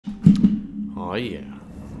Oh yeah.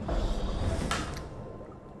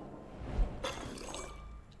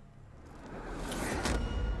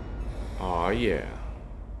 Oh yeah.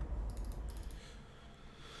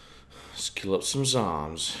 Let's kill up some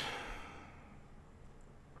zombies.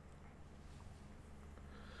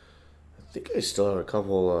 I think I still have a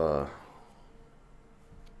couple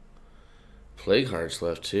plague hearts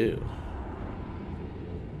left too.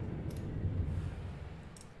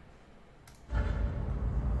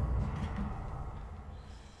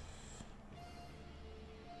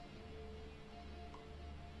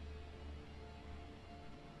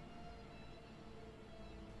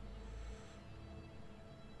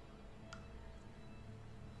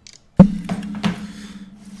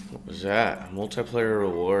 What was that? Multiplayer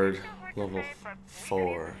reward level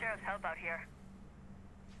 4.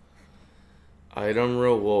 Item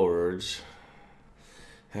rewards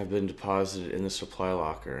have been deposited in the supply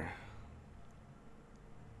locker.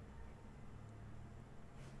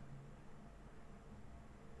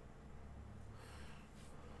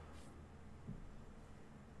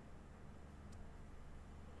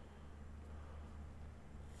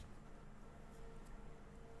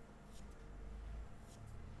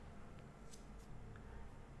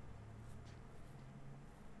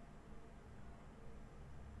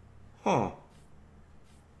 Huh.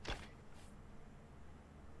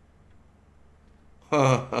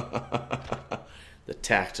 The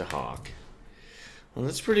Tactahawk. Well,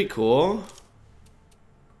 that's pretty cool.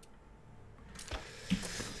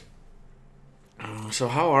 So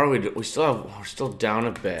how are we? We're still down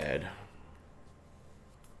a bed,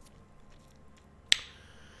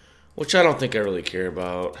 which I don't think I really care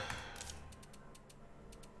about.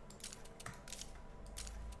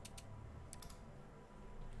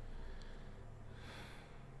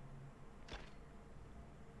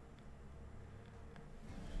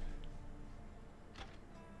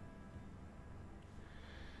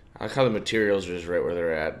 I like how the materials are just right where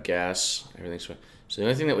they're at. Gas, everything's fine. So the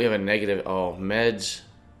only thing that we have a negative, oh, meds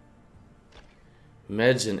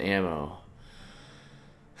and ammo.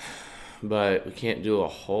 But we can't do a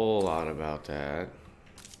whole lot about that.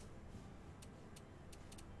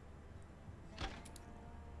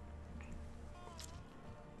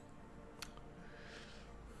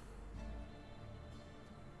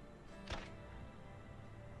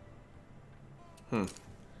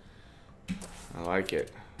 I like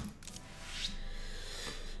it.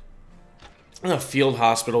 A field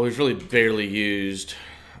hospital we've really barely used.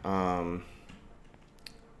 Honestly,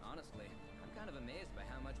 I'm kind of amazed by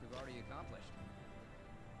how much we've already accomplished.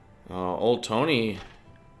 Old Tony.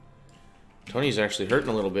 Tony's actually hurting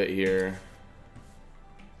a little bit here.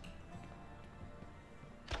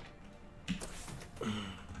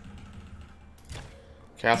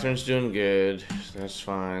 Catherine's doing good. That's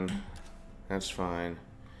fine. That's fine.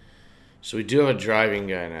 So we do have a driving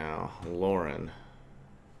guy now, Lauren.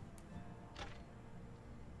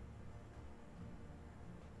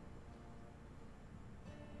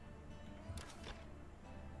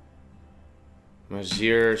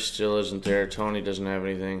 Mazir still isn't there. Tony doesn't have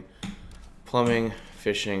anything. Plumbing,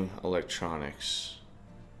 fishing, electronics.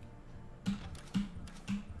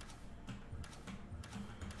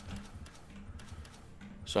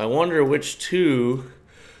 So I wonder which two...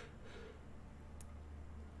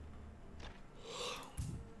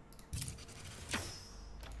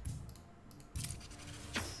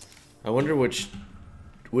 I wonder which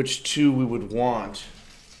two we would want.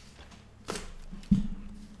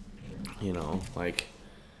 You know, like,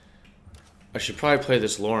 I should probably play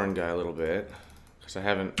this Lauren guy a little bit, because I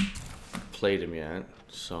haven't played him yet,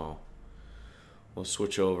 so we'll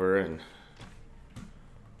switch over and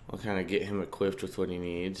I'll kind of get him equipped with what he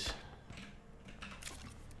needs.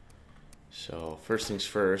 So, first things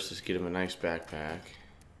first, let's get him a nice backpack.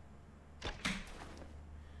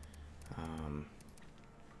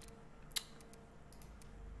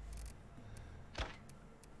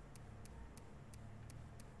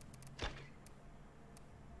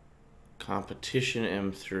 Competition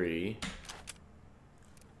M3.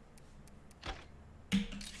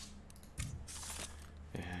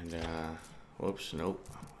 And, whoops, nope.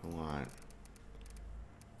 I want...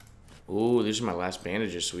 Ooh, these are my last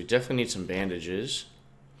bandages, so we definitely need some bandages.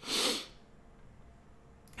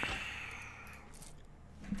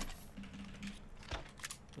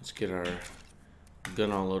 Let's get our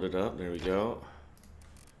gun all loaded up. There we go.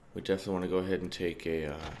 We definitely want to go ahead and take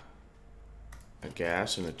a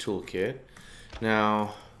gas and a toolkit.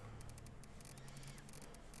 Now,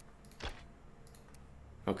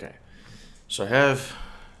 okay, so I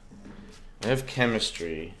have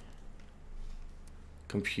chemistry,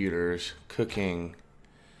 computers, cooking,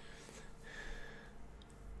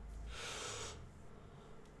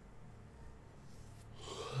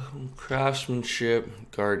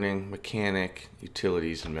 Craftsmanship, gardening, mechanic,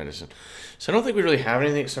 utilities, and medicine. So I don't think we really have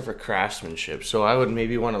anything except for craftsmanship. So I would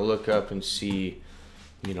maybe want to look up and see,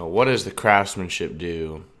 you know, what does the craftsmanship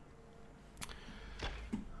do?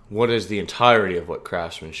 What is the entirety of what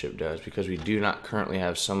craftsmanship does? Because we do not currently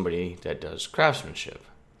have somebody that does craftsmanship.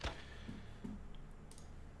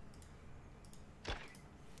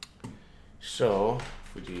 So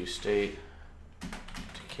if we do state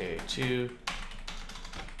decay 2,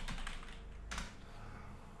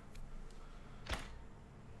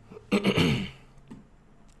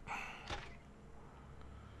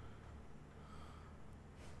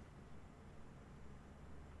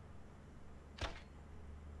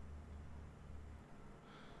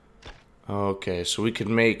 okay, so we could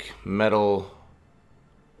make metal,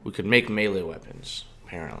 we could make melee weapons,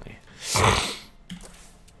 apparently.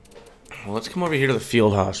 Well, let's come over here to the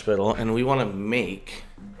field hospital, and we want to make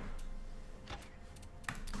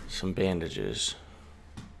some bandages.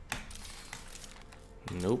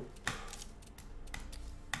 Nope.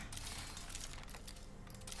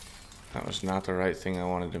 That was not the right thing I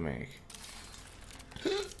wanted to make.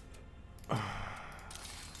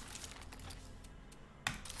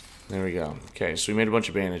 There we go. Okay, so we made a bunch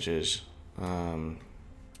of bandages. We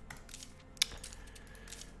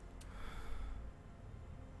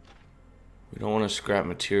don't want to scrap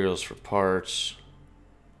materials for parts.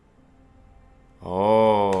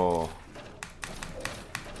 Oh.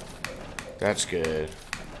 That's good.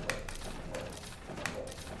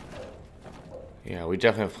 Yeah, we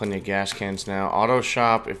definitely have plenty of gas cans now. Auto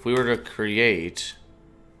shop, if we were to create...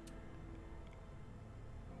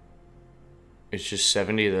 It's just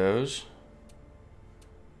 70 of those.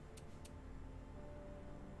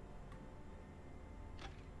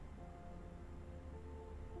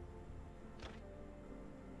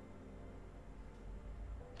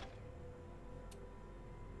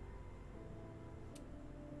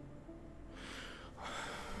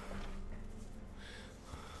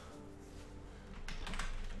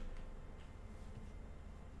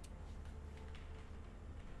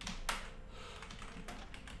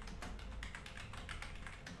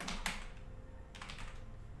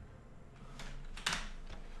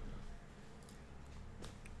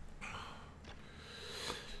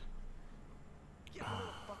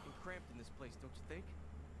 In this place, don't you think?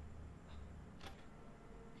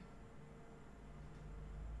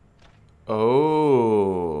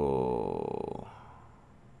 Oh.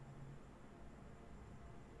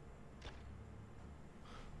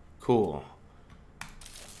 Cool.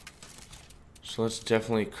 So let's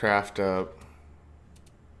definitely craft up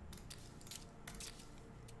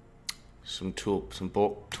some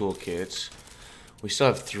bulk toolkits. We still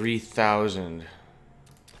have 3,000.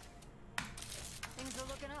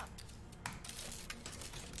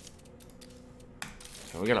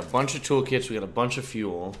 We got a bunch of toolkits, we got a bunch of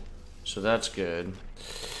fuel, so that's good.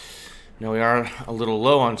 Now we are a little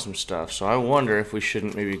low on some stuff, so I wonder if we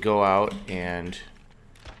shouldn't maybe go out and,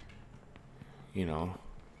 you know,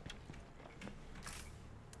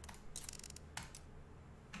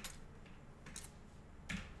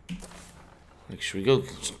 like, should we go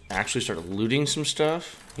actually start looting some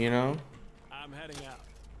stuff, you know? I'm heading out.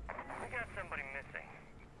 We got somebody missing.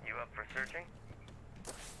 You up for searching?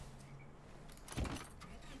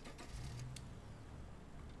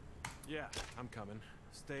 Yeah, I'm coming.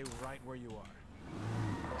 Stay right where you are.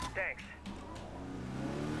 Thanks.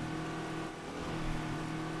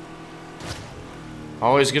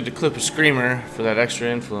 Always good to clip a screamer for that extra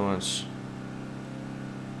influence.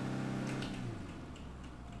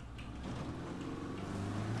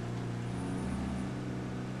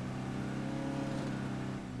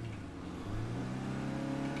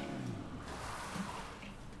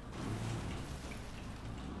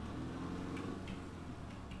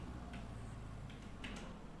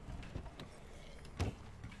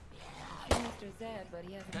 But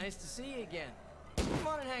he hasn't. Nice to see you again. Come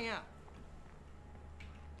on and hang out.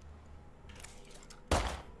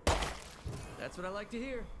 That's what I like to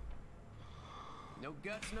hear. No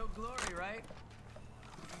guts, no glory, right?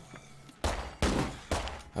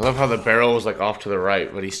 I love how the barrel was like off to the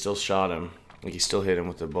right, but he still shot him. Like he still hit him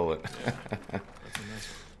with the bullet.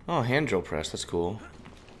 Oh, hand drill press. That's cool.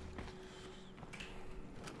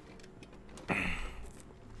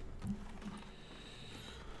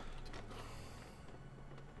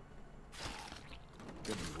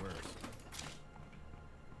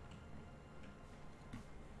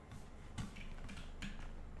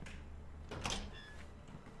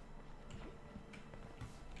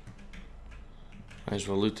 Might as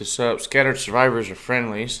well loot this up. Scattered survivors are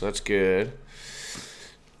friendly, so that's good.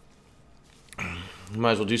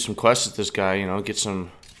 Might as well do some quests with this guy, you know, get some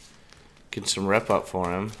Get some rep up for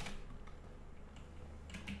him.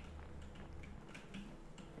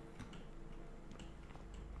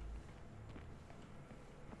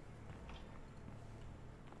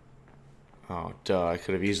 Oh, duh. I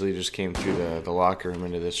could have easily just came through the locker room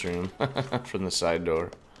into this room from the side door.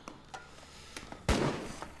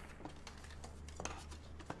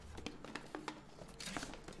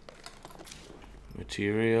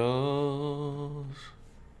 Materials.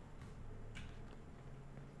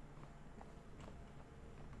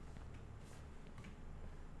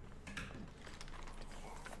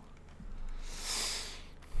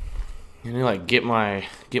 You know, like get my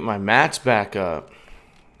mats back up.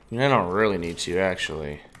 I don't really need to,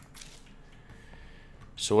 actually.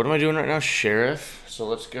 So what am I doing right now? Sheriff. So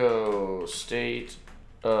let's go State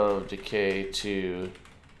of Decay to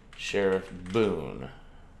Sheriff Boone.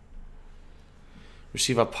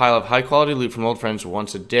 Receive a pile of high-quality loot from old friends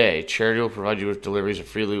once a day. Charity will provide you with deliveries of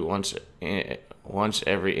free loot once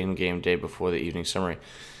every in-game day before the evening summary.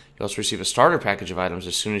 You also receive a starter package of items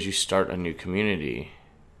as soon as you start a new community.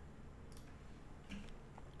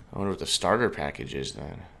 I wonder what the starter package is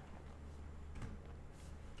then.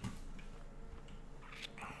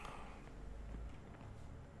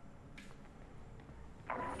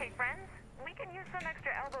 Hey, friends, we can use some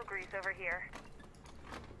extra elbow grease over here.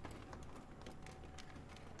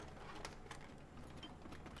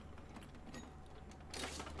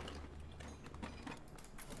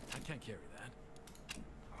 I can't carry that.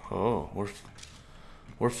 Oh,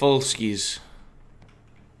 we're full skis.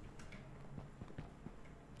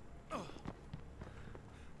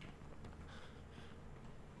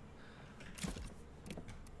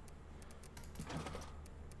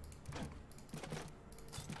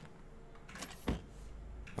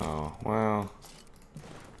 Oh, well.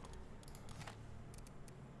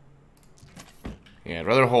 Yeah, I'd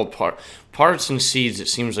rather hold parts and seeds. It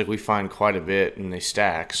seems like we find quite a bit and they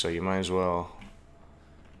stack, so you might as well.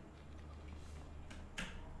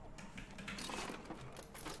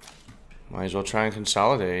 Might as well try and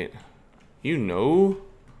consolidate. You know?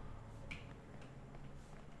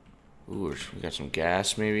 Ooh, we got some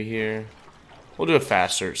gas maybe here. We'll do a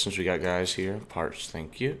fast search since we got guys here. Parts,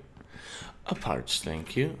 thank you. Parts,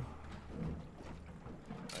 thank you.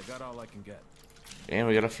 I got all I can get. And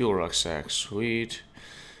we got a fuel rucksack. Sweet.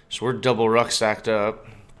 So we're double rucksacked up.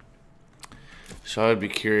 So I'd be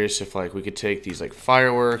curious if like we could take these like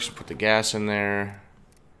fireworks and put the gas in there.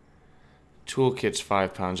 Toolkit's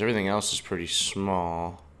 5 pounds. Everything else is pretty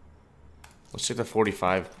small. Let's take the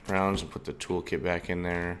 45 rounds and put the toolkit back in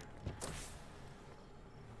there.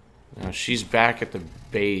 Now she's back at the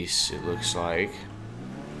base, it looks like.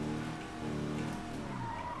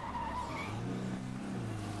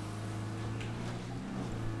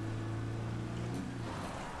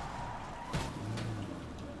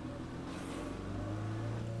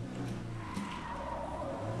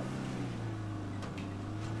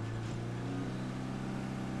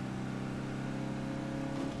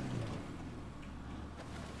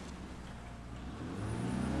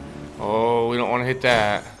 Oh, we don't want to hit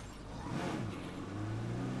that.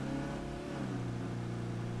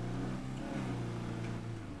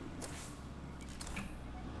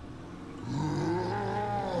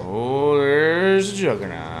 Oh, there's a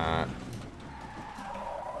juggernaut.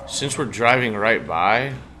 Since we're driving right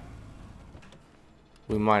by,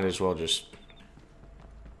 we might as well just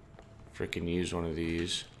freaking use one of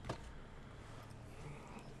these.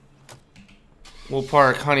 We'll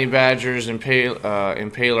park Honey Badger's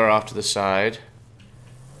Impaler off to the side.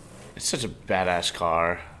 It's such a badass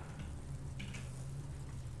car.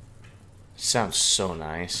 It sounds so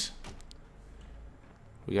nice.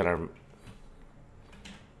 We got our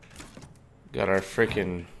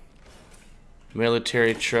freaking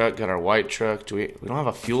military truck, got our white truck. We don't have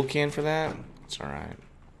a fuel can for that? It's alright.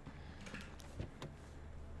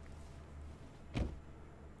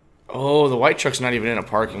 Oh, the white truck's not even in a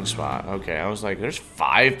parking spot. Okay, I was like, there's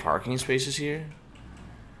 5 parking spaces here?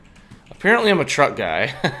 Apparently I'm a truck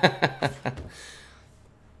guy.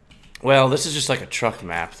 Well, this is just like a truck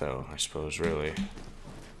map, though, I suppose, really.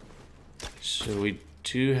 So we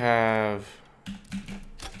do have...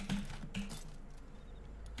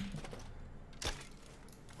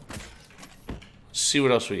 Let's see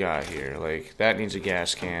what else we got here. Like, that needs a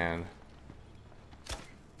gas can.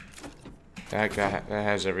 That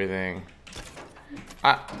has everything.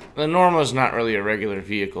 The Norma's not really a regular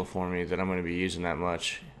vehicle for me that I'm going to be using that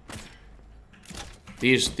much.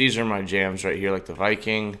 These are my jams right here, like the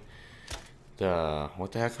Viking,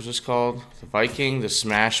 what the heck was this called? The Viking, the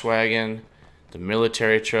Smash Wagon, the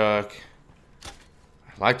military truck.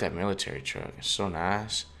 I like that military truck. It's so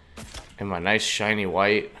nice. And my nice shiny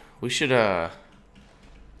white We should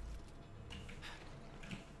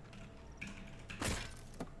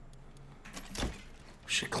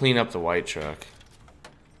clean up the white truck.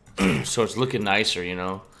 So it's looking nicer, you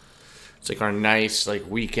know? It's like our nice, like,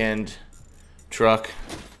 weekend truck.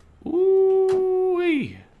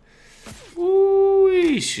 Ooh-wee.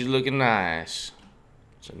 Ooh-wee. She's looking nice.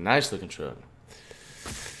 It's a nice looking truck.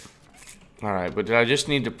 Alright, but did I just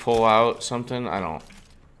need to pull out something? I don't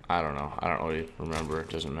know. I don't really remember. It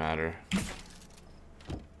doesn't matter.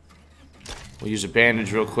 We'll use a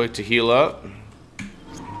bandage real quick to heal up.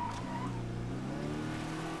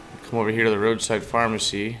 Come over here to the roadside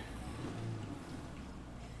pharmacy.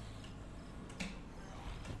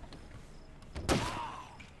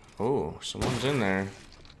 Oh, someone's in there.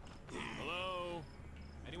 Hello?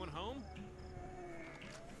 Anyone home?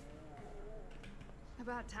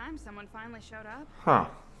 About time someone finally showed up. Huh.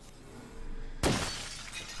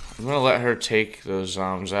 I'm gonna let her take those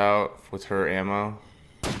zombs out with her ammo.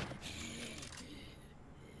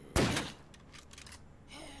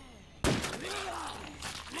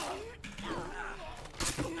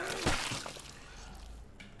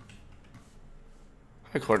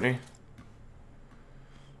 Hi, Courtney.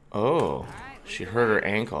 Oh, she hurt her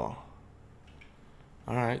ankle.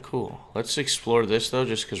 Alright, cool. Let's explore this, though,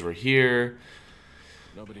 just because we're here.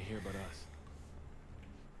 Nobody here but us.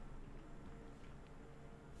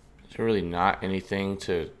 Is there really not anything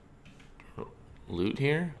to loot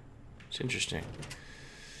here? It's interesting.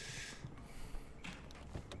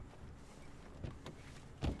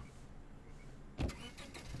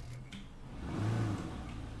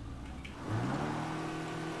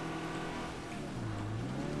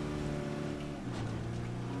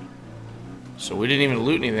 So we didn't even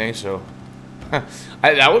loot anything, so...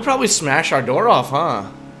 that would probably smash our door off, huh?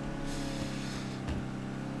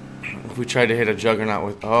 If we tried to hit a juggernaut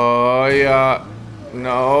with... Oh, yeah.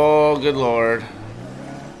 No, good lord.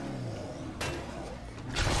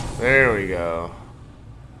 There we go.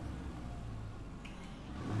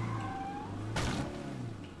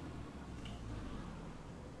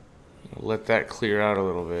 Let that clear out a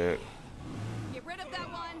little bit. Get rid of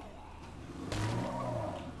that one.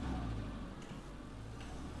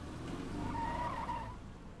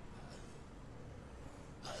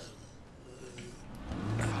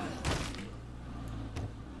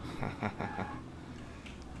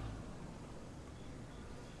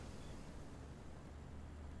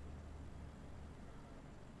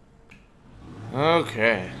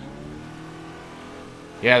 Okay.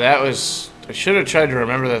 Yeah, that was... I should have tried to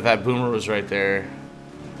remember that that boomer was right there.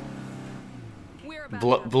 We're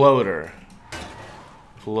about Bloater.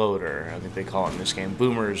 Bloater, I think they call it in this game.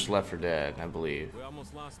 Boomers Left 4 Dead, I believe. We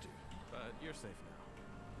almost lost you, but you're safe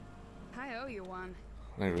now. I owe you one.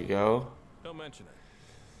 There we go. Don't mention it.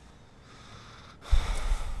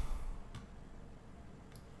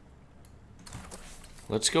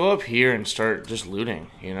 Let's go up here and start just looting,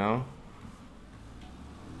 you know?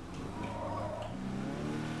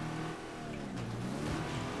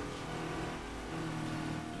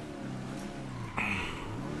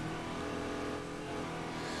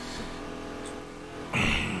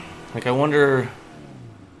 Like, I wonder...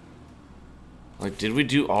 Like, did we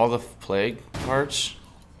do all the plague parts?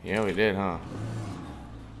 Yeah, we did, huh?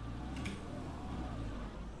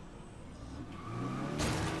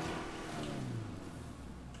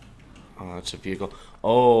 Oh, that's a vehicle.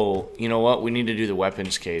 Oh, you know what? We need to do the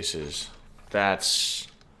weapons cases. That's...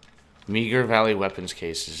 Meager Valley weapons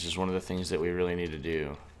cases is one of the things that we really need to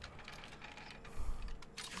do.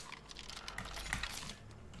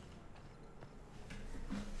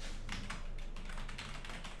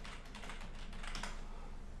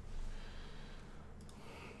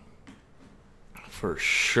 For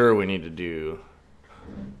sure we need to do.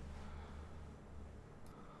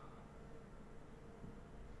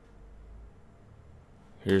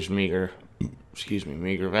 Here's Meager. Excuse me,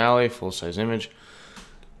 Meager Valley, full-size image.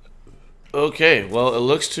 Okay, well, it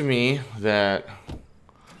looks to me that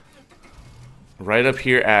right up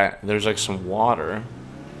here there's like some water.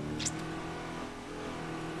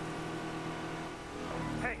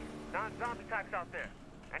 Hey, non-zombie types out there.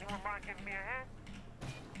 Anyone mind giving me a hand?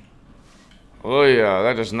 Oh yeah,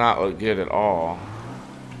 that does not look good at all.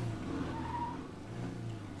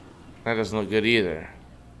 That doesn't look good either.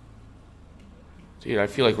 Dude, I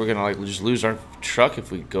feel like we're gonna like just lose our truck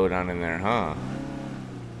if we go down in there, huh?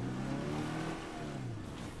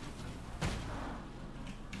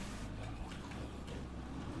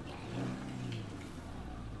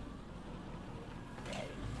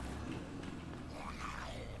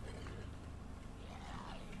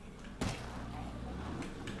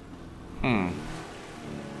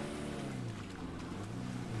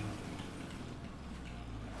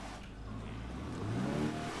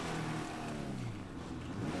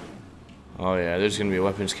 Oh yeah, there's gonna be a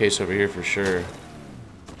weapons case over here for sure.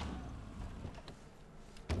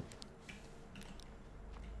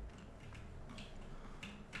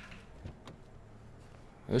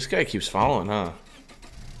 This guy keeps following, huh?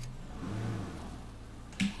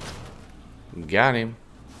 Got him.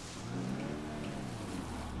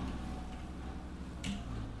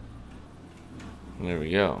 There we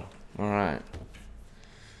go. Alright.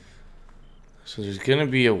 So there's gonna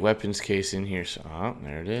be a weapons case in here. So, oh,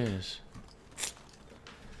 there it is.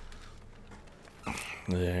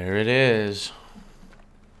 There it is.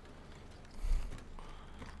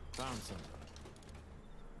 Found something.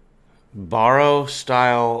 Barrow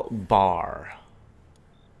style bar.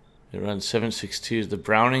 It runs 7.62. The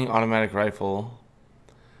Browning automatic rifle,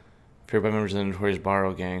 prepared by members of the notorious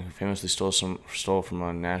Barrow gang, who famously stole from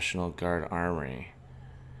a National Guard armory.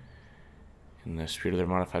 In the spirit of their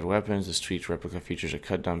modified weapons, this tweaked replica features a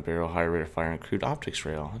cut-down barrel, higher rate of fire, and crude optics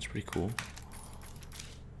rail. That's pretty cool.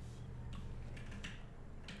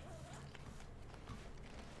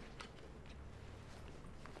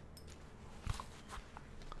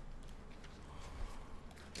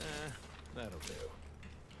 That'll do.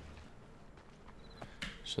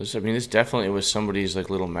 So this, I mean, this definitely was somebody's like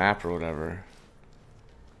little map or whatever.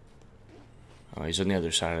 Oh, he's on the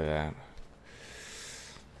other side of that.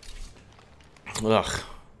 Ugh.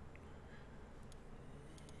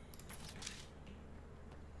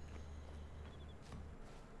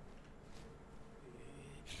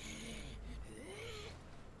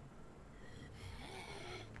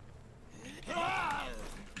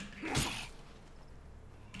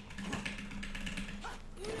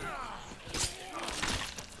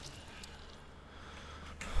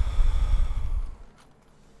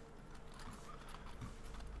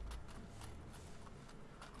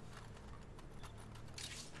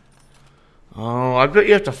 Oh, I bet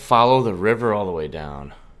you have to follow the river all the way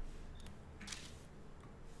down.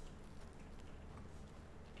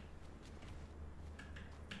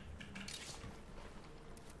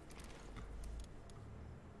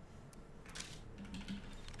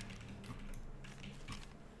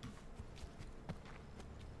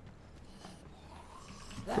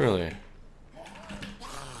 Really?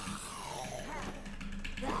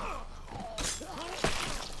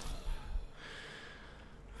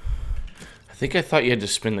 I thought you had to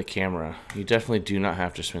spin the camera. You definitely do not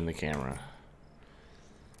have to spin the camera.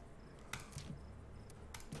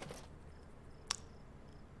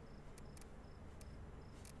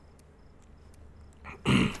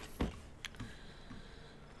 What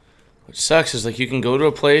sucks is like you can go to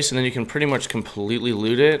a place and then you can pretty much completely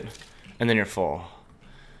loot it and then you're full.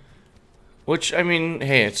 Which, I mean,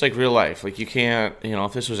 hey, it's like real life. Like you can't, you know,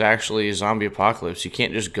 if this was actually a zombie apocalypse, you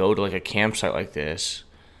can't just go to like a campsite like this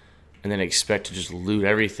and then expect to just loot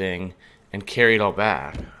everything and carry it all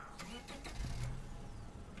back.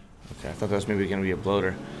 Okay, I thought that was maybe going to be a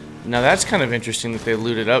bloater. Now that's kind of interesting that they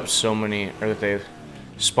looted up so many, or that they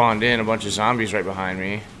spawned in a bunch of zombies right behind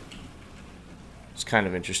me. It's kind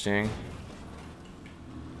of interesting.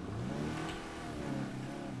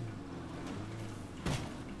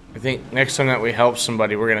 I think next time that we help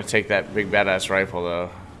somebody, we're going to take that big badass rifle though.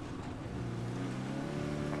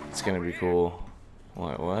 It's going to be cool.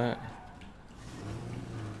 What?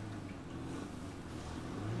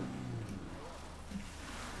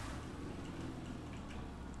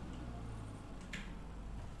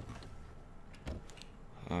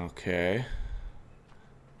 Okay.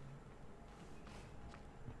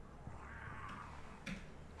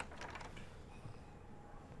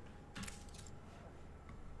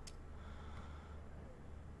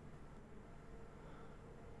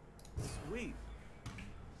 Sweet.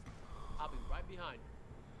 I'll be right behind.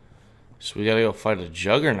 So we gotta go fight a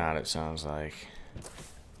juggernaut, it sounds like.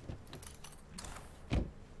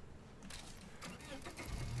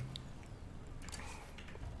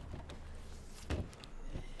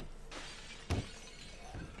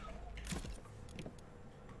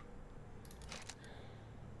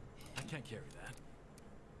 I can't carry that.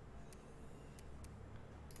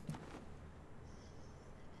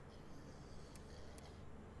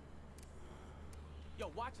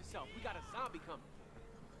 Yo, watch yourself. We got a zombie coming.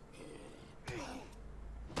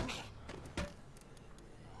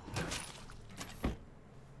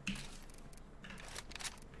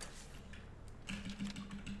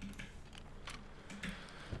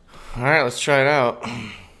 Alright, let's try it out.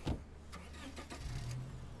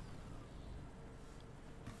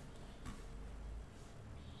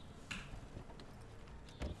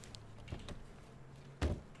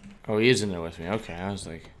 Oh, he is in there with me. Okay, I was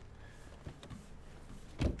like...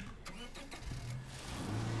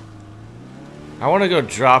 I want to go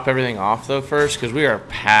drop everything off though first, because we are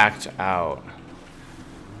packed out.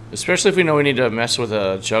 Especially if we know we need to mess with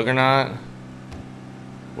a juggernaut.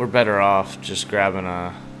 We're better off just grabbing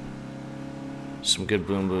some good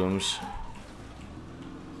boom booms.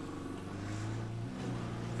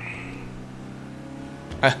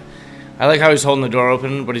 I like how he's holding the door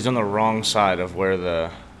open, but he's on the wrong side of where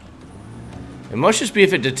the... It must just be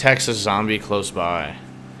if it detects a zombie close by.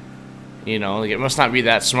 You know, like it must not be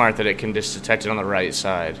that smart that it can just detect it on the right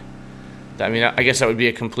side. I mean, I guess that would be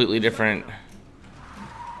a completely different,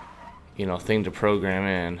 you know, thing to program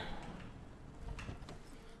in.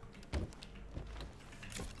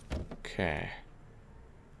 Okay.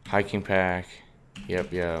 Hiking pack.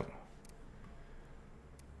 Yep, yep.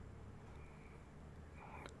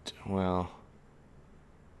 Well,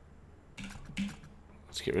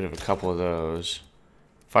 let's get rid of a couple of those.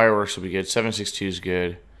 Fireworks will be good. 7.62 is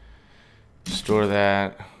good. Store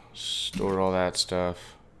that. Store all that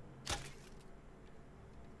stuff.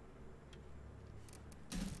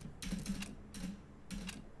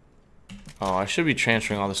 Oh, I should be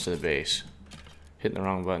transferring all this to the base. Hitting the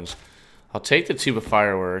wrong buttons. I'll take the tube of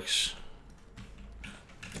fireworks.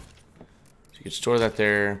 So you can store that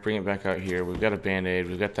there. Bring it back out here. We've got a band-aid.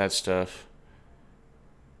 We've got that stuff.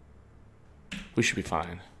 We should be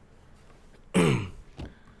fine.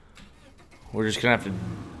 We're just gonna have to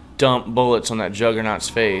dump bullets on that juggernaut's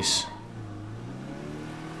face.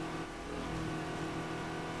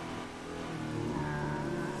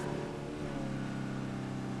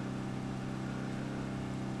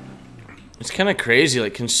 It's kind of crazy,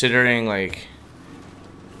 like, considering, like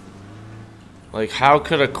how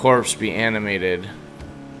could a corpse be animated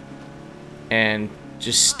and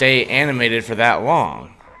just stay animated for that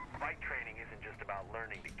long? Fight training isn't just about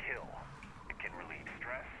learning to kill. It can relieve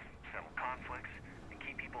stress, settle conflicts, and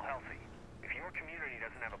keep people healthy. If your community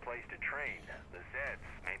doesn't have a place to train, the Zeds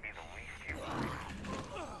may be the least you like.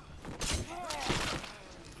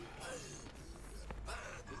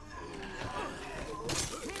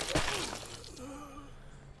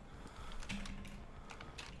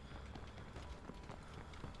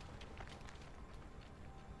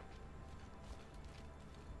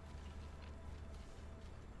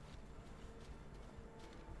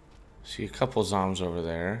 See a couple zombies over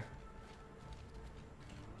there.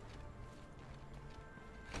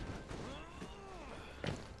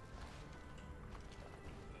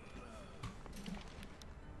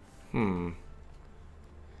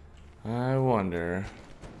 I wonder.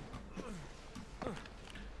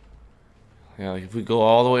 Yeah, like if we go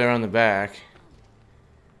all the way around the back.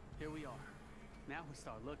 Here we are. Now we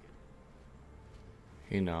start looking.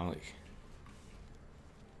 You know,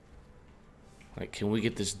 like, can we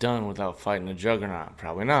get this done without fighting a juggernaut?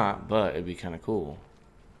 Probably not, but it'd be kind of cool.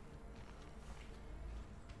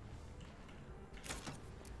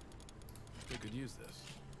 We could use this.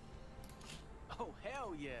 Oh,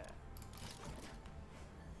 hell yeah.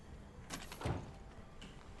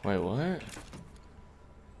 Wait, what?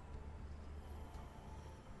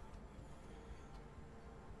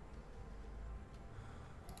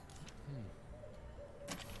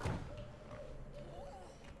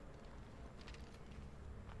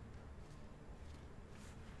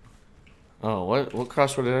 Oh, what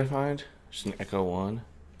crossword did I find? Just an Echo 1.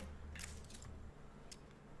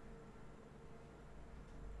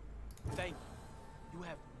 Thank you. You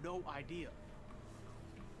have no idea.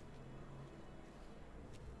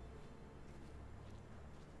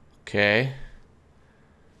 Okay.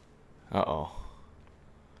 Uh-oh.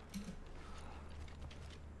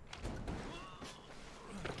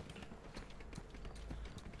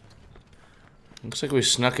 Looks like we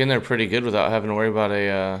snuck in there pretty good without having to worry about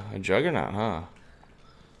a juggernaut, huh?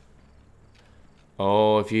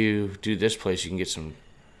 Oh, if you do this place, you can get some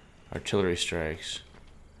artillery strikes.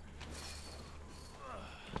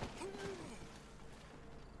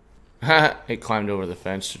 It climbed over the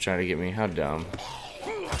fence to try to get me. How dumb.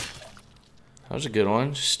 That was a good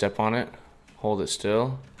one. Just step on it, hold it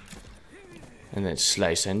still, and then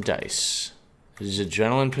slice and dice. This is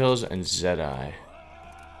adrenaline pills and Zed-Eye.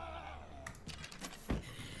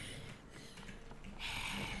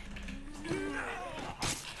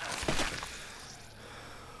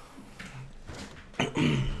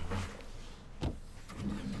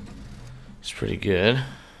 It's pretty good.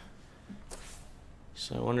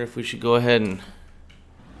 So I wonder if we should go ahead and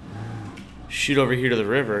shoot over here to the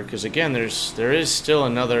river, because again, there is still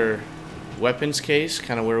another weapons case,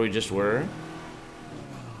 kind of where we just were.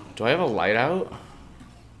 Do I have a light out?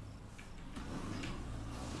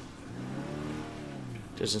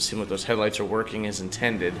 Doesn't seem like those headlights are working as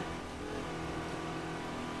intended.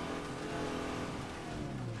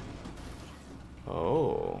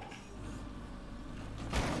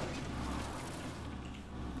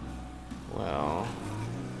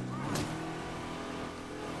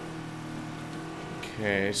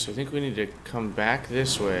 Okay, so I think we need to come back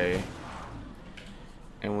this way.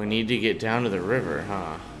 And we need to get down to the river,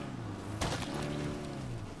 huh?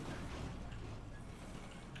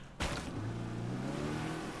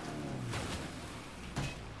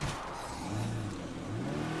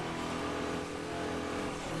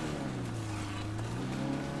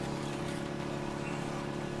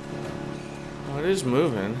 Oh, it is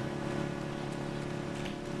moving.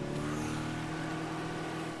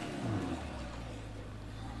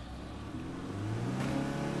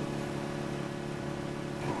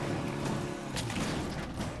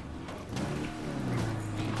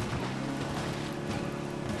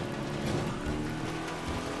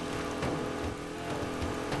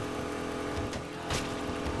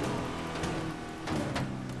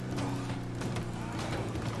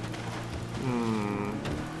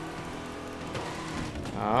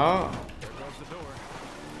 Oh, There goes the door.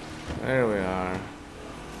 there we are.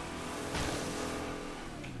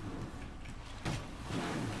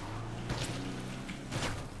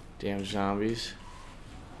 Damn zombies.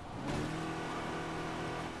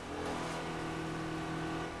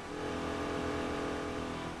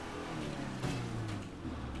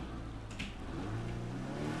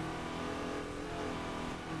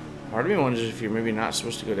 Part of me wonders if you're maybe not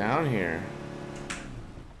supposed to go down here.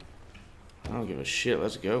 I don't give a shit.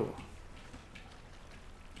 Let's go.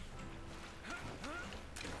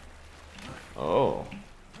 Oh.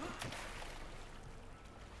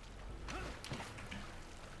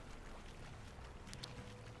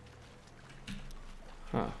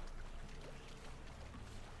 Huh.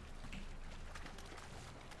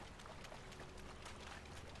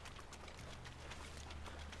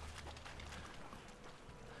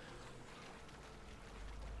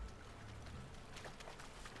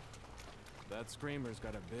 That screamer's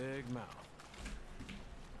got a big mouth.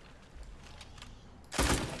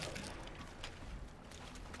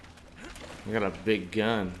 I got a big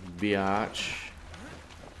gun, biatch.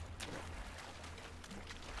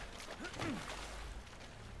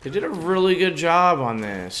 They did a really good job on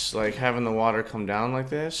this, like having the water come down like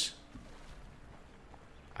this.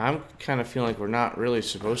 I'm kind of feeling like we're not really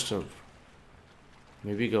supposed to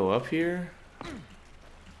maybe go up here.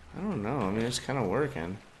 I don't know. I mean, it's kind of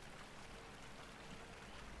working.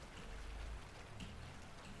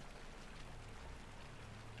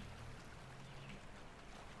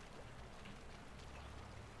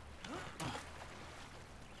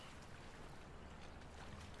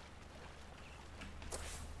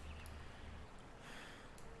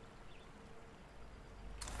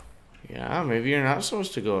 Yeah, maybe you're not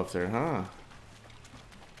supposed to go up there, huh?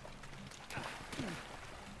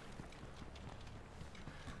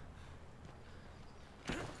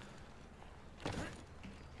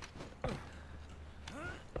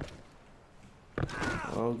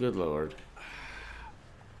 Oh, good lord.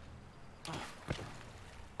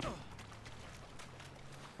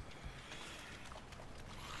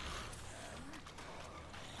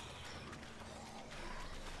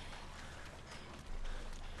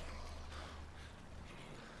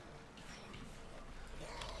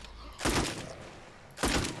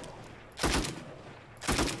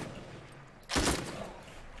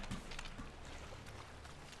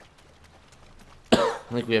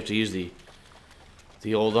 I think we have to use the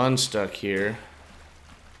old unstuck here.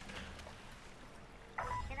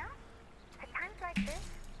 You know, at times like this,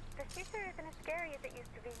 the future isn't as scary as it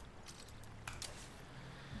used to be.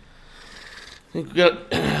 I think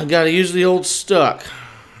we gotta use the old stuck.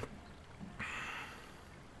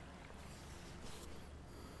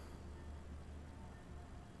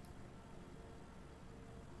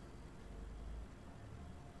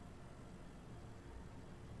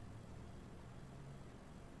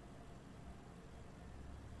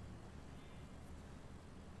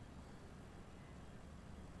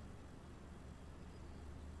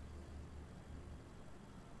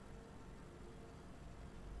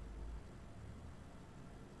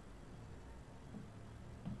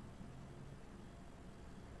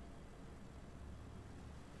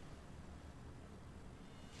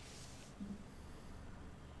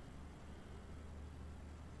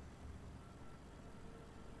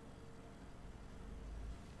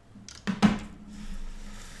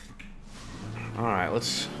 Alright,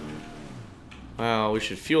 let's... Well, we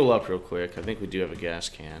should fuel up real quick. I think we do have a gas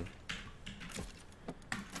can.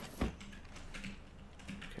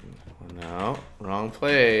 Okay, no, wrong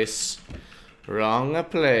place. Wrong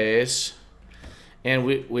place. And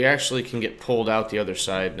we actually can get pulled out the other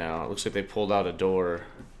side now. It looks like they pulled out a door.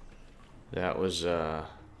 That was, yeah,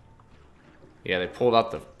 they pulled out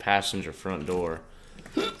the passenger front door.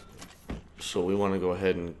 So we want to go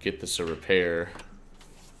ahead and get this a repair.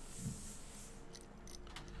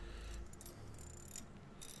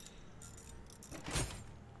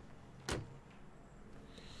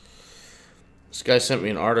 This guy sent me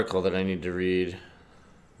an article that I need to read.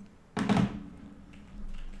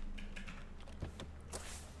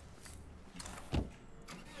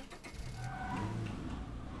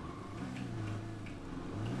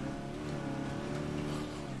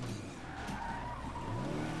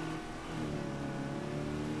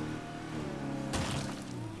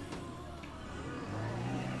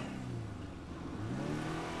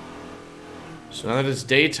 So now that it's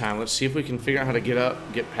daytime, let's see if we can figure out how to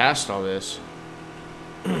get past all this.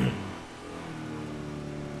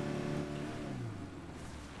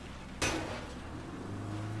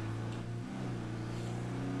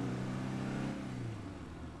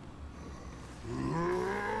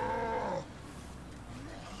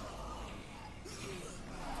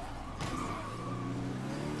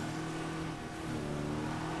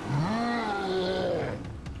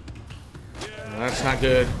 That's not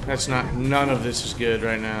good. That's not, none of this is good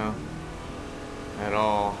right now. At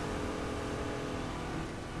all.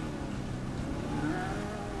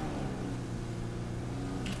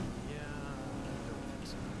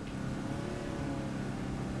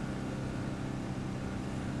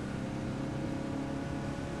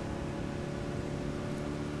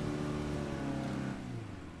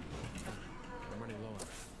 I'm running low on it.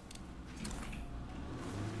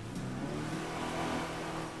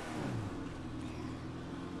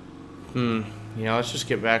 Yeah, let's just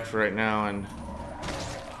get back for right now and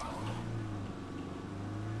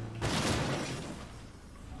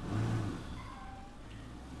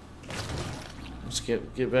let's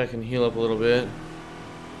get back and heal up a little bit.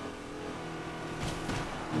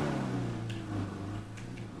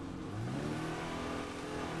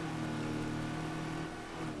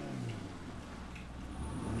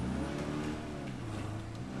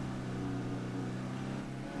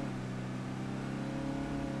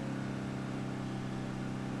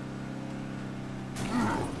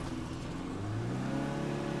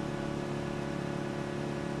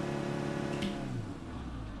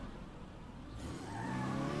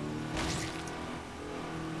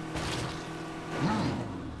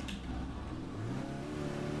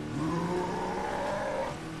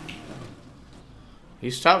 He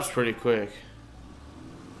stops pretty quick.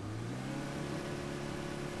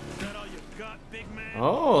 Is that all you got, big man?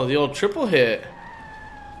 Oh, the old triple hit.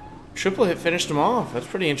 Triple hit finished him off. That's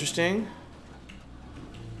pretty interesting.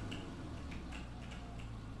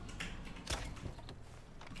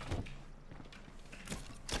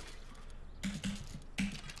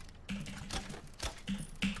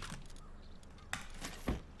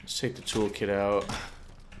 Let's take the toolkit out.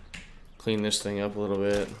 Clean this thing up a little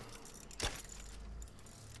bit.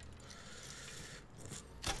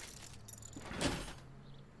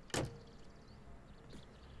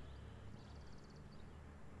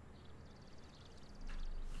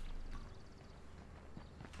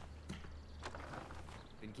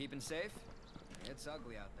 Been keeping safe? It's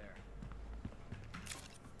ugly out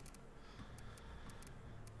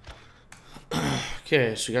there.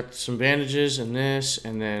 Okay, so we got some bandages and this,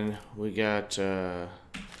 and then we got,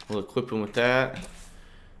 we'll equip him with that.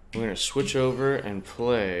 We're gonna switch over and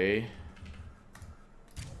play.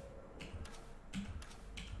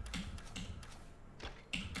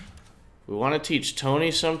 We want to teach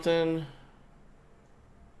Tony something.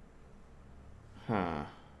 Huh.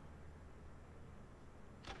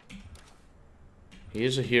 He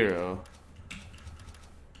is a hero.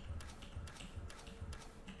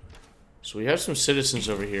 So we have some citizens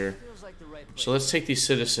over here. Feels like the right place. So let's take these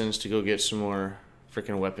citizens to go get some more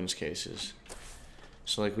freaking weapons cases.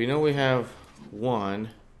 So like we know we have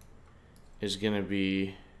one is gonna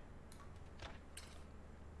be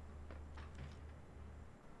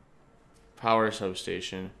power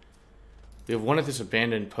substation. We have one at this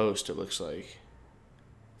abandoned post, it looks like.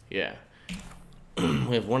 Yeah.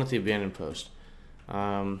 We have one at the abandoned post.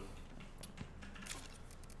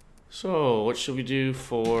 So what should we do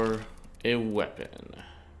for a weapon?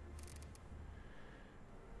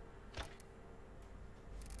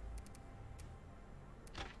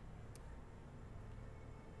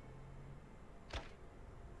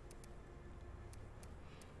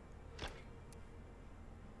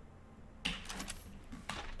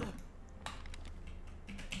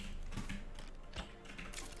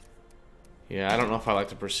 Yeah, I don't know if I like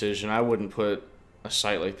the precision. I wouldn't put a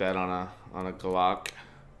sight like that on a Glock.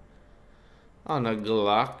 On a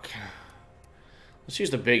Glock. Let's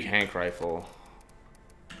use the big Hank rifle.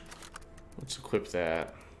 Let's equip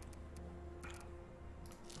that.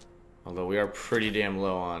 Although we are pretty damn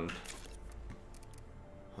low on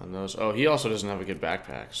those. Oh, he also doesn't have a good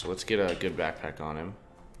backpack, so let's get a good backpack on him.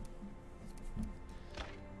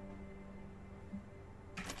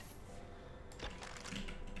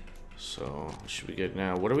 So, should be good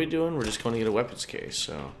now. What are we doing? We're just going to get a weapons case,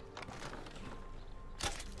 so.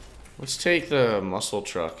 Let's take the muscle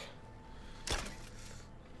truck.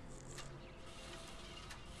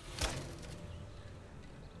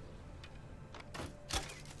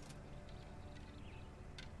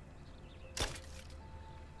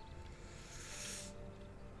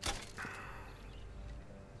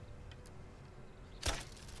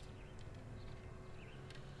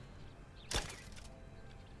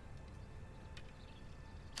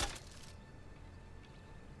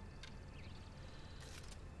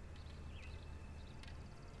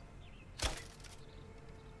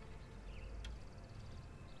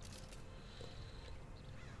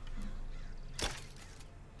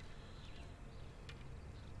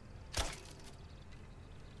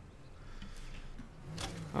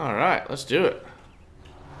 Alright, let's do it.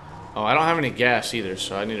 Oh, I don't have any gas either,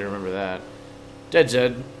 so I need to remember that. Dead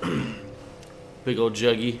Zed. Big old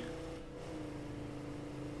juggy.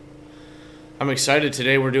 I'm excited.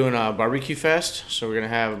 Today we're doing a barbecue fest, so we're gonna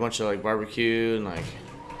have a bunch of like barbecue and like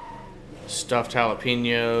stuffed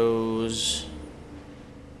jalapenos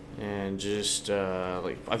and just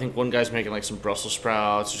like I think one guy's making like some Brussels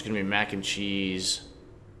sprouts. There's gonna be mac and cheese.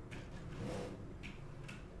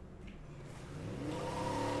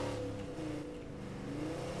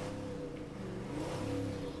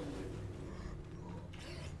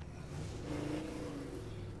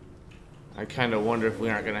 I kind of wonder if we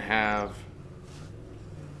aren't gonna have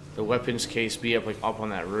the weapons case be up like up on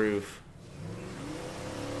that roof.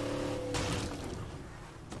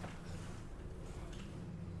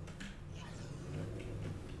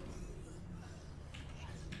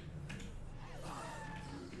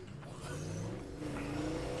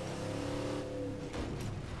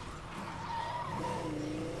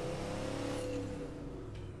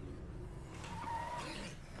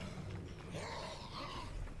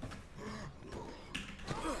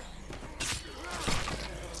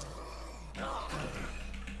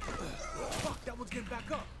 That one's getting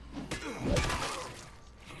back up.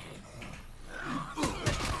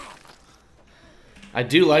 I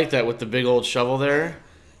do like that with the big old shovel there,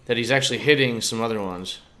 that he's actually hitting some other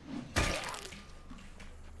ones.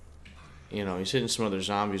 You know, he's hitting some other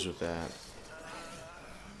zombies with that.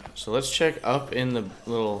 So let's check up in the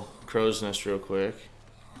little crow's nest real quick.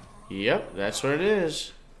 Yep, that's what it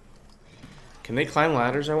is. Can they climb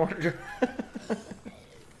ladders, I wonder?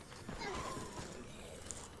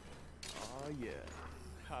 Oh yeah,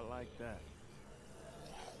 I like that.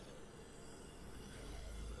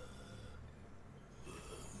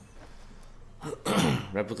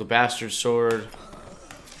 Replica bastard sword.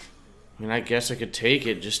 I mean, I guess I could take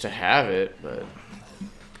it just to have it, but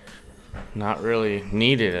not really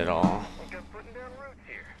need it at all. Think I'm putting down roots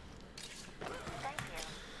here.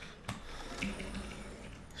 Thank you.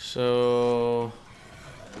 So,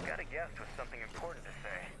 Got a guest with something important to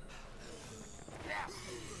say.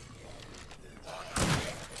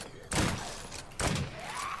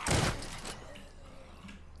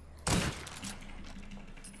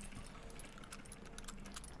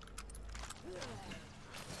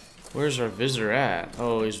 where's our visitor at?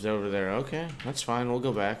 Oh, he's over there. Okay, that's fine. We'll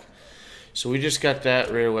go back. So we just got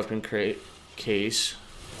that rare weapon crate case.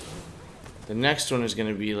 The next one is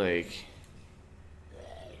going to be like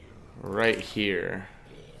right here.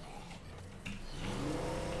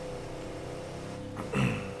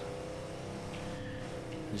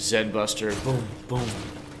 Zed Buster. Boom, boom.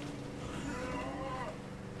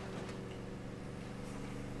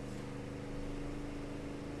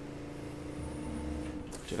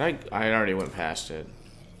 Did I already went past it.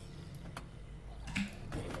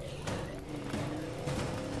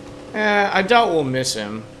 I doubt we'll miss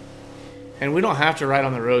him. And we don't have to ride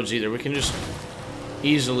on the roads either. We can just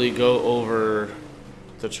easily go over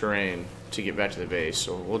the terrain to get back to the base.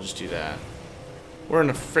 So we'll just do that. We're in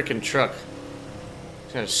a frickin' truck.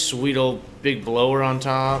 It's got a sweet old big blower on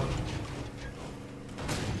top.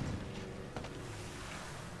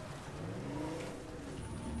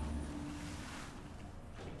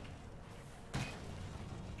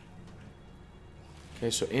 Okay,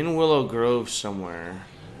 so in Willow Grove somewhere.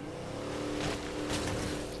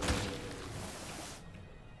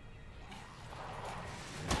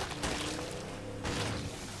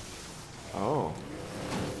 Oh.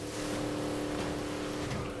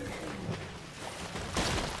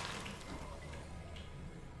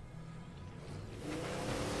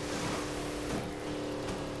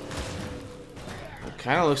 It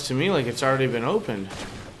kind of looks to me like it's already been opened,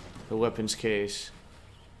 the weapons case.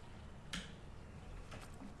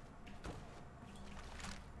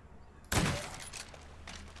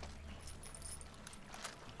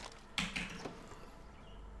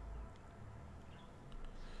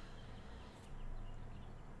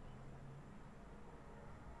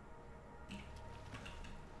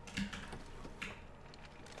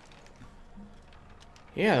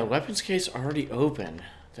 Yeah, the weapons case already open.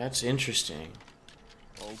 That's interesting.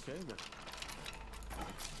 Okay then.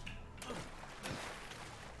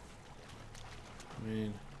 I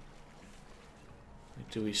mean,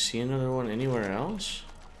 do we see another one anywhere else?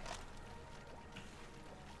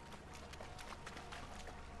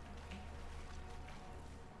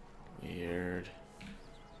 Weird.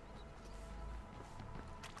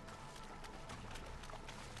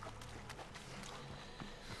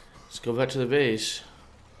 Let's go back to the base.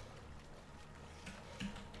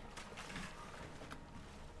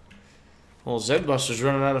 Well, Zedbuster's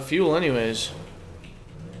running out of fuel anyways.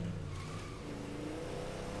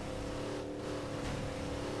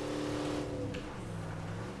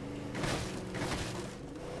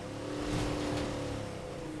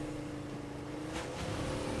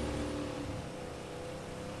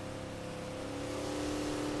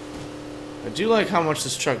 I do like how much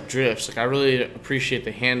this truck drifts. Like, I really appreciate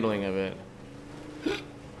the handling of it.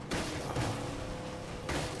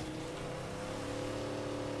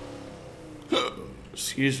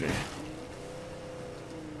 Excuse me.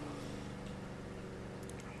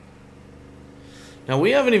 Now,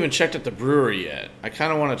 we haven't even checked out the brewery yet. I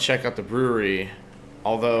kind of want to check out the brewery,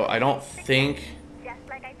 although I don't think... Just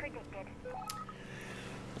like I predicted.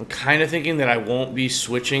 I'm kind of thinking that I won't be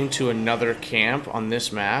switching to another camp on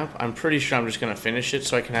this map. I'm pretty sure I'm just going to finish it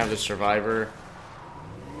so I can have the survivor,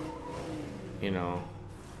 you know,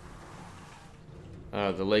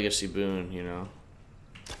 the legacy boon, you know.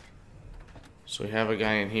 So we have a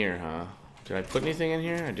guy in here, huh? Did I put anything in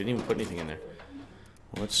here? I didn't even put anything in there.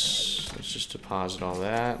 Let's just deposit all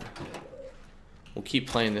that. We'll keep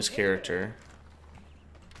playing this character.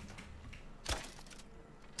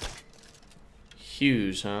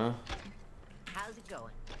 Hughes, huh? How's it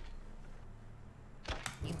going?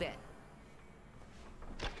 You bet.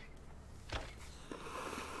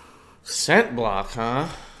 Scent block, huh?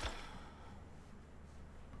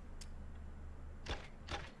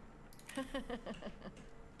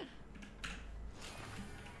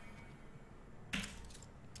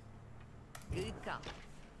 Good call.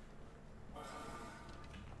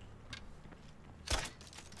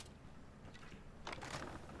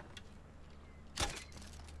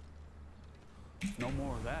 No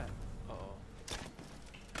more of that. Uh-oh.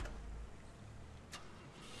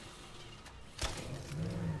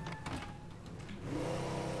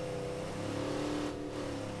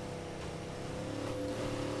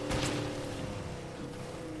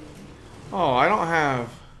 Oh, I don't have...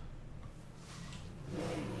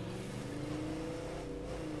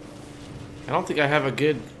 I don't think I have a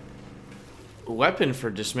good weapon for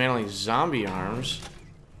dismantling zombie arms.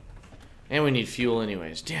 And we need fuel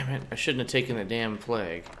anyways. Damn it, I shouldn't have taken the damn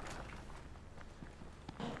plague.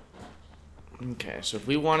 Okay, so if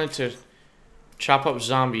we wanted to chop up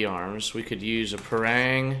zombie arms, we could use a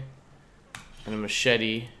parang and a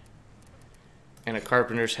machete and a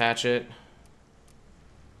carpenter's hatchet.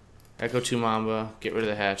 Echo 2 Mamba, get rid of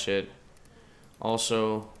the hatchet.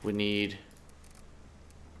 Also, we need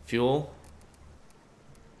fuel.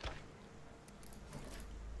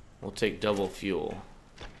 We'll take double fuel.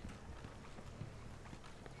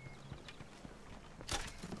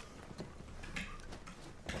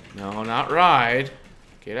 No, not ride.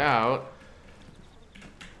 Get out.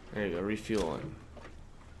 There you go, refuel it.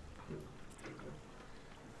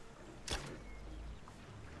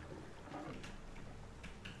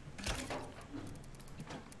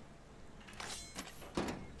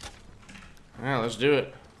 Alright, let's do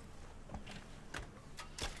it.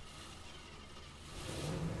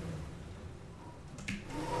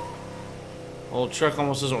 Old truck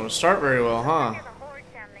almost doesn't want to start very well, huh? There's a horde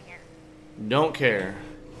sounding in. Don't care.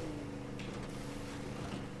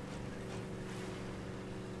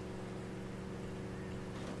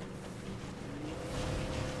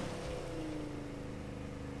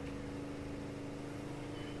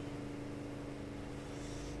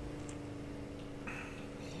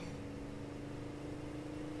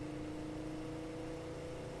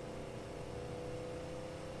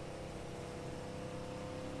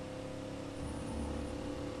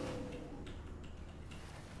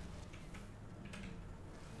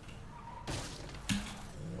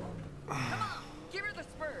 Give her the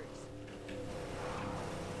spurs.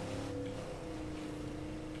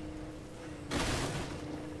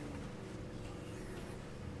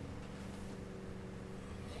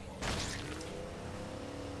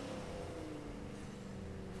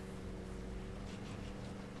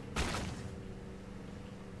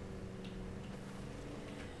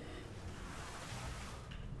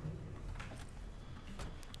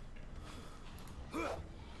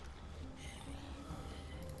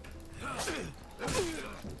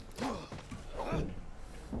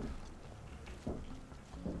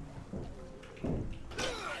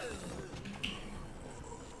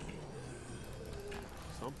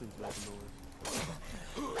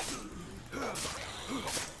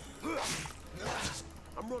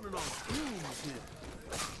 I'm running on fumes here.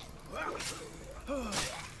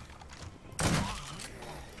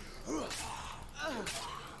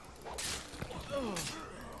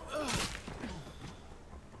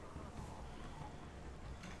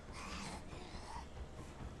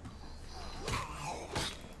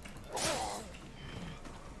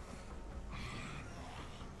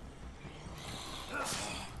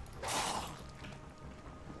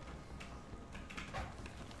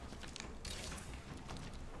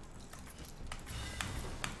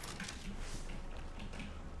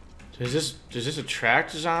 Does this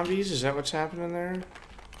attract zombies? Is that what's happening there?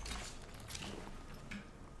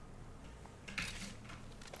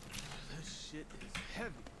 This shit is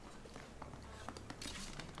heavy.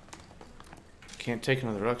 Can't take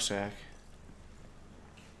another rucksack.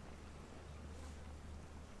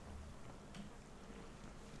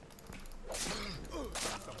 That's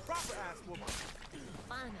a proper ass woman.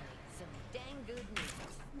 Finally, some dang good news.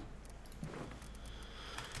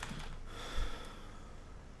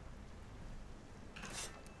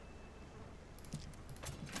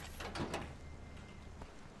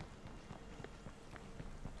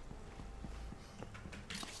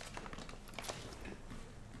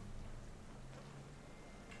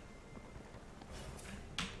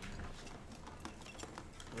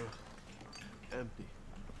 Empty.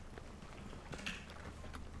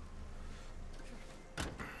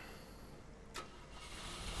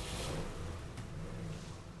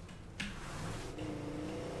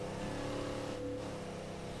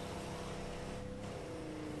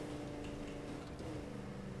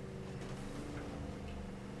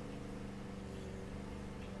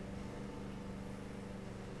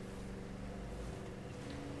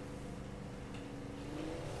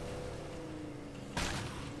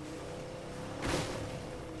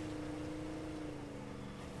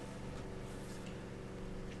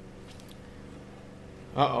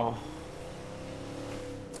 Uh-oh.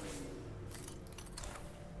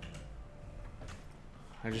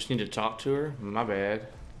 I just need to talk to her? My bad.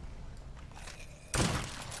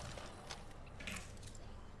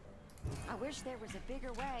 I wish there was a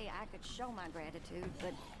bigger way I could show my gratitude,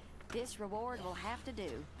 but this reward will have to do.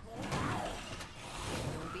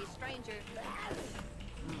 Don't be a stranger.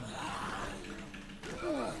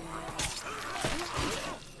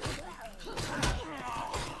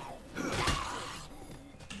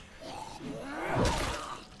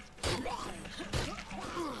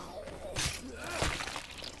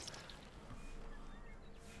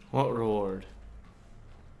 What reward?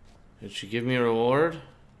 Did she give me a reward?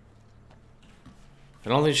 I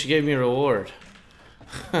don't think she gave me a reward.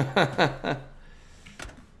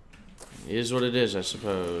 Is what it is, I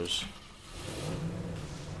suppose.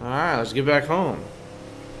 Alright, let's get back home.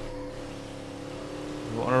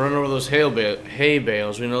 We want to run over those hay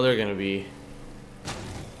bales. We know they're going to be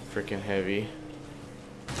freaking heavy.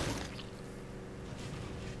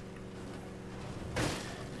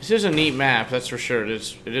 This is a neat map, that's for sure. It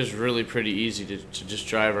is really pretty easy to just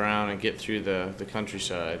drive around and get through the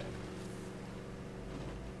countryside.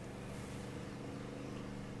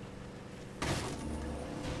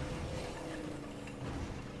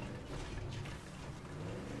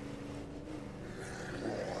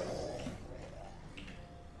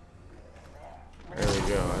 There we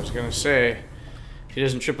go. I was gonna say, if he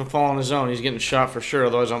doesn't trip and fall on his own, he's getting shot for sure.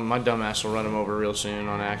 Otherwise, my dumbass will run him over real soon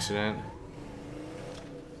on accident.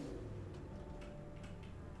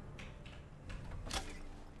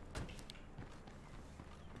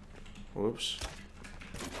 Whoops.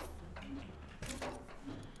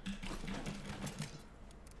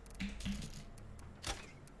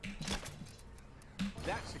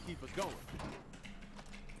 That should keep us going.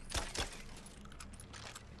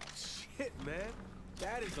 Shit, man.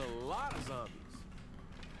 That is a lot of zombies.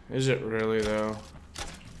 Is it really, though?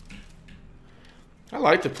 I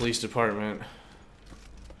like the police department.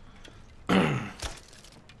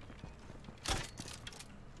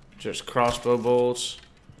 Just crossbow bolts.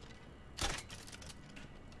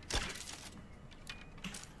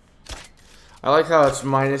 I like how it's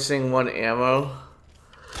minusing 1 ammo.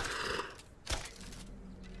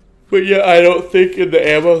 But yeah, I don't think in the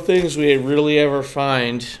ammo things we really ever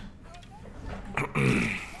find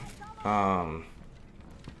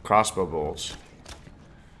crossbow bolts.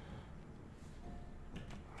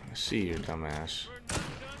 I see you, dumbass. We're not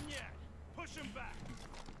done yet. Push him back.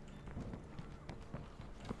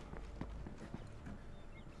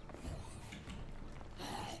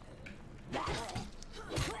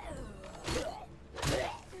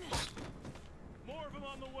 More of them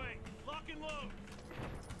on the way. Lock and load.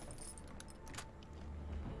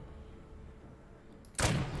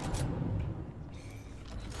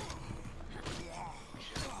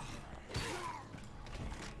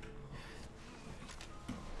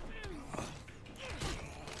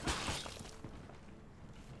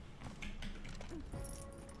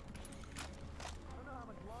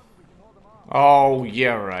 Oh,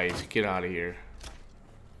 yeah, right. Get out of here.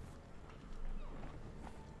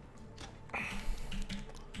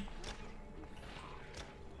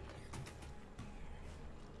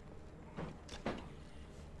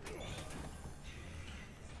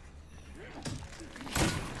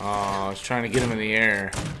 Oh, I was trying to get him in the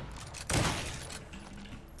air.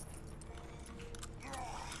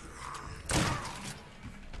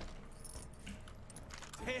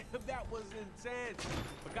 Damn, that was intense.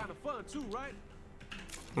 But kind of fun too, right?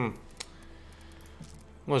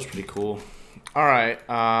 Was pretty cool. Alright,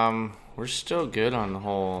 we're still good on the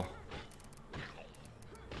whole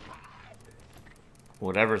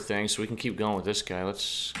whatever thing, so we can keep going with this guy.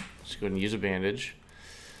 Let's go ahead and use a bandage.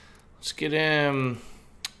 Let's get him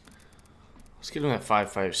that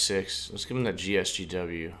 5.56. Let's give him that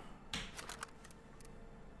GSGW.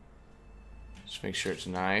 Let's make sure it's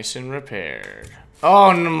nice and repaired.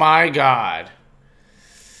 Oh my god.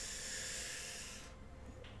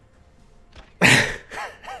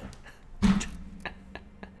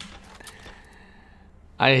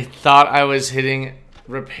 I thought I was hitting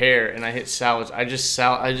repair and I hit salvage. I just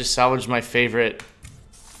salvaged my favorite.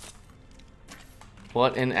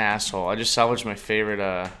 What an asshole. I just salvaged my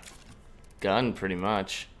favorite gun pretty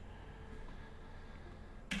much.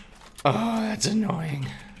 Oh, that's annoying.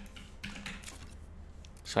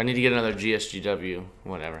 So I need to get another GSGW,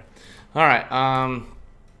 whatever. All right,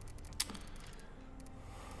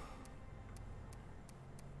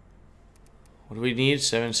 what do we need?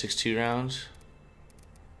 7.62 rounds.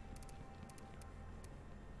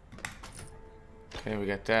 Okay, we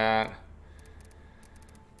got that.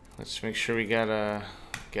 Let's make sure we got a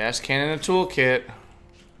gas can and a toolkit.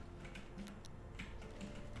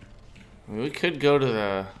 I mean, we could go to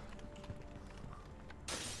the...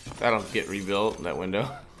 That'll get rebuilt, that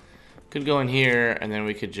window. Could go in here, and then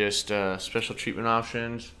we could just... special treatment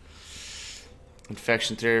options.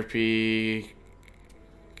 Infection therapy.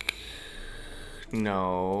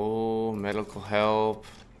 No. Medical help.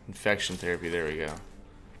 Infection therapy, there we go.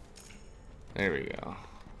 There we go.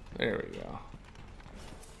 There we go.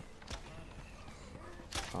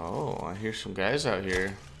 Oh, I hear some guys out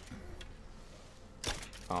here.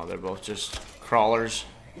 Oh, they're both just crawlers.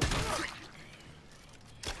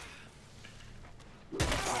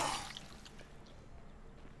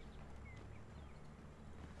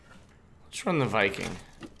 Let's run the Viking.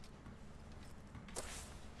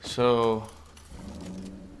 So...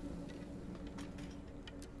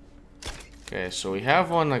 Okay, so we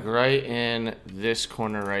have one like right in this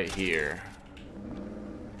corner right here.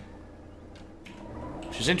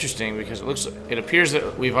 Which is interesting because it appears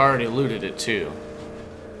that we've already looted it too.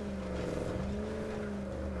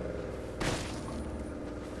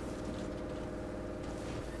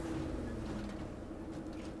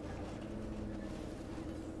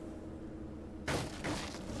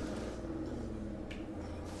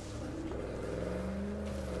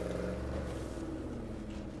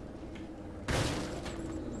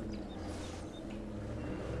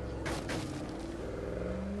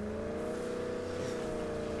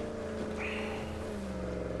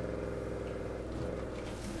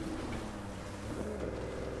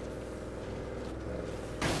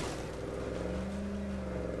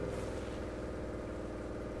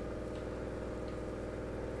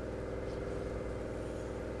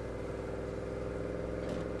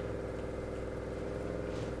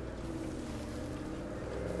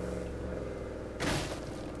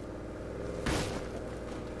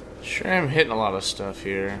 Sure, I'm hitting a lot of stuff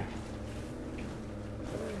here.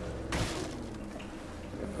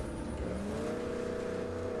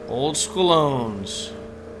 Old school owns.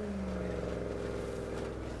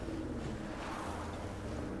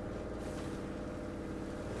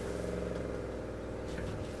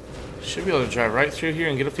 Should be able to drive right through here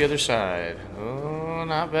and get up the other side. Oh,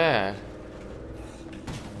 not bad.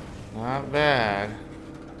 Not bad.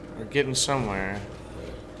 We're getting somewhere.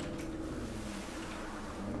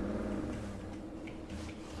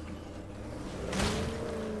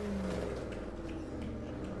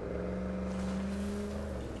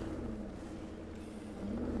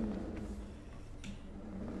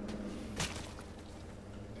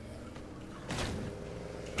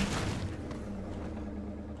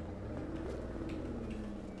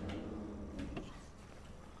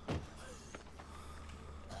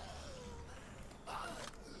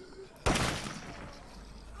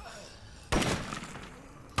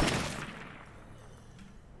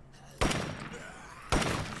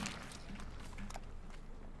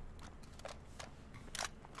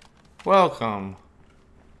 Welcome.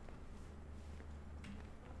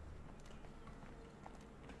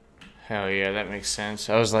 Hell yeah, that makes sense.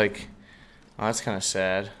 I was like, oh, that's kind of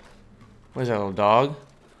sad. What is that, little dog?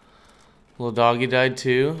 Little doggy died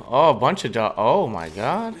too. Oh, a bunch of dog. Oh my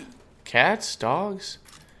god. Cats, dogs.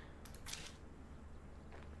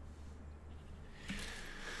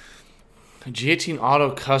 A G18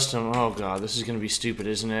 auto custom. Oh god, this is gonna be stupid,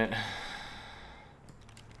 isn't it?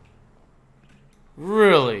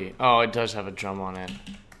 Really? Oh, it does have a drum on it.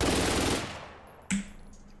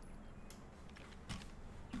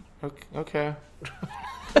 Okay.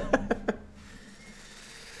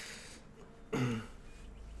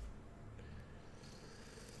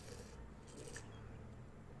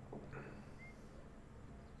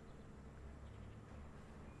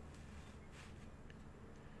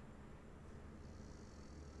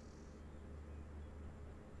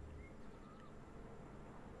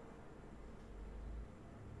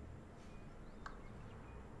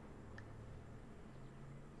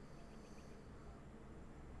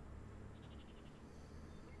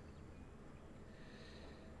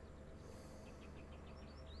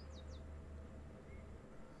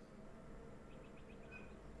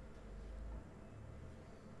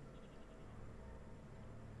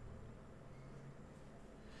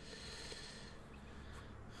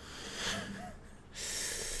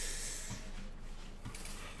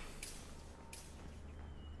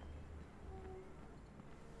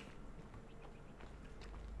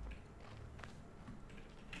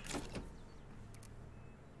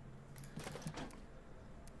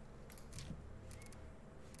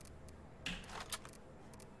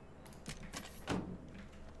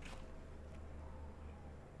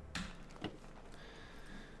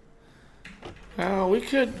 Oh, we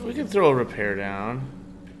could throw a repair down.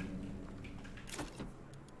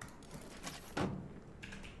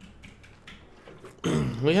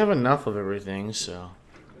 We have enough of everything, so.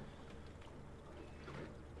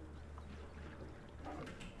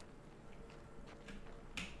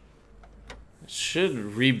 Should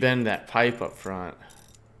rebend that pipe up front.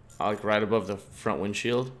 Like right above the front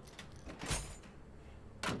windshield.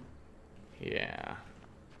 Yeah.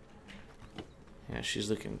 Yeah, she's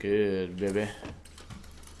looking good, baby.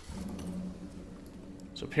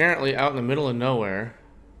 So apparently out in the middle of nowhere,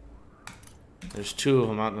 there's two of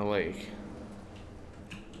them out in the lake.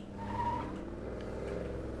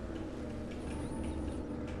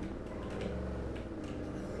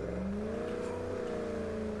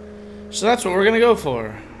 So that's what we're gonna go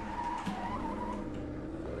for.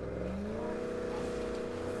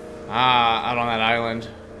 Ah, out on that island.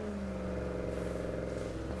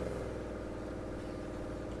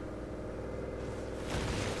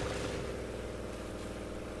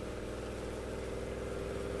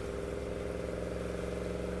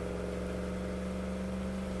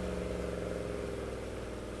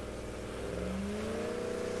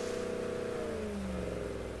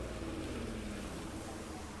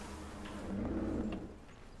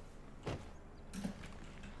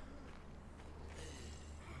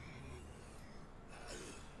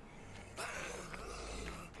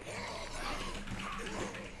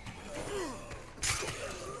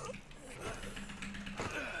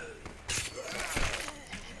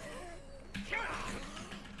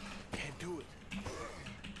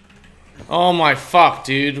 Oh my fuck,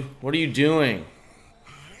 dude. What are you doing?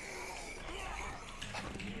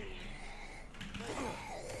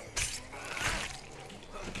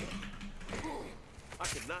 I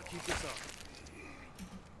could not keep this up.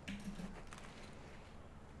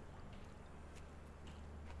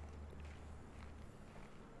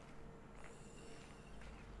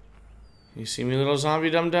 You see me, little zombie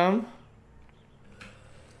dum-dum?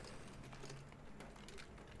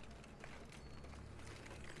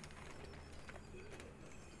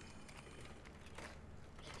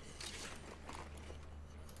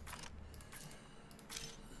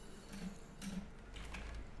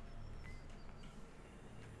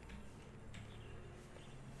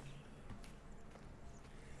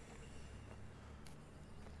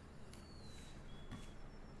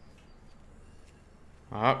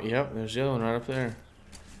 Oh, yep, there's the other one right up there.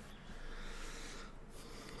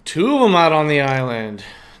 Two of them out on the island.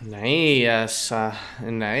 Nice.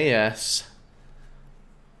 Nice.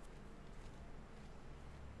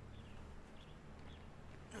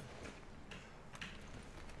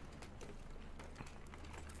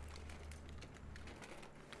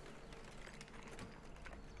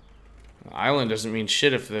 The island doesn't mean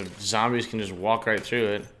shit if the zombies can just walk right through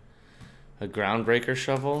it. A groundbreaker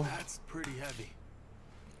shovel? That's pretty heavy.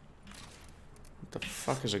 What the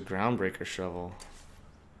fuck is a groundbreaker shovel?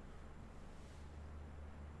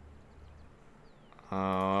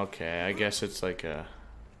 Oh, okay. I guess it's like a...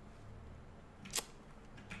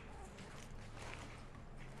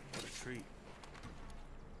 What a treat.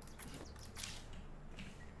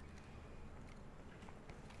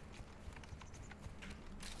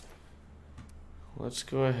 let's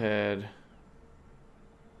go ahead.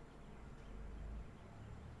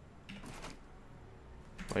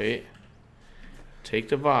 Wait. Take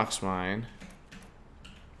the box mine.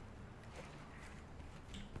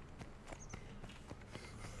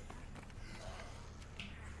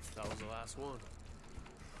 That was the last one.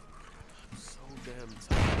 I'm so damn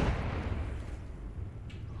tired.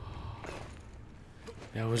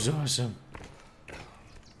 That was awesome.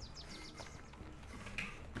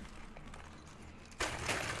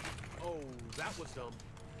 Oh, that was dumb.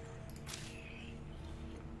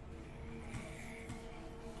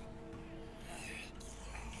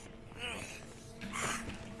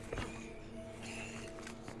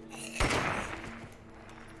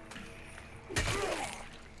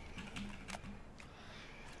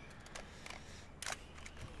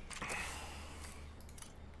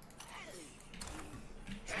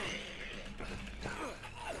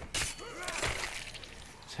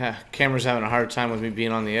 Camera's having a hard time with me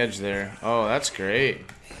being on the edge there. Oh, that's great.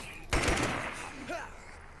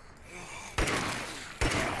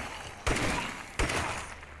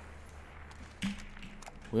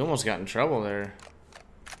 We almost got in trouble there.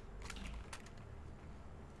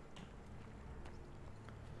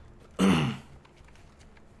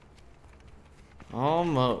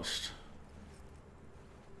 Almost.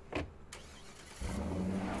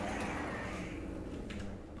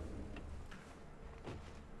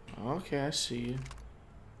 Okay, I see you.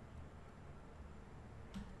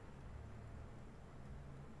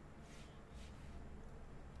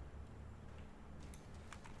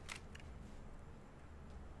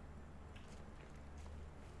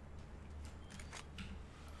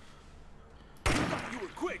 You were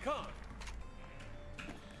quick, huh?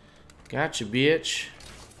 Gotcha, bitch.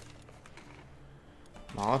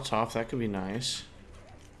 Molotov, that could be nice.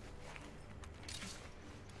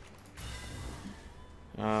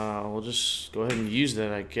 We'll just go ahead and use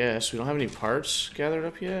that, I guess. We don't have any parts gathered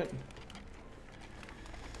up yet.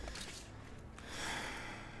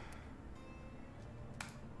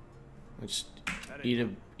 Let's eat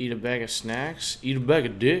a bag of snacks. Eat a bag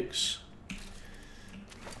of dicks.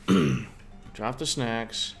 Drop the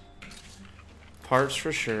snacks. Parts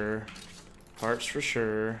for sure. Parts for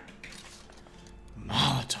sure.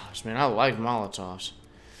 Molotovs, man. I like Molotovs.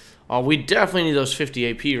 Oh, we definitely need those 50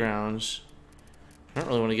 AP rounds. I don't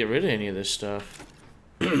really want to get rid of any of this stuff.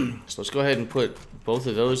 So let's go ahead and put both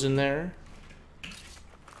of those in there.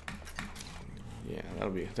 Yeah,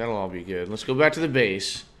 that'll all be good. Let's go back to the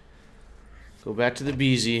base. Go back to the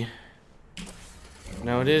BZ.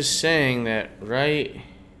 Now it is saying that right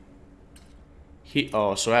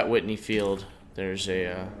oh, so at Whitney Field there's a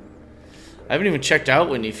I haven't even checked out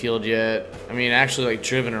Whitney Field yet. I mean, actually like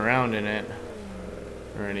driven around in it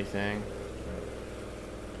or anything.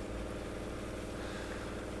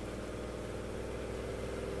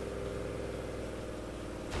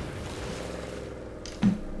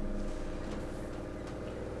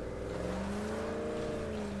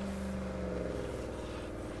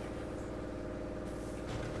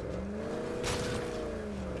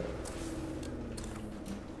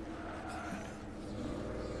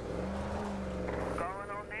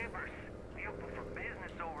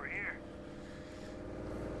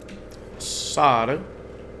 Sorry.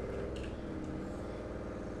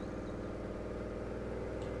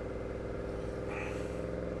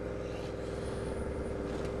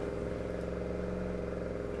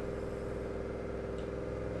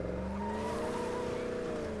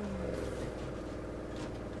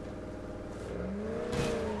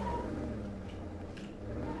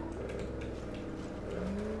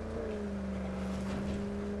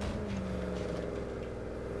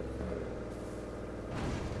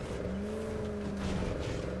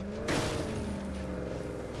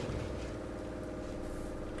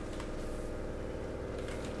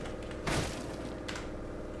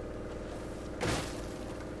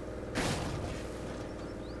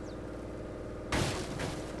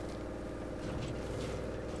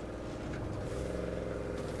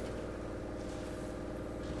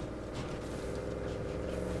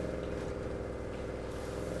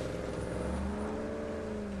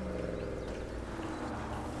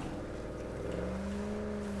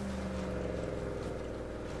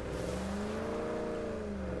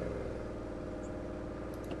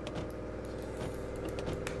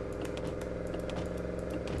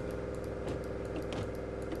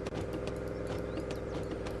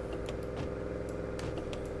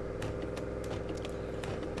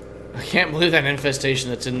 I can't believe that infestation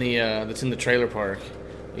that's in the trailer park.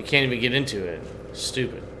 You can't even get into it.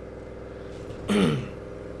 Stupid.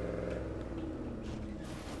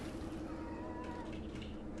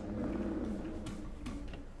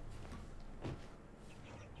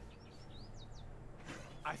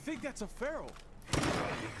 think that's a feral.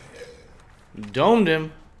 Domed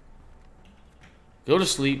him. Go to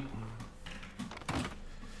sleep.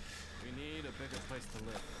 We need a bigger place to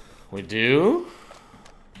live. We do?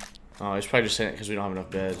 Oh, he's probably just saying it because we don't have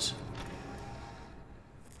enough beds.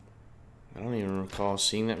 I don't even recall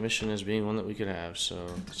seeing that mission as being one that we could have, so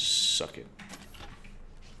suck it.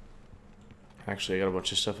 Actually, I got a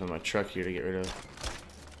bunch of stuff in my truck here to get rid of.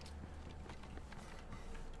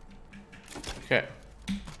 Okay.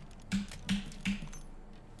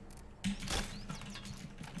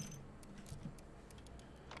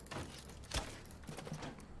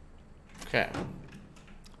 Okay.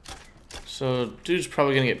 So, dude's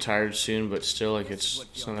probably gonna get tired soon, but still, like,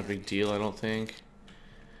 it's not a big deal, I don't think.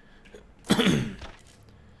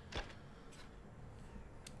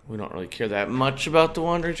 We don't really care that much about the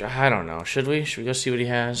Wanderer. I don't know. Should we? Should we go see what he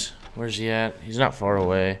has? Where's he at? He's not far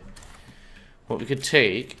away. What we could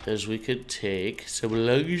take is we could take some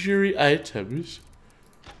luxury items.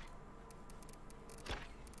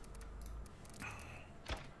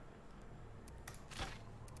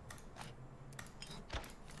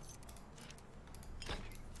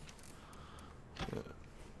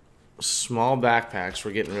 Small backpacks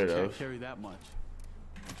we're getting rid of. Can't carry that much.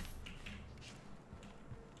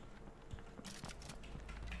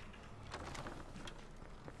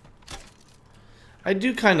 I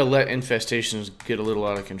do kind of let infestations get a little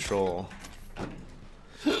out of control.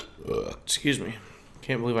 Excuse me.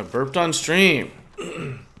 Can't believe I burped on stream.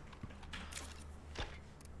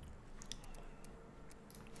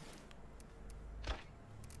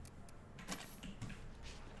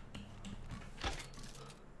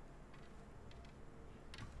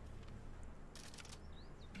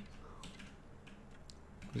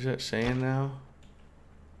 What is that saying now?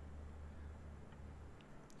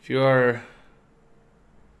 If you are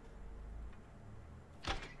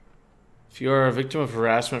a victim of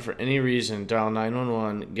harassment for any reason, dial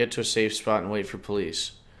 911, get to a safe spot, and wait for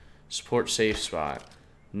police. Support safe spot.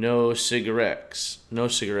 No cigarettes. No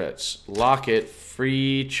cigarettes. Lock it.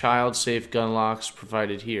 Free child-safe gun locks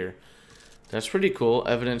provided here. That's pretty cool.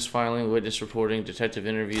 Evidence filing, witness reporting, detective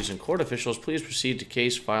interviews, and court officials. Please proceed to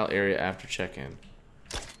case file area after check-in.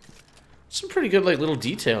 Some pretty good, like, little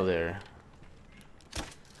detail there.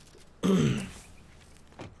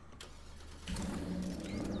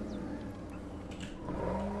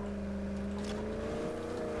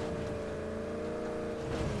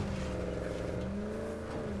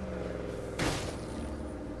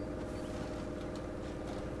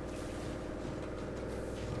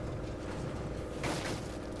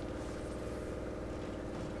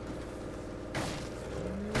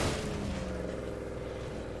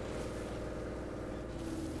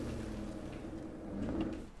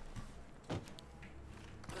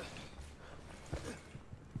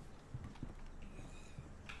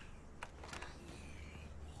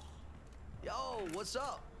 What's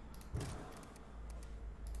up?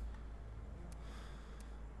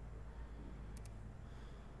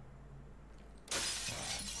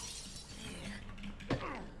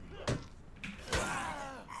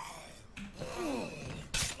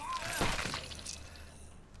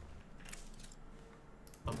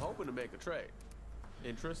 I'm hoping to make a trade.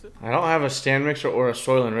 Interested? I don't have a stand mixer or a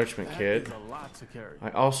soil enrichment That kit. is a lot to carry.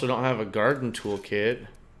 I also don't have a garden tool kit.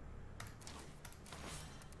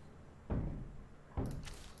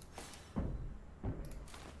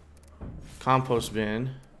 Compost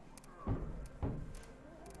bin.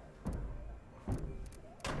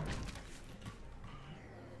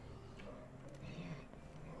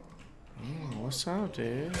 Oh, what's up,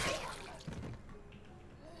 dude?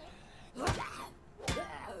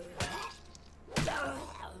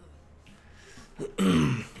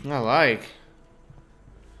 I like.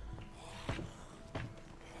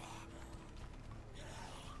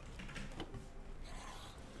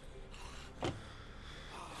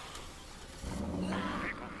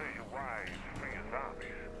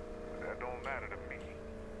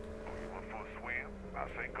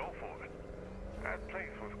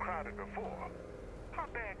 Before. How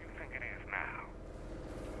bad you think it is now?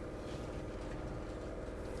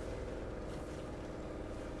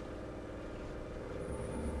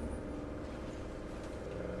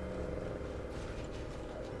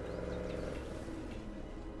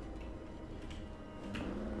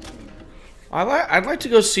 I'd like to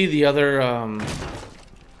go see the other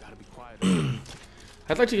Gotta be quiet.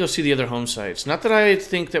 I'd like to go see the other home sites. Not that I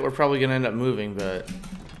think that we're probably gonna end up moving, but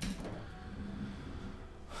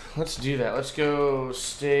let's do that. Let's go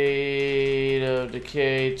State of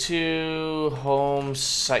Decay 2 home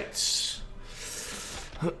sites.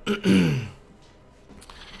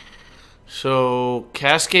 So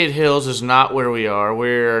Cascade Hills is not where we are.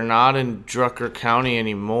 We're not in Drucker County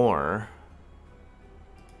anymore.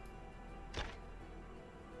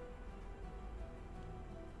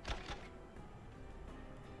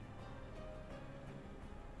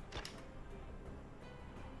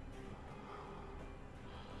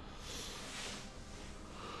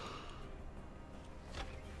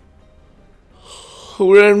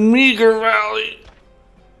 We're in Meager Valley.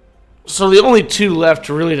 So the only two left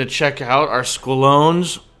really to check out are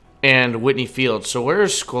Squalones and Whitney Field. So where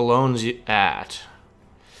is Squalones at?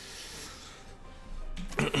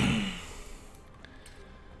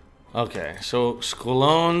 Okay, so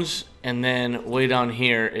Squalones, and then way down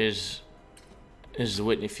here is the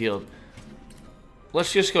Whitney Field.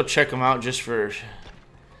 Let's just go check them out just for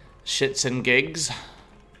shits and gigs.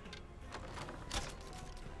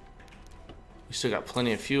 We still got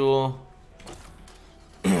plenty of fuel.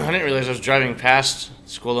 I didn't realize I was driving past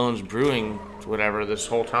Squalone's Brewing, whatever, this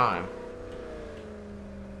whole time.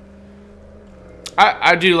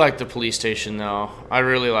 I do like the police station, though. I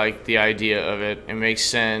really like the idea of it. It makes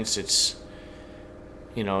sense. It's,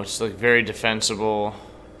 you know, it's like very defensible.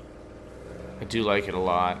 I do like it a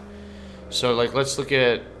lot. So, like, let's look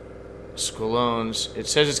at Squalone's. It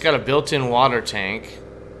says it's got a built-in water tank.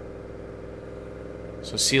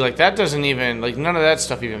 So, see, like, that doesn't even, like, none of that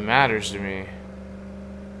stuff even matters to me.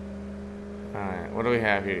 Alright, what do we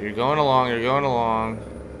have here? You're going along.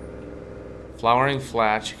 Flowering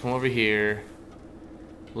Flats. You come over here.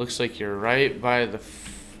 Looks like you're right by the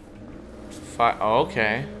oh,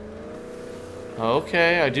 okay.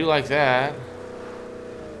 Okay, I do like that.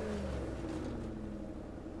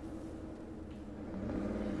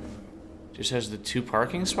 Just has the 2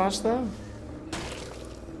 parking spots, though?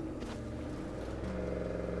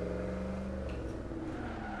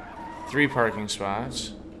 Three parking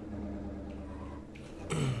spots.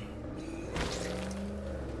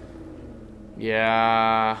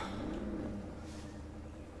 Yeah.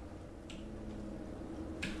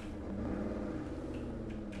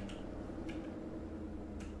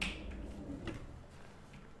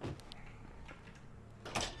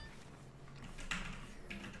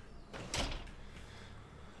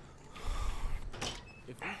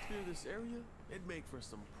 If we clear this area, it'd make for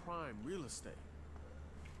some prime real estate.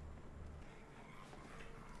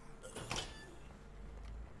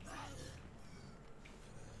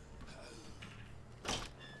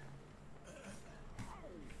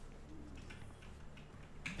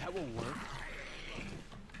 That will work.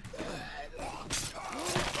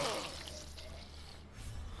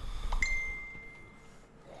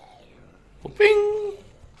 Bing!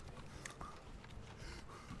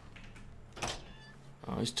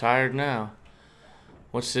 Oh, he's tired now.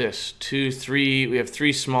 What's this? 2, 3. We have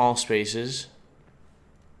 3 small spaces.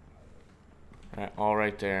 All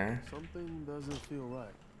right there. Something doesn't feel right.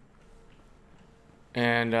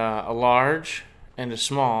 And a large and a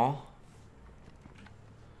small.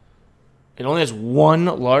 It only has 1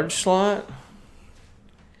 large slot?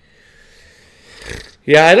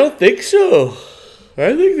 Yeah, I don't think so.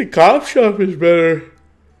 I think the cop shop is better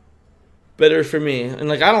for me. And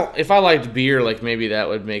like, I don't, if I liked beer, like maybe that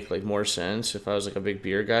would make like more sense. If I was like a big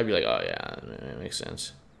beer guy, I'd be like, oh yeah, that makes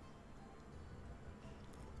sense.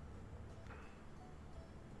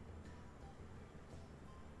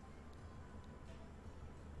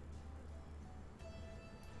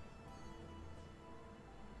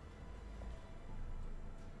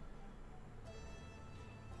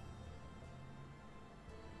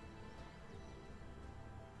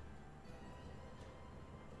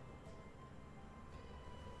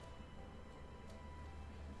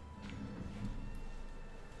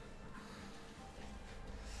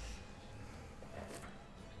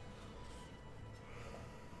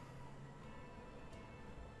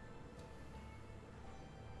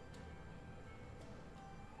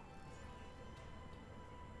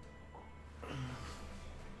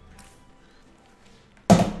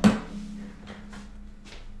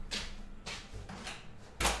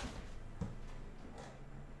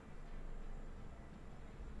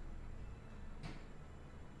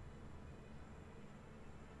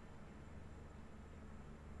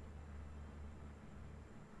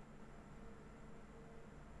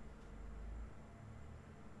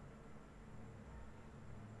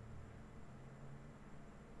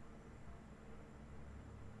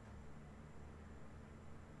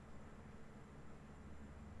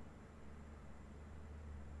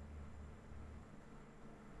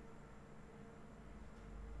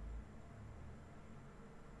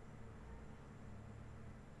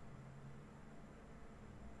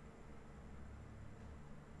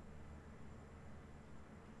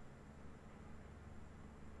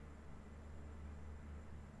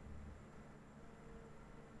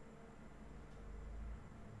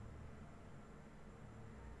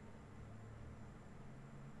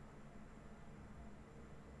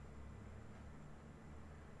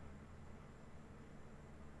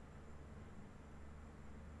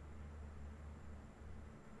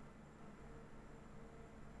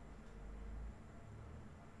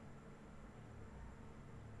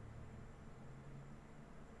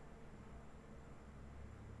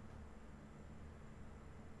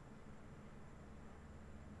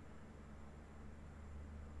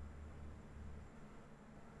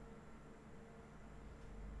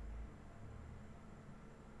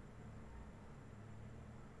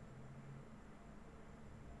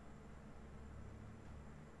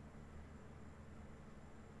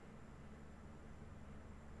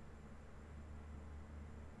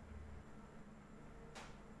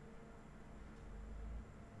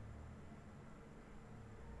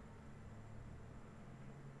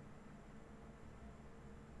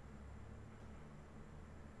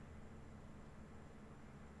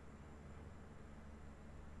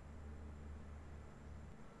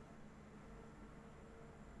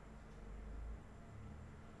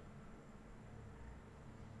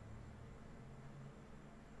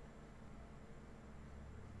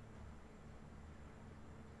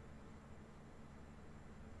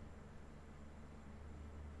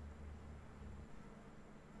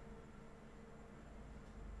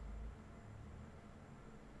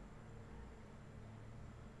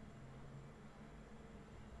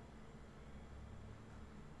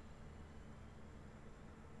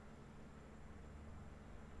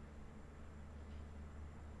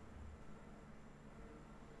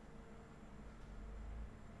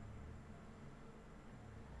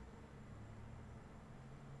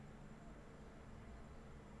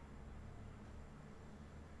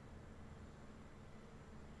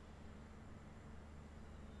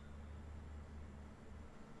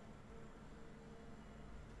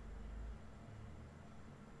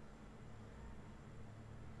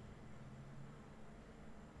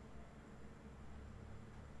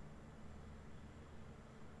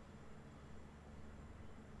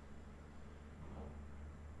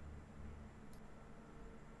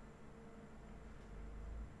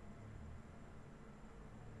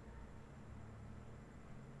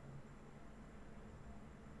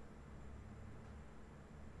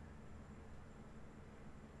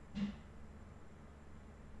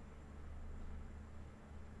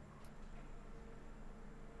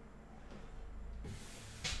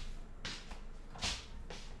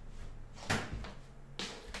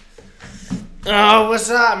 Oh, what's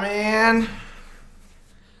up, man?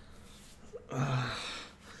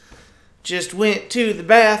 Just went to the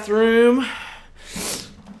bathroom.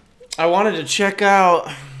 I wanted to check out...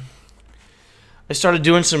 I started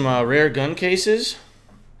doing some rare gun cases.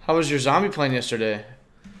 How was your zombie playing yesterday?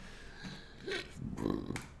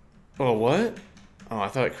 Oh, what? Oh, I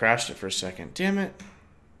thought it crashed it for a second. Damn it.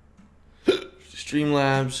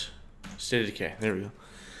 Streamlabs. State of Decay. There we go.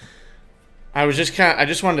 I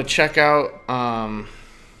just wanted to check out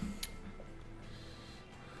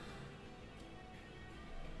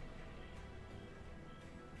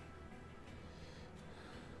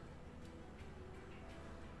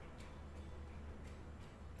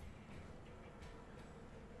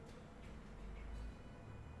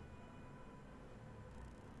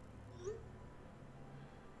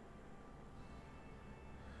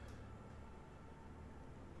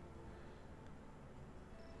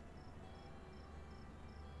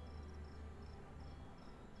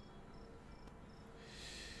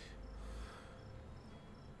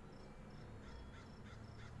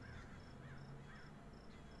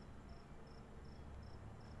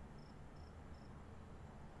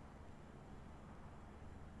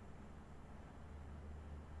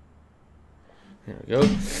there we go.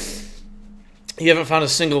 You haven't found a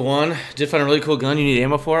single one. Did find a really cool gun. You need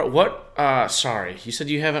ammo for it. What? Sorry. You said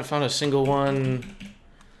you haven't found a single one.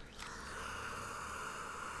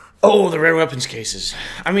 Oh, the rare weapons cases.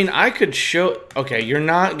 I mean, I could show... Okay, you're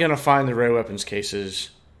not going to find the rare weapons cases.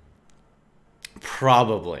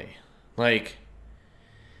 Probably. Like,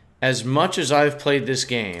 as much as I've played this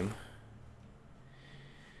game,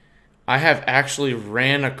 I have actually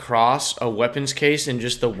ran across a weapons case in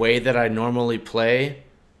just the way that I normally play,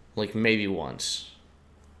 like maybe once.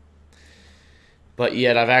 But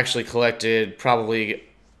yet I've actually collected probably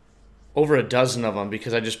over a dozen of them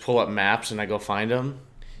because I just pull up maps and I go find them.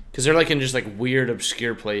 Because they're like in just like weird,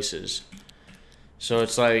 obscure places. So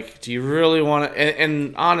it's like, do you really want to...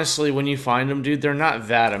 And honestly, when you find them, dude, they're not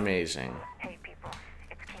that amazing. Hey people,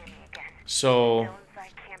 it's Cammy again. So...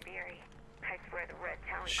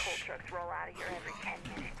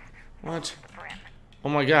 What? Oh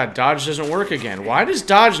my god, dodge doesn't work again. Why does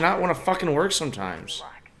dodge not want to fucking work sometimes?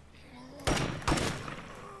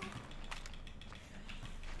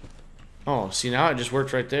 Oh, see, now it just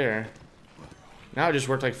worked right there. Now it just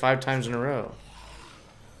worked like 5 times in a row.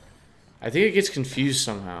 I think it gets confused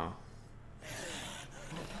somehow.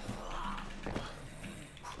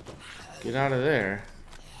 Get out of there.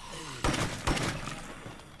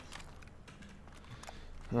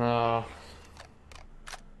 Oh.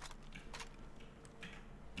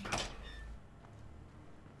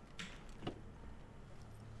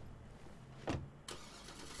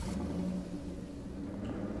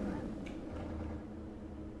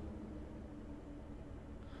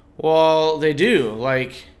 Well, they do,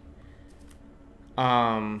 like,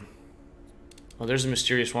 well, there's a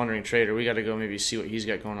mysterious wandering trader. We gotta go maybe see what he's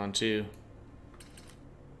got going on, too.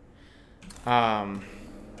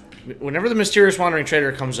 Whenever the mysterious wandering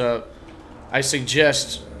trader comes up, I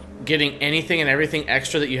suggest getting anything and everything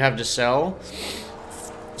extra that you have to sell,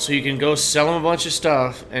 so you can go sell them a bunch of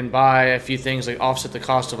stuff and buy a few things, like, offset the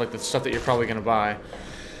cost of, like, the stuff that you're probably gonna buy.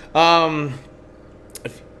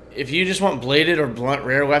 If you just want bladed or blunt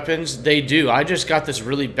rare weapons, they do. I just got this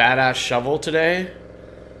really badass shovel today.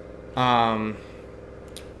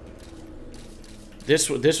 This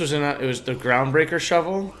was it was the groundbreaker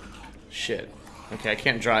shovel. Shit. Okay, I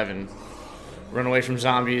can't drive and run away from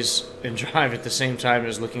zombies and drive at the same time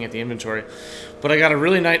as looking at the inventory. But I got a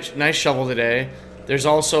really nice shovel today. There's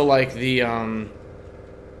also like the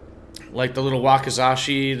little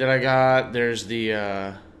wakizashi that I got. There's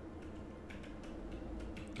the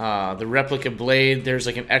replica blade. There's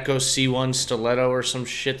like an Echo C1 stiletto or some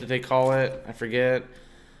shit that they call it. I forget.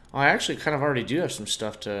 Oh, I actually kind of already do have some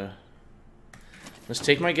stuff to... Let's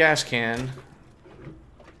take my gas can.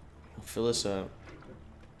 I'll fill this up.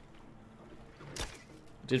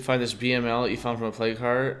 Did find this BML that you found from a plague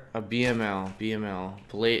heart. A BML.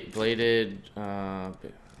 Bladed... I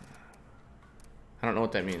don't know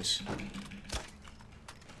what that means.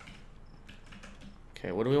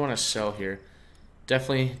 Okay, what do we want to sell here?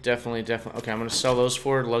 Definitely. Okay, I'm gonna sell those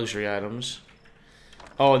for luxury items.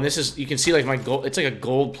 Oh, and this is, you can see like my gold, it's like a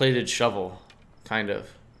gold-plated shovel, kind of.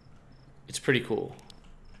 It's pretty cool.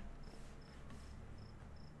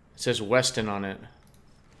 It says Weston on it.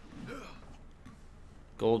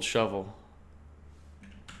 Gold shovel.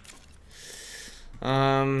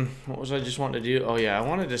 What was I just wanting to do? Oh yeah, I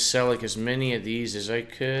wanted to sell like as many of these as I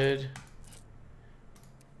could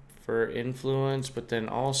for influence, but then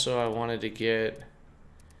also I wanted to get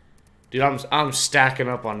Dude, I'm stacking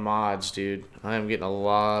up on mods, dude. I am getting a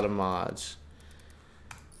lot of mods.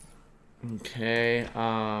 Okay,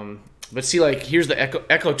 but see, like, here's the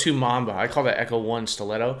Echo 2 Mamba. I call that Echo 1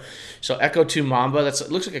 Stiletto. So Echo 2 Mamba,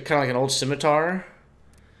 it looks like kind of like an old scimitar.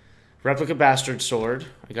 Replica Bastard Sword.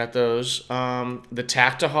 I got those. The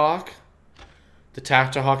Tactahawk. The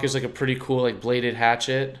Tactahawk is like a pretty cool, like, bladed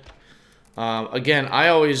hatchet. Again, I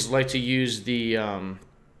always like to use the,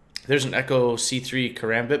 there's an Echo C3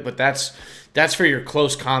 Karambit, but that's for your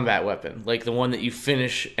close combat weapon, like the one that you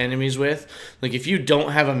finish enemies with. Like, if you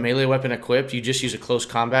don't have a melee weapon equipped, you just use a close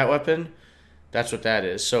combat weapon. That's what that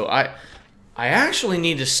is. So I actually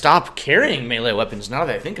need to stop carrying melee weapons now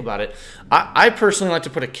that I think about it. I personally like to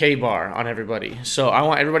put a K-bar on everybody. So I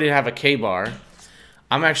want everybody to have a K-bar.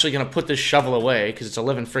 I'm actually going to put this shovel away because it's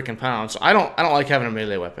 11 freaking pounds. So I don't like having a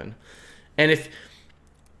melee weapon. And if...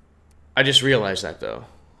 I just realized that, though.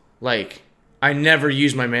 Like, I never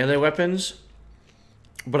use my melee weapons,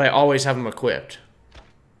 but I always have them equipped.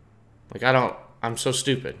 Like, I'm so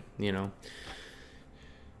stupid, you know?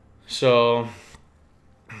 So...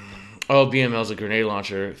 Oh, BML's a grenade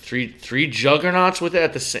launcher. Three juggernauts with it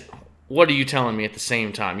at the same... What are you telling me at the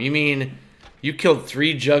same time? You mean you killed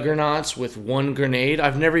 3 juggernauts with 1 grenade?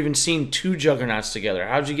 I've never even seen 2 juggernauts together.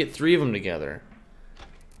 How'd you get 3 of them together?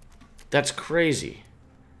 That's crazy.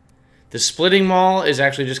 The splitting maul is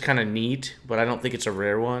actually just kind of neat, but I don't think it's a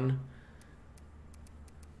rare one.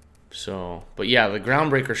 So, but yeah, the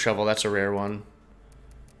groundbreaker shovel, that's a rare one.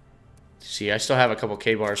 See, I still have a couple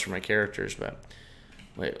K-bars for my characters, but...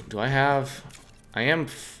 Wait, do I have... I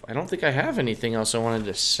don't think I have anything else I wanted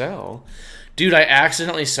to sell. Dude, I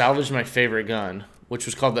accidentally salvaged my favorite gun, which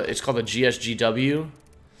was called it's called the GSGW.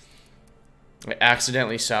 I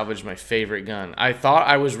accidentally salvaged my favorite gun. I thought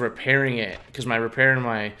I was repairing it, because my repair and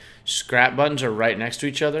my scrap buttons are right next to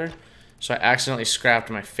each other. So I accidentally scrapped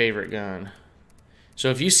my favorite gun. So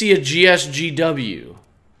if you see a GSGW,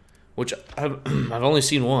 which I've only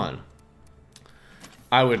seen one,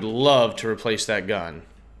 I would love to replace that gun.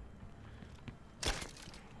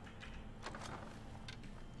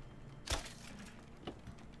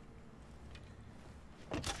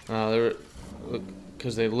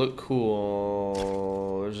 Because they look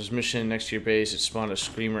cool. There's this mission next to your base. It spawned a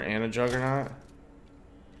Screamer and a Juggernaut.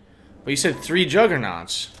 But you said 3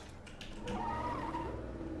 Juggernauts.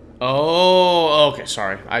 Oh, okay,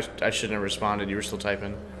 sorry. I shouldn't have responded. You were still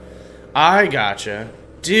typing. I gotcha.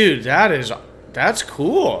 Dude, that's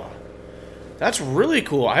cool. That's really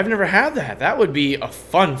cool. I've never had that. That would be a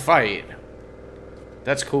fun fight.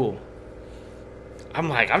 That's cool. I'm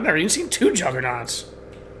like, I've never even seen 2 Juggernauts.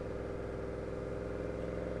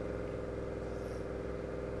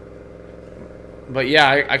 But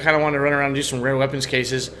yeah, I kind of want to run around and do some rare weapons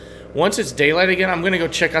cases. Once it's daylight again, I'm going to go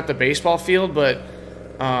check out the baseball field. But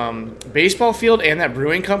baseball field and that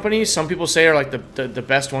brewing company, some people say are like the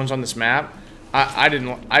best ones on this map. I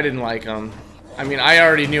didn't like them. I mean, I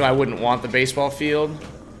already knew I wouldn't want the baseball field.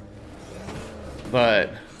 But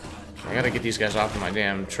I got to get these guys off of my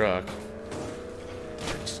damn truck.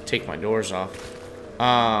 Just take my doors off.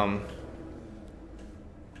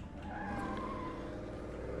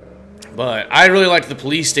 But I really like the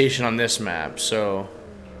police station on this map, so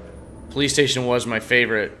police station was my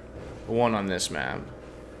favorite one on this map.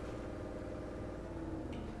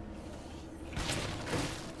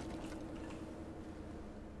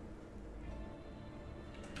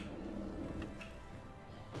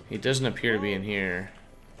 He doesn't appear to be in here.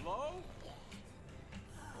 Hello?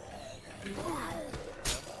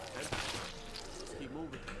 Keep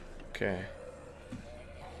moving. Okay.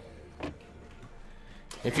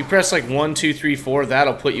 If you press like 1, 2, 3, 4,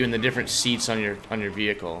 that'll put you in the different seats on your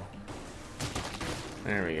vehicle.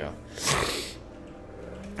 There we go.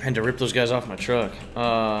 I had to rip those guys off my truck.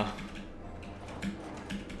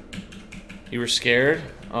 You were scared?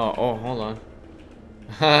 Oh, hold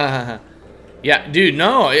on. Yeah, dude,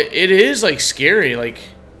 no, it is like scary. Like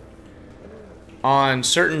on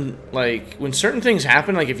certain, like when certain things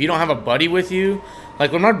happen, like if you don't have a buddy with you,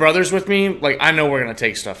 like when my brother's with me, like I know we're gonna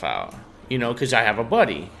take stuff out. You know, because I have a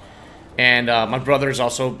buddy. And my brother is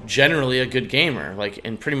also generally a good gamer. Like,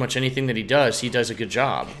 in pretty much anything that he does a good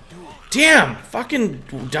job. Damn! Fucking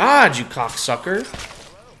dodge, you cocksucker.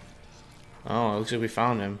 Oh, it looks like we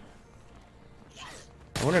found him.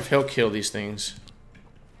 I wonder if he'll kill these things.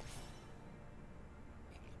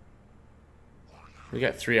 We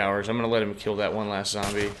got 3 hours. I'm going to let him kill that one last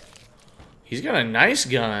zombie. He's got a nice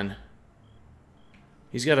gun.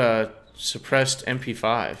 He's got a suppressed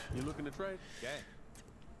MP5. You looking to trade? Okay.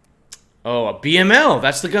 Oh, a BML.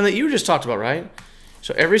 That's the gun that you just talked about, right?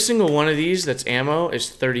 So every single one of these that's ammo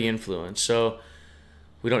is 30 influence. So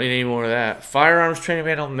We don't need any more of that. Firearms training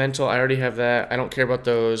manual, mental. I already have that. I don't care about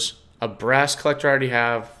those. A brass collector I already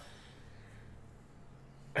have.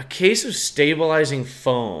 A case of stabilizing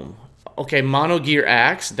foam. Okay, monogear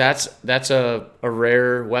axe. That's a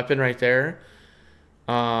rare weapon right there.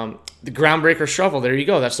 The groundbreaker shovel. There you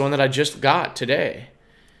go. That's the one that I just got today.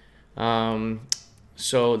 So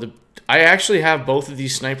I actually have both of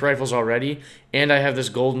these sniper rifles already, and I have this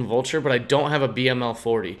golden vulture, but I don't have a BML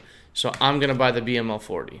 40. So I'm gonna buy the BML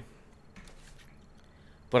 40.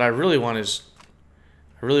 But I really want his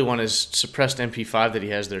suppressed MP5 that he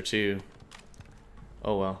has there too.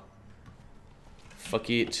 Oh well. Fuck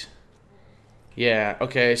it. Yeah,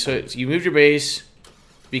 okay, so you moved your base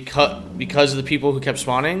because of the people who kept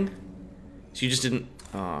spawning? So you just didn't...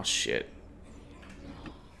 Oh, shit.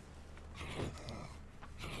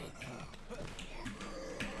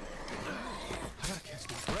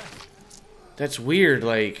 That's weird,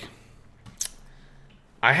 like...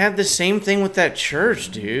 I had the same thing with that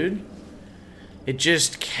church, dude. It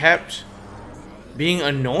just kept being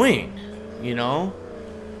annoying, you know?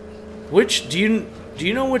 Which, do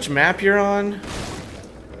you know which map you're on?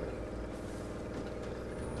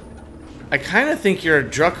 I kind of think you're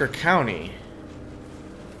at Drucker County.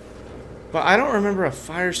 But I don't remember a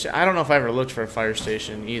fire station. I don't know if I ever looked for a fire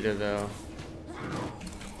station either, though. Oh,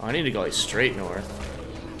 I need to go like straight north.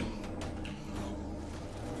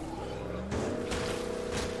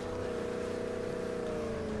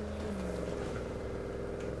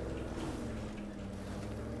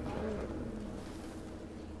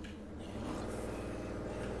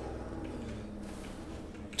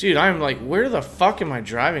 Dude, I'm like, where the fuck am I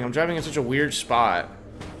driving? I'm driving in such a weird spot.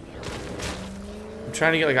 I'm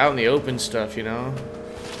trying to get like out in the open stuff, you know?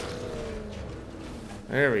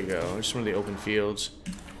 There we go. Just one of the open fields.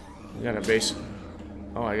 We got a base.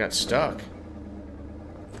 Oh, I got stuck.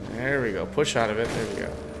 There we go. Push out of it. There we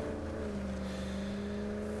go.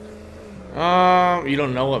 You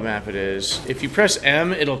don't know what map it is. If you press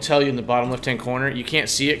M, it'll tell you in the bottom left-hand corner. You can't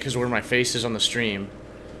see it because where my face is on the stream.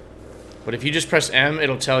 But if you just press M,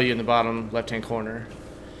 it'll tell you in the bottom left-hand corner.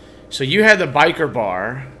 So you had the biker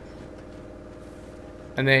bar.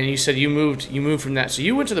 And then you said you moved from that. So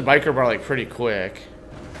you went to the biker bar like pretty quick.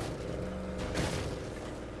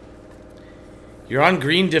 You're on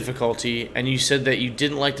green difficulty, and you said that you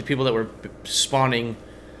didn't like the people that were spawning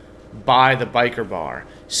by the biker bar.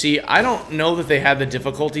 See, I don't know that they had the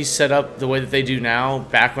difficulty set up the way that they do now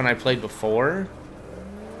back when I played before.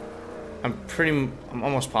 I'm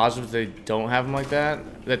almost positive they don't have them like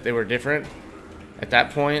that. That they were different at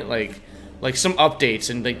that point. Like some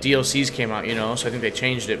updates and like DLCs came out, you know. So I think they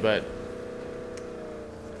changed it, but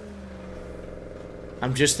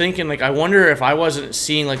I'm just thinking like I wonder if I wasn't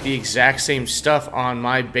seeing like the exact same stuff on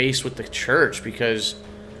my base with the church because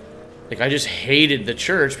like I just hated the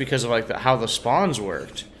church because of like how the spawns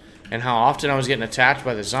worked and how often I was getting attacked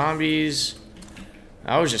by the zombies.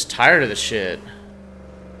 I was just tired of the shit.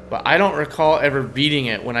 But I don't recall ever beating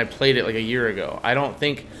it when I played it like a year ago. I don't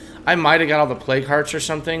think... I might have got all the plague hearts or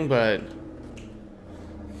something, but...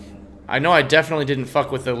 I know I definitely didn't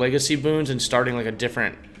fuck with the legacy boons and starting like a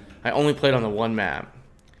different... I only played on the one map.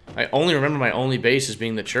 I only remember my only base as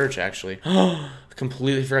being the church, actually. I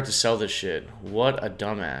completely forgot to sell this shit. What a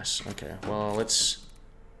dumbass. Okay, well, let's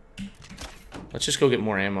just go get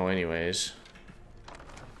more ammo anyways.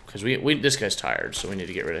 Because this guy's tired, so we need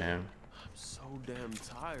to get rid of him. Damn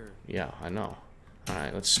tired. Yeah, I know.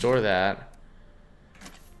 Alright, let's store that.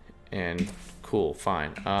 And cool,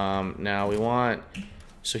 fine. Now we want...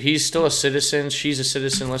 So he's still a citizen, she's a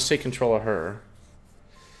citizen. Let's take control of her.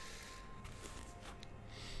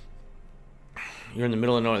 You're in the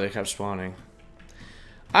middle of nowhere, they kept spawning.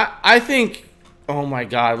 I think... Oh my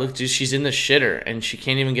god, look, dude, she's in the shitter and she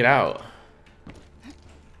can't even get out.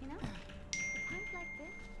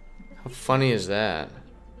 How funny is that?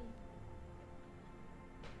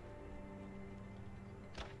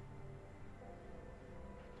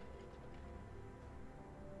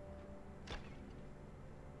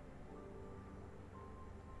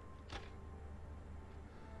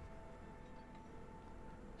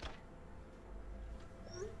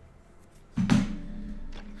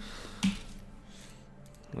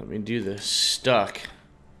 Let me do the stuck.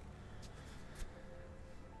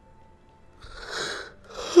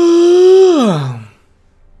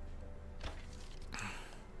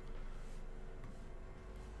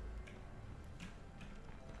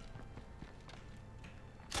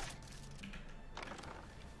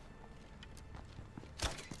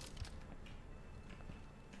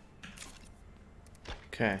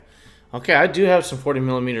 Okay. Okay, I do have some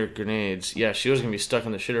 40mm grenades. Yeah, she was going to be stuck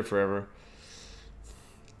in the shitter forever.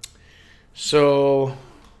 So,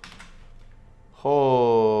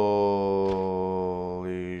 Holy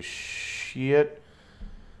shit.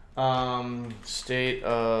 State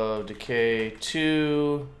of Decay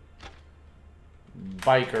 2.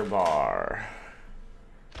 Biker Bar.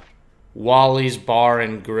 Wally's Bar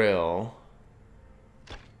and Grill.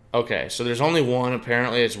 Okay, so there's only one.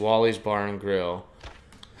 Apparently it's Wally's Bar and Grill.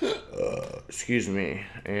 Excuse me.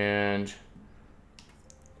 And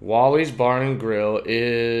Wally's Bar and Grill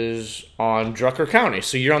is on Drucker County.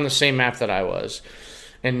 So you're on the same map that I was.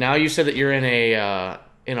 And now you said that you're in a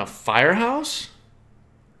firehouse?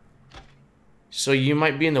 So you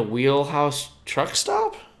might be in the Wheelhouse truck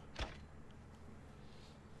stop?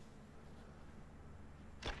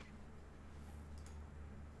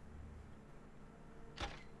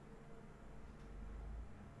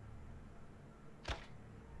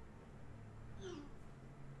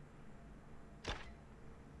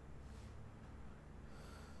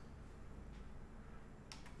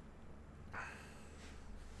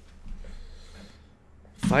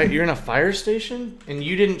 You're in a fire station and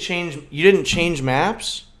you didn't change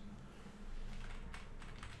maps?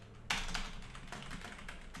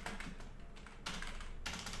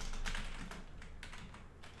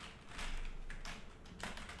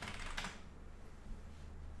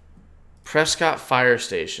 Prescott Fire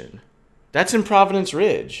Station. That's in Providence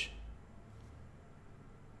Ridge.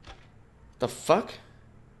 The fuck?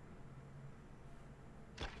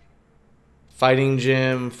 Fighting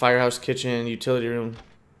gym, firehouse kitchen, utility room.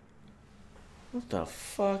 What the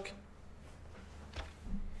fuck?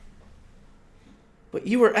 But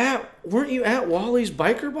weren't you at Wally's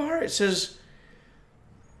Biker Bar? It says,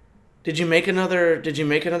 did you make another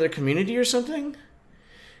community or something?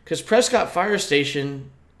 Because Prescott Fire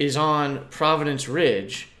Station is on Providence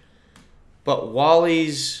Ridge, but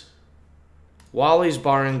Wally's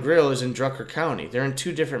Bar and Grill is in Drucker County. They're in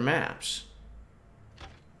two different maps.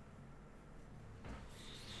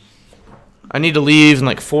 I need to leave in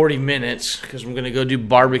like 40 minutes because I'm going to go do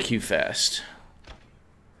Barbecue Fest.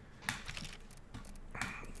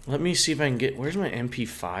 Let me see if I can get... Where's my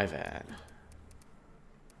MP5 at?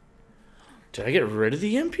 Did I get rid of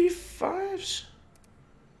the MP5s?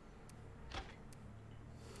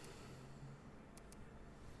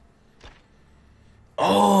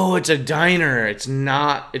 Oh, it's a diner. It's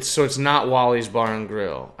not Wally's Bar and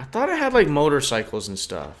Grill. I thought it had like motorcycles and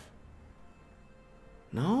stuff.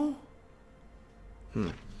 No?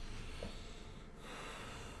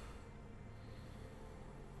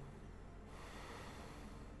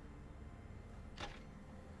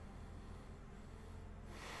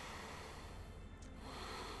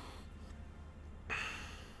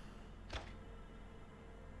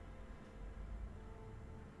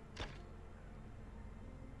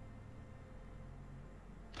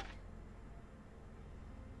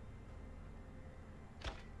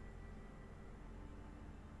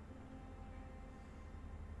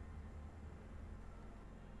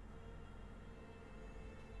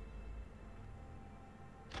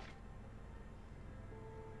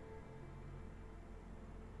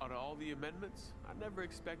 Out of all the amendments, I never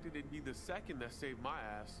expected it'd be the second that saved my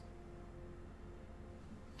ass.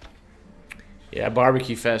 Yeah,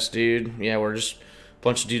 Barbecue Fest, dude. Yeah, we're just a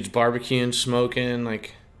bunch of dudes barbecuing, smoking.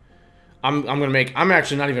 Like, I'm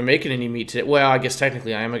actually not even making any meat today. Well, I guess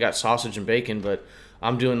technically I am. I got sausage and bacon, but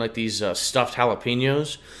I'm doing like these stuffed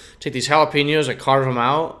jalapenos. Take these jalapenos, I carve them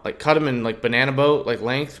out, like cut them in like banana boat, like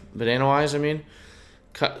length, banana-wise, I mean.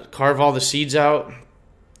 Carve all the seeds out.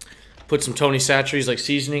 Put some Tony Chachere's like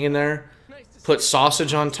seasoning in there. Put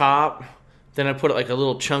sausage on top. Then I put like a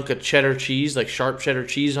little chunk of cheddar cheese, like sharp cheddar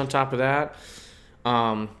cheese on top of that.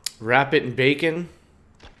 Wrap it in bacon.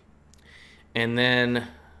 And then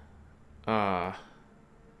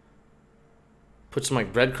put some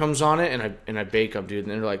like breadcrumbs on it, and I bake them, dude.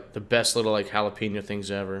 And they're like the best little like jalapeno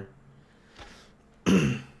things ever.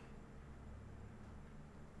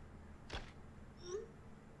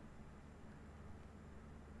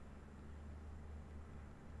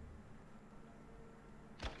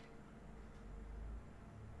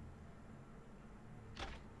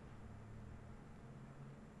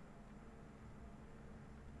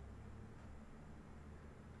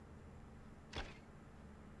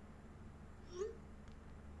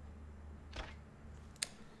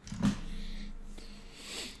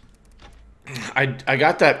 I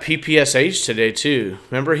got that PPSH today too.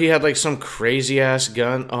 Remember he had like some crazy ass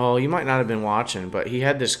gun. Oh, you might not have been watching, but he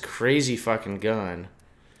had this crazy fucking gun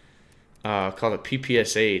called a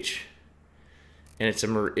PPSH, and it's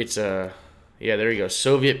a yeah, there you go,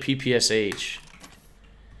 Soviet PPSH.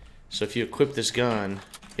 So if you equip this gun,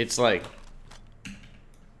 it's like,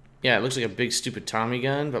 yeah, it looks like a big stupid Tommy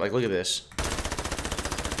gun, but like look at this.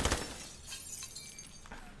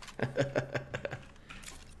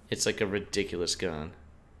 It's like a ridiculous gun.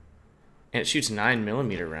 And it shoots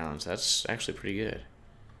 9mm rounds. That's actually pretty good.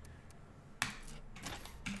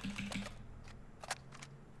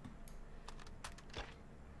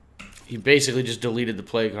 He basically just deleted the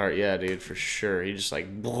play card. Yeah, dude, for sure. He just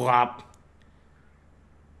like blop.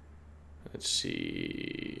 Let's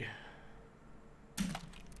see.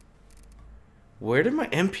 Where did my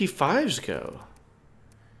MP5s go?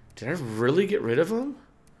 Did I really get rid of them?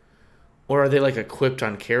 Or are they like equipped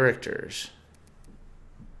on characters?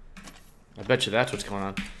 I bet you that's what's going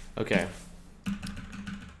on. Okay.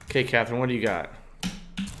 Okay, Catherine, what do you got?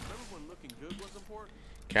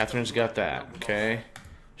 Catherine's got that. Okay.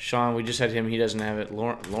 Sean, we just had him. He doesn't have it.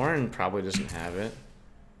 Lauren probably doesn't have it.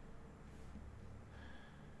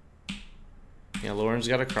 Yeah, Lauren's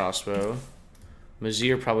got a crossbow.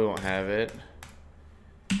 Mazir probably won't have it.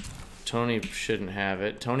 Tony shouldn't have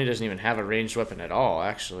it. Tony doesn't even have a ranged weapon at all,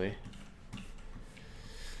 actually.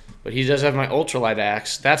 But he does have my ultralight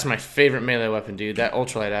axe. That's my favorite melee weapon, dude. That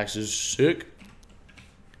ultralight axe is sick.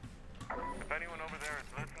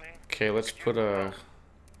 Okay, let's put a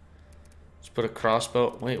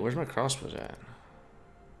crossbow. Wait, where's my crossbows at?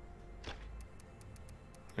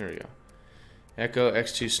 There we go. Echo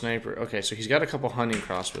X2 sniper. Okay, so he's got a couple hunting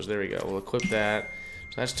crossbows. There we go. We'll equip that.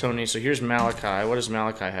 So that's Tony. So here's Malachi. What does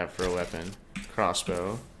Malachi have for a weapon?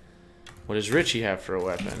 Crossbow. What does Richie have for a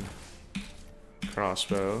weapon?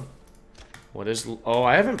 Crossbow. What is... Oh,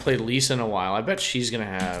 I haven't played Lisa in a while. I bet she's gonna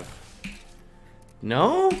have...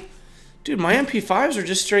 No? Dude, my MP5s are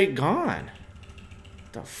just straight gone.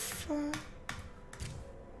 The fuck?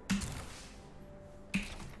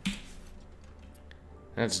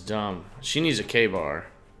 That's dumb. She needs a K-bar.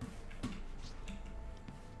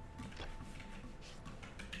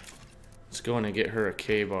 Let's go in and get her a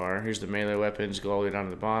K-bar. Here's the melee weapons. Go all the way down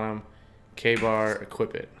to the bottom. K-bar,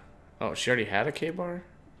 equip it. Oh, she already had a K-bar?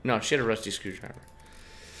 No, she had a rusty screwdriver.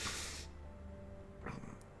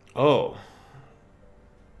 Oh.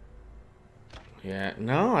 Yeah,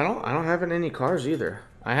 no, I don't have any cars either.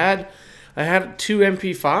 I had 2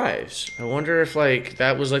 MP5s. I wonder if like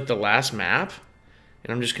that was like the last map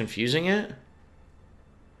and I'm just confusing it.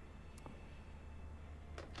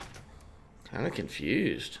 Kind of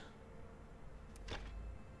confused.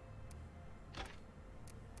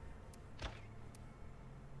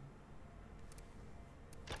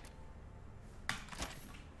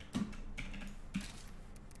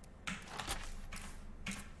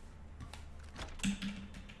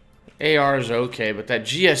 AR is okay, but that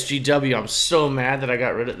GSGW, I'm so mad that I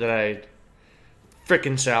got rid of that. I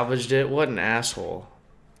frickin' salvaged it. What an asshole.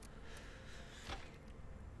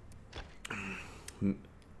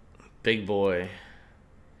 Big boy.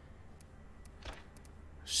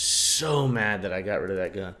 So mad that I got rid of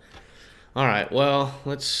that gun. Alright, well,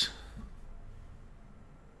 let's...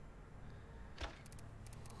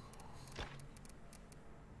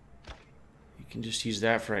 You can just use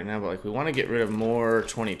that for right now, but like we want to get rid of more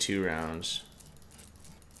 22 rounds.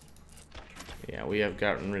 Yeah, we have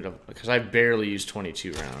gotten rid of... Because I barely use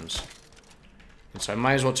 22 rounds. And so I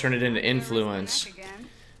might as well turn it into influence.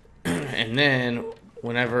 And then...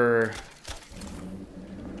 Whenever...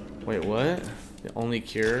 Wait, what? The only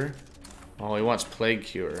cure? Oh, he wants plague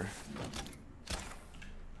cure.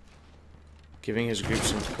 Giving his group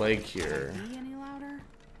some plague cure.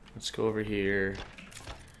 Let's go over here.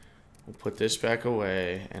 We'll put this back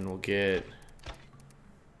away, and we'll get...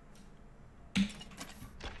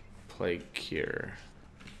 Plague cure.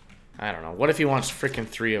 I don't know. What if he wants freaking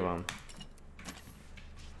 3 of them?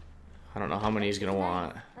 I don't know how many he's gonna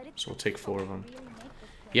want. So we'll take 4 of them.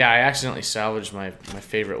 Yeah, I accidentally salvaged my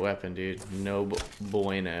favorite weapon, dude. No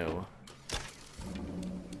bueno.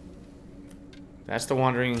 That's the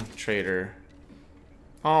Wandering Trader.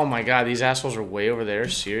 Oh my god, these assholes are way over there.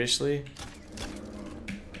 Seriously?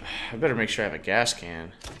 I better make sure I have a gas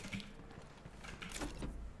can.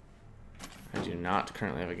 I do not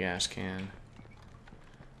currently have a gas can.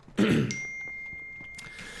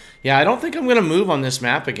 Yeah, I don't think I'm going to move on this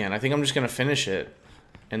map again. I think I'm just going to finish it.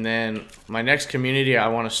 And then my next community, I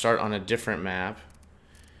want to start on a different map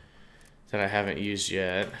that I haven't used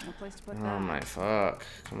yet. No place to put Oh that. my fuck.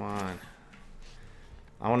 Come on.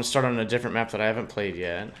 I want to start on a different map that I haven't played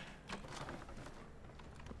yet.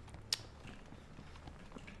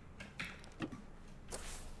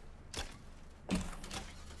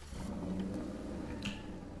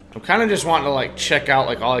 I'm kind of just wanting to like check out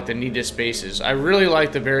like all like the neatest spaces. I really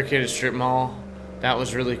like the barricaded strip mall. That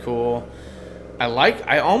was really cool.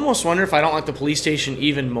 I almost wonder if I don't like the police station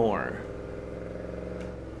even more.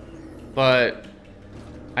 But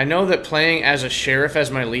I know that playing as a sheriff as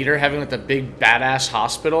my leader, having like the big badass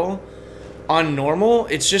hospital, on normal,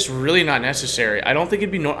 it's just really not necessary. I don't think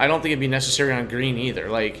it'd be necessary on green either.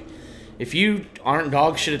 Like, if you aren't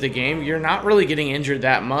dog shit at the game, you're not really getting injured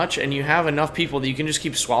that much, and you have enough people that you can just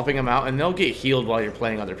keep swapping them out, and they'll get healed while you're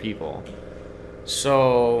playing other people.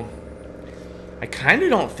 So, I kind of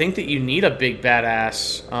don't think that you need a big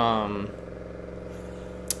badass,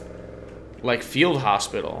 like, field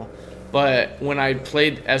hospital. But when I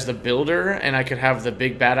played as the builder and I could have the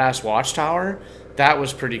big badass watchtower, that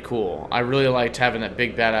was pretty cool. I really liked having that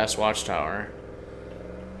big badass watchtower.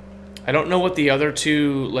 I don't know what the other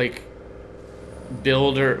two, like,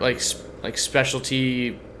 builder, like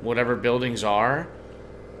specialty whatever buildings are.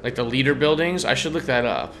 Like the leader buildings. I should look that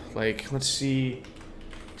up. Like, let's see.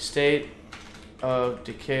 State of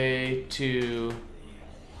Decay to...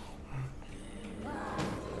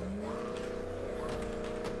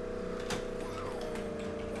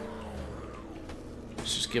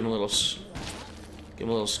 Let's just give him a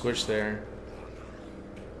little squish there.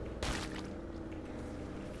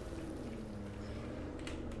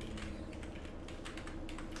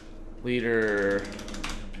 Leader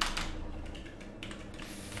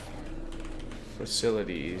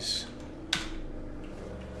facilities.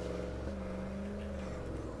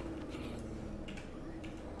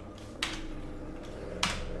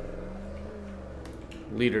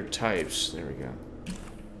 Leader types. There we go.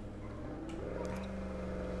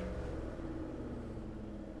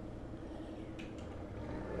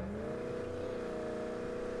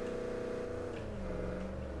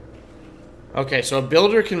 Okay, so a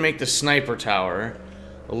builder can make the sniper tower,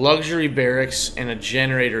 a luxury barracks, and a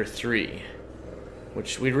generator 3.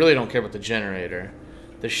 Which we really don't care about the generator.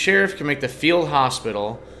 The sheriff can make the field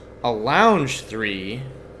hospital, a lounge 3,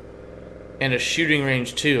 and a shooting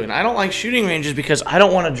range 2. And I don't like shooting ranges because I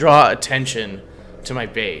don't want to draw attention to my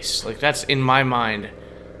base. Like, that's in my mind.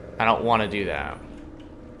 I don't want to do that.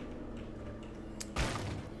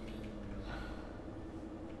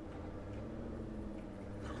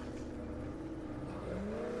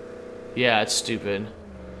 Yeah, it's stupid.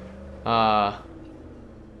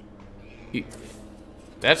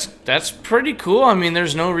 That's pretty cool. I mean,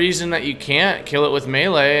 there's no reason that you can't kill it with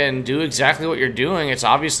melee and do exactly what you're doing. It's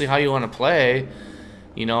obviously how you want to play.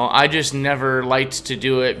 You know, I just never liked to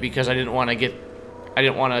do it because I didn't want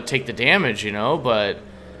to take the damage, you know, but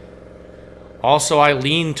also I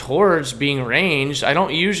lean towards being ranged. I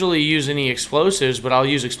don't usually use any explosives, but I'll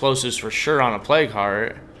use explosives for sure on a plague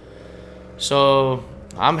heart. So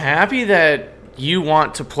I'm happy that you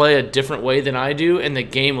want to play a different way than I do, and the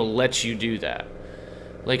game will let you do that.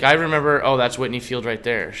 Like, I remember... Oh, that's Whitney Field right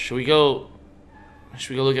there. Should we go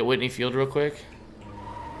look at Whitney Field real quick?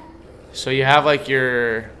 So you have, like,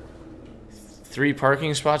 your 3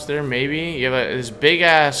 parking spots there, maybe? You have this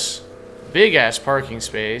big-ass parking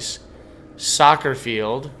space. Soccer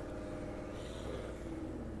field.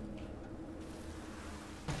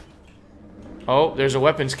 Oh, there's a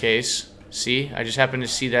weapons case. See? I just happened to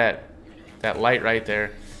see that light right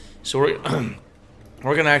there. So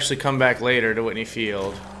we're gonna actually come back later to Whitney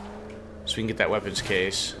Field so we can get that weapons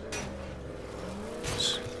case.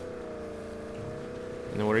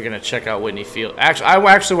 And then we're gonna check out Whitney Field. Actually,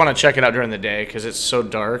 I actually want to check it out during the day because it's so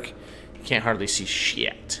dark. You can't hardly see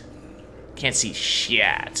shit. Can't see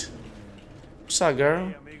shit. What's up,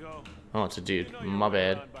 girl? Oh, it's a dude. My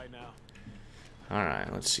bad.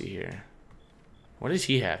 Alright, let's see here. What does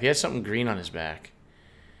he have? He has something green on his back.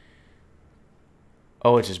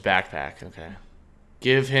 Oh, it's his backpack. Okay.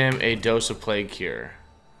 Give him a dose of plague cure.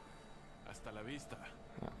 Hasta la vista.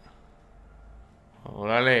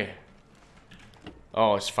 Orale.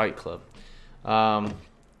 Oh, it's Fight Club.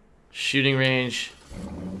 Shooting range.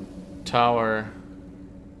 Tower.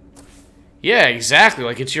 Yeah, exactly.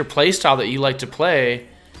 Like, it's your playstyle that you like to play.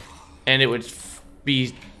 And it would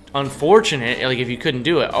be unfortunate, like, if you couldn't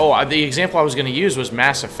do it. Oh, the example I was going to use was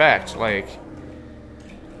Mass Effect. Like,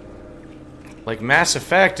 Mass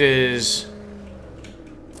Effect is...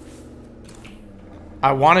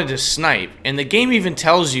 I wanted to snipe. And the game even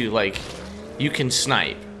tells you, like, you can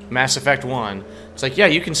snipe. Mass Effect 1. It's like, yeah,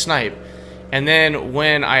 you can snipe. And then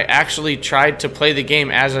when I actually tried to play the game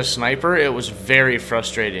as a sniper, it was very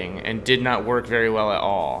frustrating and did not work very well at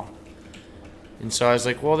all. And so I was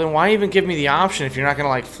like, well, then why even give me the option if you're not going to,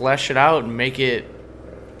 like, flesh it out and make it,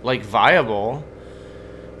 like, viable?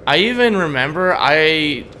 I even remember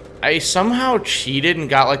I somehow cheated and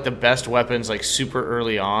got, like, the best weapons, like, super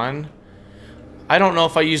early on. I don't know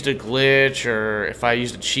if I used a glitch or if I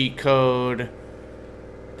used a cheat code.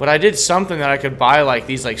 But I did something that I could buy, like,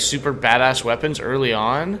 these, like, super badass weapons early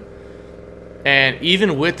on. And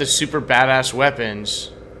even with the super badass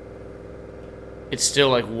weapons, it still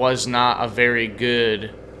like was not a very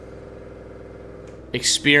good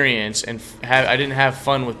experience, and I didn't have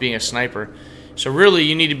fun with being a sniper. So really,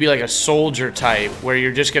 you need to be like a soldier type, where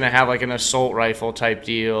you're just gonna have like an assault rifle type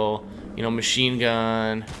deal, you know, machine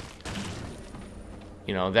gun,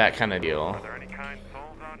 you know, that kind of deal. Are there any kind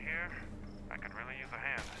souls out here? I could really use a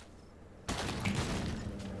hand.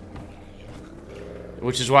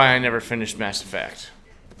 Which is why I never finished Mass Effect.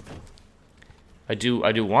 I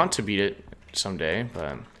do want to beat it someday,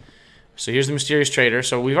 but so here's the mysterious trader.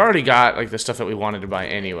 So we've already got like the stuff that we wanted to buy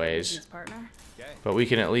anyways, Partner. but we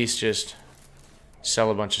can at least just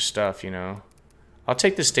sell a bunch of stuff, you know. I'll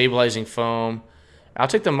take the stabilizing foam. I'll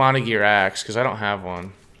take the monogear axe because I don't have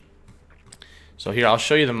one. So here, I'll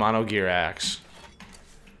show you the monogear axe.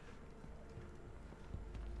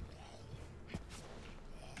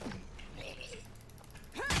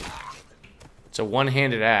 It's a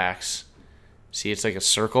one-handed axe. See, it's like a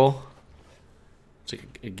circle. It's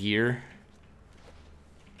like a gear.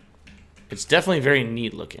 It's definitely very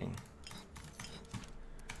neat looking.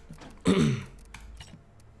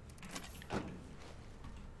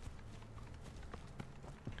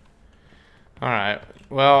 Alright,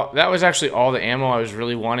 well, that was actually all the ammo I was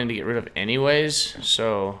really wanting to get rid of anyways,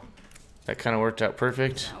 so that kind of worked out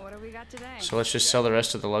perfect. Now what do we got today? So let's just sell the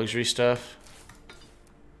rest of the luxury stuff.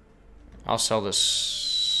 I'll sell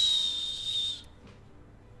this.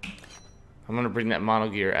 I'm going to bring that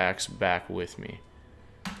monogear axe back with me.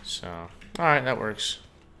 So, alright, that works.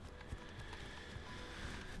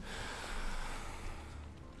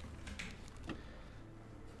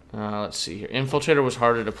 Let's see here. Infiltrator was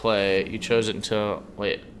harder to play. You chose it until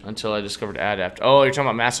I discovered Adapt. Oh, you're talking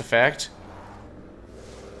about Mass Effect?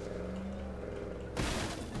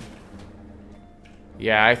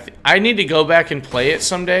 Yeah, I need to go back and play it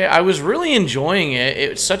someday. I was really enjoying it.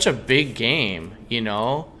 It's such a big game, you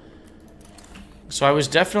know? So I was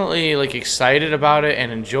definitely like excited about it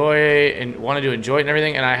and wanted to enjoy it and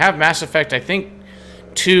everything. And I have Mass Effect, I think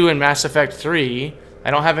 2 and Mass Effect 3.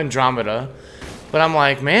 I don't have Andromeda. But I'm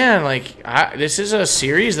like, man, like this is a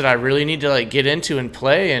series that I really need to like get into and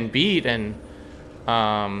play and beat, and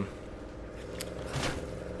I'm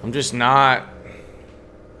just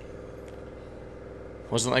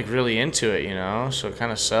wasn't like really into it, you know, so it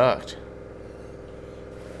kind of sucked.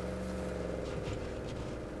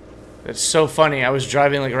 It's so funny. I was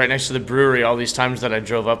driving like right next to the brewery all these times that I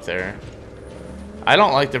drove up there. I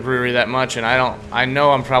don't like the brewery that much, and I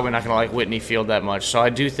know I'm probably not gonna like Whitney Field that much, so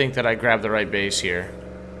I do think that I grabbed the right base here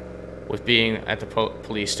with being at the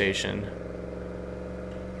police station.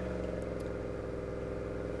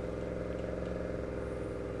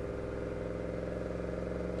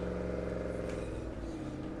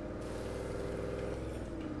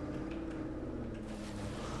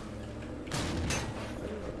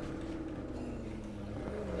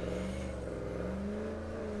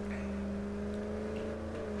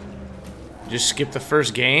 Just skip the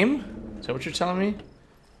first game? Is that what you're telling me?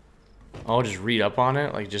 Oh, just read up on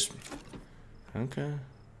it? Like, just... Okay.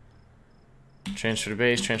 Transfer to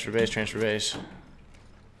base, transfer to base, transfer to base.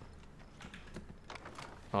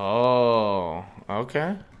 Oh,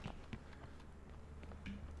 okay.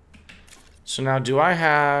 So now, do I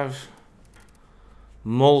have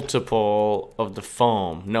multiple of the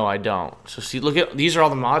foam? No, I don't. So see, look at... These are all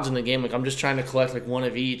the mods in the game. Like, I'm just trying to collect, like, one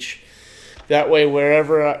of each. That way,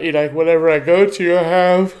 wherever I, you know, whatever I go to, I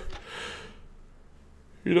have,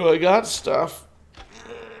 you know, I got stuff.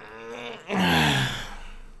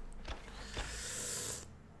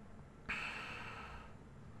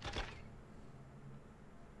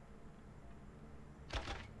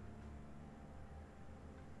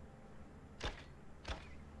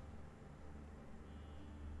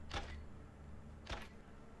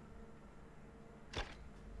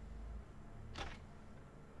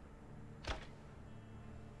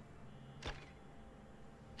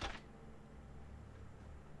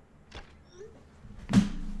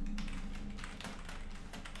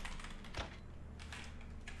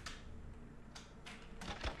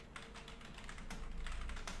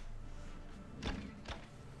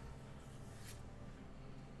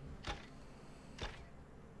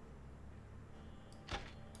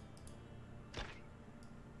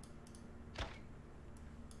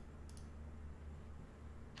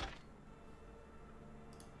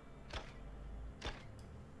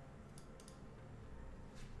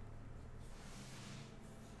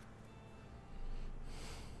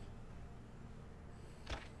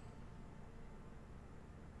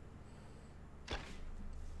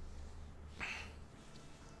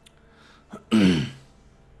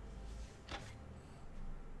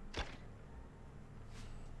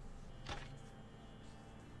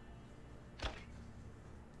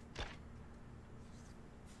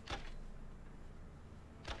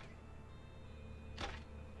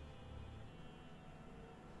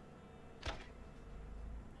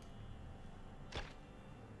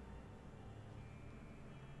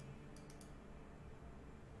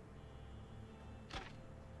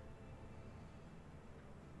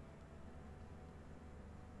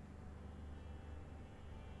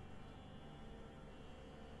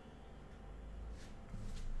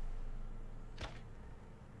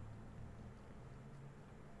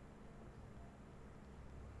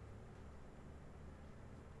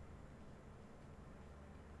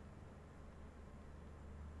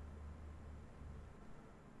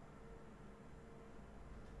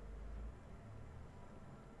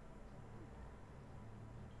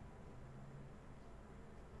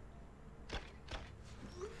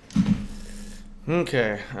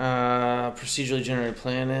 Okay. Procedurally generated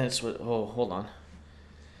planets. Oh, hold on.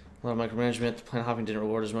 A lot of micromanagement. The planet hopping didn't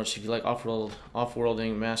reward as much. If you like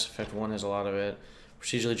off-worlding, Mass Effect 1 has a lot of it.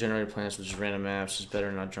 Procedurally generated planets, which is random maps, is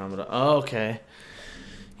better than Andromeda. Oh, okay.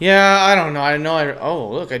 Yeah, I don't know. Oh,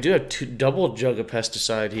 look, I do have double jug of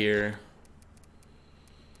pesticide here.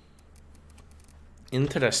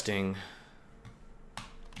 Interesting.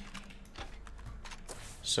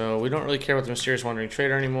 So we don't really care about the mysterious wandering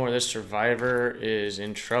trader anymore. This survivor is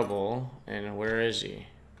in trouble. And where is he?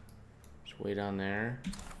 Just way down there.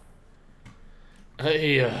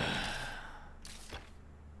 Hey,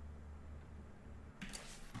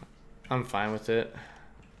 I'm fine with it.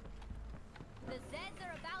 The Zeds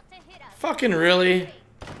are about to hit us. Fucking really?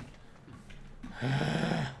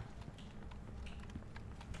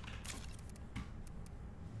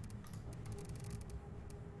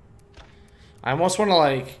 I almost want to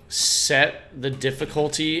like set the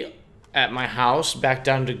difficulty at my house back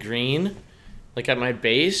down to green, like at my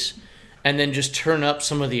base, and then just turn up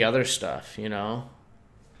some of the other stuff, you know?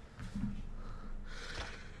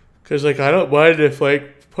 Because like I don't mind if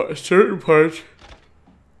like certain parts,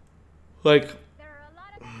 like There are a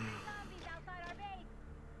lot of zombies outside our base.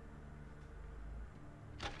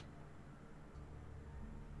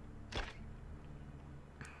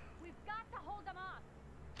 We've got to hold them off.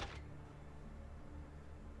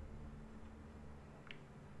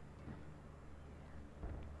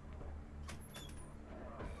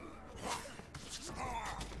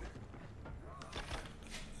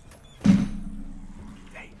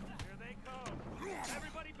 Here they come.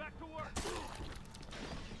 Everybody back to work.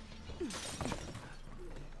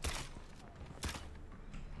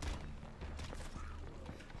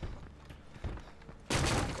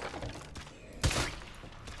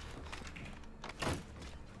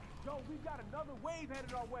 Yo, we got another wave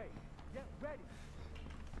headed our way. Get ready.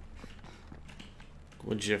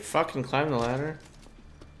 would you fucking climb the ladder?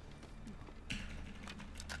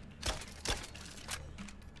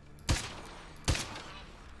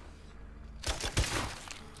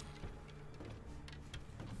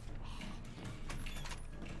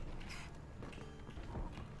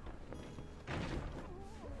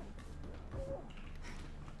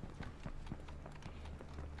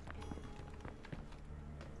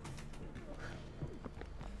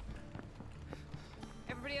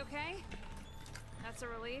 Everybody okay? That's a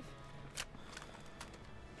relief.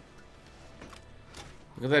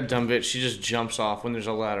 Look at that dumb bitch. She just jumps off when there's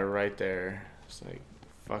a ladder right there. It's like,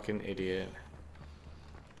 fucking idiot.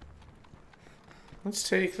 Let's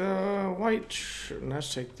take the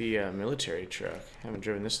let's take the military truck. Haven't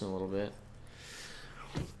driven this in a little bit.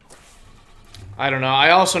 I don't know.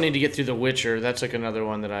 I also need to get through The Witcher. That's like another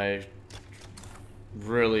one that I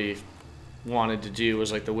really wanted to do,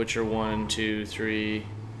 was like The Witcher 1, 2, 3.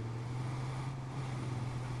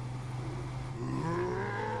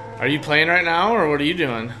 Are you playing right now, or what are you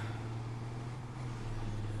doing?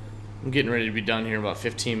 I'm getting ready to be done here in about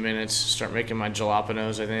 15 minutes. Start making my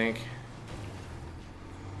jalapenos, I think.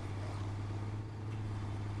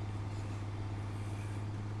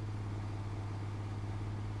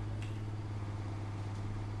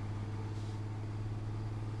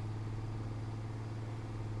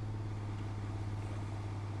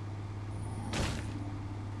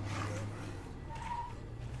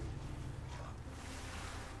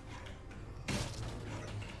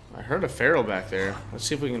 I heard a feral back there. Let's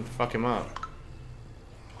see if we can fuck him up.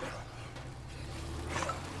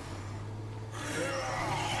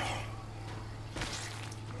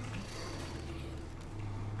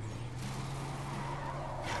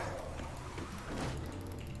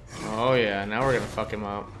 Oh yeah, now we're gonna fuck him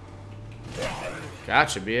up.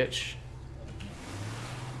 Gotcha, bitch.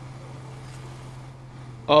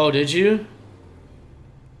 Oh, did you?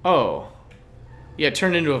 Oh. Yeah, it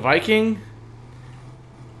turned into a Viking?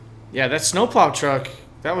 Yeah, that snowplow truck,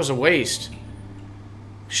 that was a waste.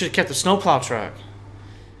 Should have kept the snowplow truck.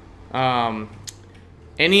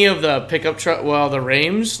 Any of the pickup truck, well, the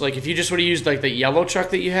Rames, like if you just would have used like the yellow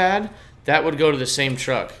truck that you had, that would go to the same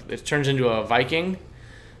truck. It turns into a Viking,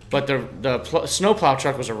 but the snowplow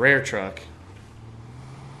truck was a rare truck.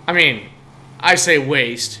 I mean, I say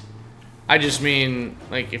waste. I just mean,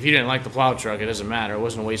 like, if you didn't like the plow truck, it doesn't matter. It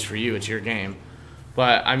wasn't a waste for you. It's your game.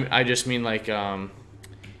 But I just mean, like,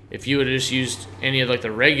 if you would have just used any of like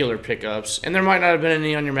the regular pickups, and there might not have been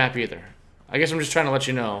any on your map either. I guess I'm just trying to let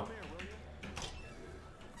you know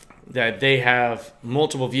that they have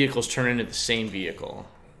multiple vehicles turn into the same vehicle.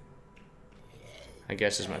 I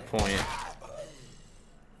guess is my point.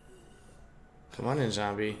 Come on in,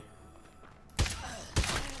 zombie.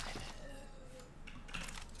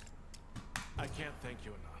 I can't thank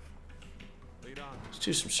you enough. Lead on. Let's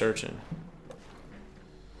do some searching.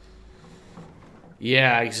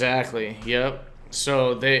 Yeah, exactly. Yep.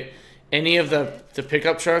 So any of the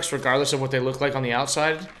pickup trucks, regardless of what they look like on the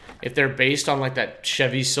outside, if they're based on like that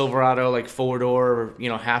Chevy Silverado, like 4-door, you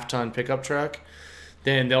know, half-ton pickup truck,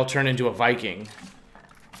 then they'll turn into a Viking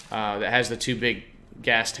that has the 2 big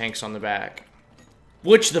gas tanks on the back.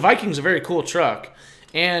 Which the Viking's a very cool truck,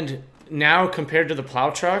 and now compared to the plow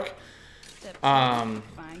truck,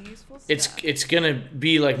 it's gonna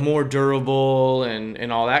be like more durable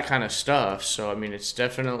and all that kind of stuff. So I mean, it's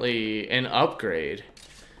definitely an upgrade.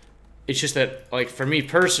 It's just that, like, for me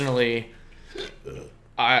personally,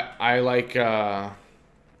 I like get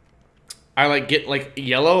like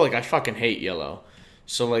yellow. Like, I fucking hate yellow.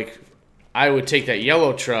 So like, I would take that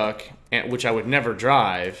yellow truck, which I would never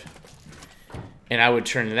drive, and I would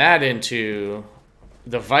turn that into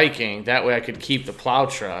the Viking. That way I could keep the plow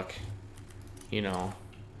truck, you know.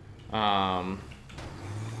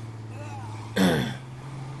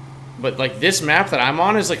 But like, this map that I'm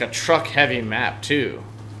on is like a truck heavy map too.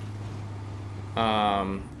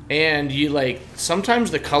 And you like,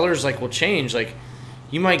 sometimes the colors like will change. Like,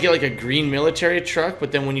 you might get like a green military truck,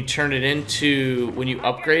 but then when you turn it into, when you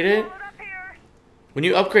upgrade it, when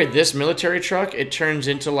you upgrade this military truck, it turns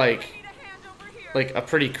into like a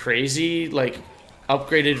pretty crazy, like,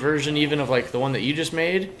 upgraded version even of like the one that you just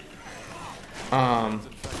made.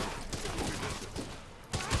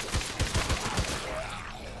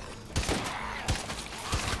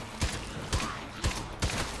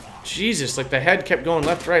 Jesus, like the head kept going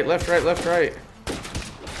left, right, left, right, left, right.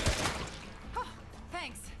 Oh,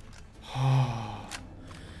 thanks.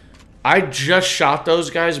 I just shot those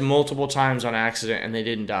guys multiple times on accident and they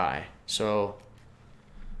didn't die. So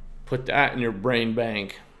put that in your brain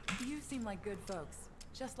bank. You seem like good folks,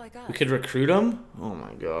 just like us. We could recruit them? Oh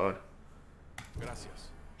my god. Gracias.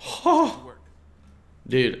 Oh.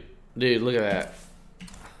 Dude, look at that.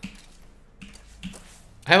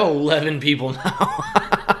 I have 11 people now.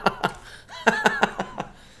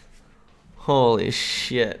 Holy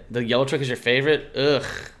shit. The yellow truck is your favorite? Ugh.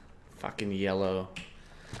 Fucking yellow.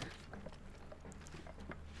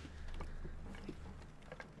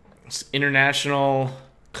 It's international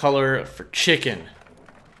color for chicken.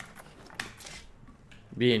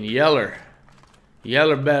 Being yeller.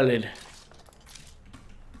 Yeller bellied.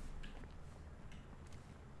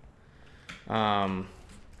 But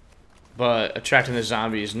attracting the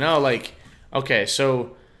zombies. No, like, okay,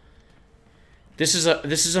 so this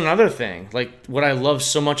is another thing. Like, what I love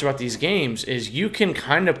so much about these games is you can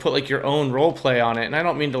kind of put like your own role play on it. And I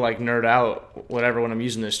don't mean to like nerd out whatever when I'm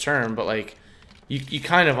using this term, but like you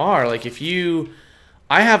kind of are. Like, if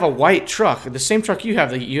I have a white truck, the same truck you have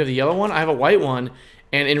the yellow one, I have a white one,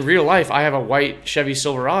 and in real life I have a white Chevy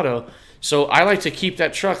Silverado. So I like to keep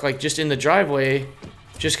that truck like just in the driveway,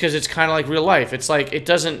 just because it's kind of like real life. It's like, it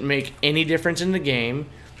doesn't make any difference in the game.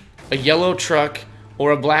 A yellow truck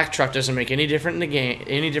or a black truck doesn't make any difference in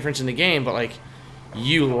the game, but like,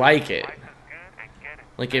 you like it.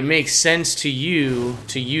 Like, it makes sense to you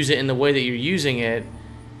to use it in the way that you're using it,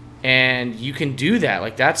 and you can do that.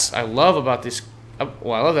 Like, I love about this.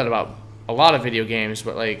 Well, I love that about a lot of video games,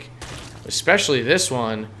 but like, especially this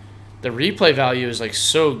one, the replay value is like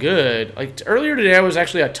so good. Like, earlier today I was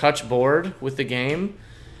actually a touch bored with the game,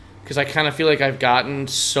 because I kind of feel like I've gotten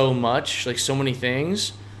so much, like so many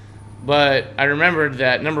things. But I remembered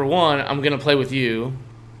that, number one, I'm going to play with you.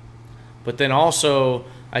 But then also,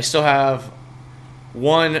 I still have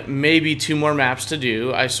 1, maybe 2 more maps to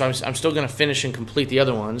do. So I'm still going to finish and complete the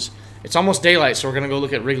other ones. It's almost daylight, so we're going to go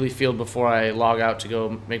look at Wrigley Field before I log out to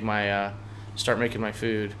go make my, start making my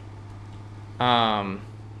food. But,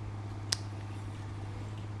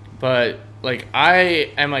 like,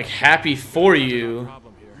 I am, like, happy for you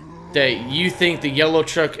that you think the yellow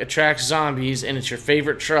truck attracts zombies and it's your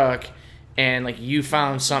favorite truck, and like, you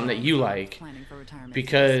found something that you like.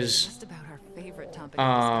 Because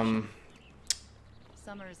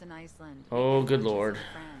Summers in Iceland. Oh good lord.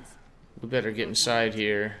 We better get inside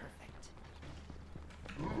here.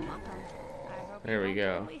 There we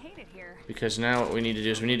go. Because now what we need to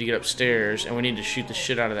do is we need to get upstairs and we need to shoot the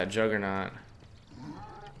shit out of that juggernaut.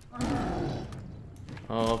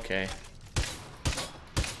 Oh, okay.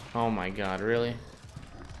 Oh my god, really?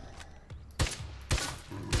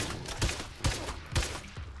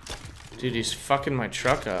 Dude, he's fucking my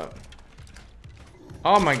truck up.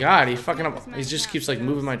 Oh my god, he fucking up. He just keeps like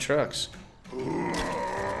moving my trucks.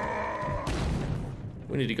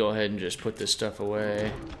 We need to go ahead and just put this stuff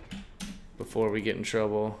away before we get in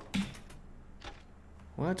trouble.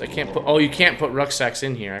 What? I can't put... Oh, you can't put rucksacks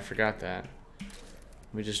in here. I forgot that.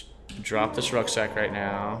 Let me just drop this rucksack right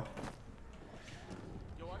now.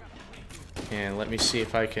 And let me see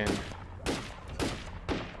if I can...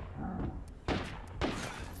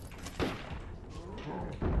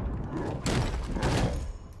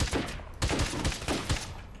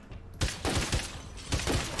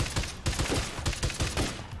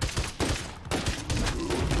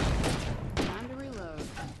 Time to reload.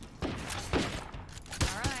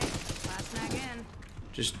 Alright, last mag in.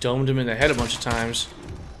 Just domed him in the head a bunch of times.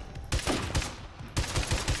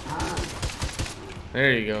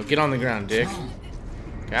 There you go. Get on the ground, Dick.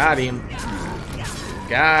 Got him.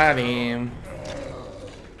 Got him.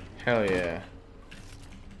 Hell yeah.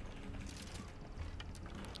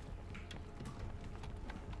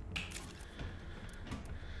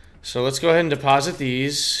 So let's go ahead and deposit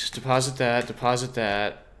these. Deposit that. Deposit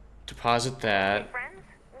that. Deposit that. Friends,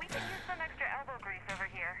 we could use some extra elbow grease over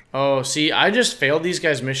here. Oh, see, I just failed these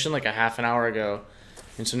guys' mission like a half an hour ago.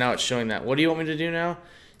 And so now it's showing that. What do you want me to do now?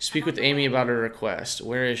 Speak with Amy about her request.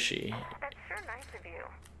 Where is she? That's sure nice of you.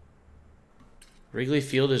 Wrigley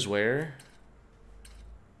Field is where?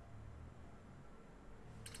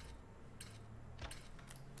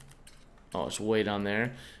 Oh, it's way down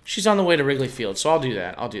there. She's on the way to Wrigley Field, so I'll do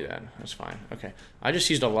that. I'll do that. That's fine. Okay. I just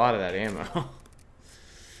used a lot of that ammo.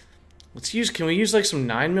 Let's use... Can we use like some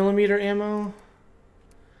 9mm ammo?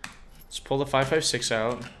 Let's pull the 5.56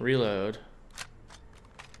 out. Reload.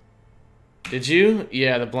 Did you?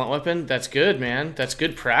 Yeah, the blunt weapon. That's good, man. That's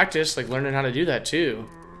good practice. Like learning how to do that too.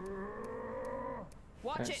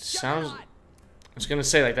 Watch That it. sounds... Juggernaut. I was gonna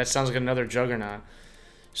say, like, that sounds like another Juggernaut.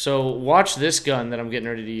 So, watch this gun that I'm getting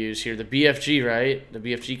ready to use here. The BFG, right? The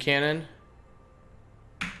BFG cannon.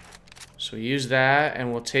 So, use that,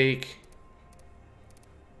 and we'll take...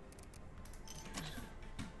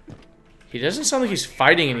 He doesn't sound like he's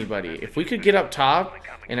fighting anybody. If we could get up top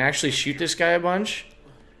and actually shoot this guy a bunch...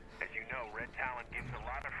 As you know, Red Talon gives a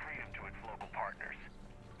lot of freedom to its local partners.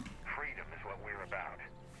 Freedom is what we're about.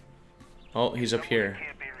 Oh, he's up here.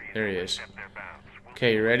 There he is.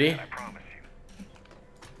 Okay, you ready?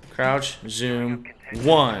 Crouch, zoom.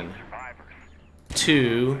 1,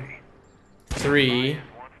 2, 3,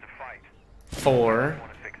 4.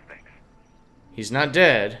 He's not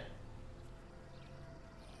dead.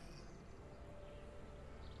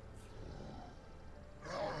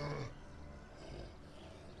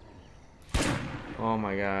 Oh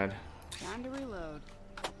my god. Time to reload.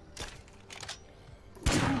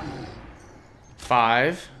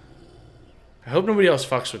 5. I hope nobody else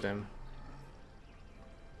fucks with him.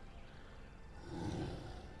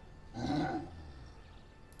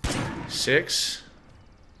 6.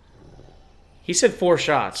 He said 4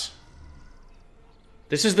 shots.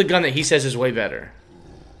 This is the gun that he says is way better.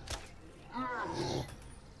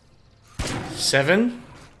 7.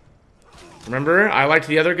 Remember, I liked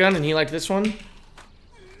the other gun and he liked this one.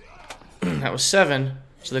 That was 7.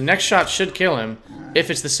 So the next shot should kill him if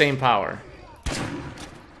it's the same power.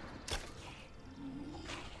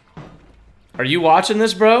 Are you watching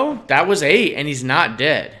this, bro? That was 8 and he's not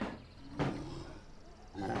dead.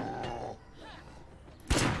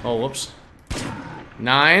 Oh, whoops.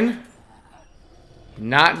 9.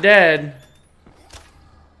 Not dead.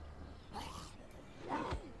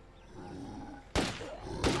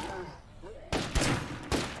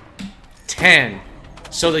 10.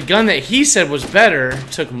 So the gun that he said was better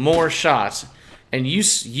took more shots. And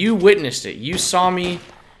you witnessed it. You saw me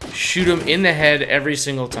shoot him in the head every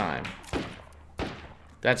single time.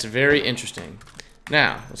 That's very interesting.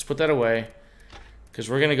 Now, let's put that away. Because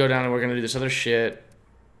we're going to go down and we're going to do this other shit.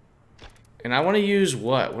 And I want to use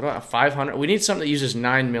what? What about 500? We need something that uses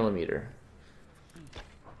 9mm.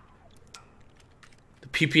 The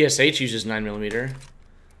PPSH uses 9mm.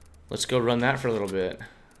 Let's go run that for a little bit.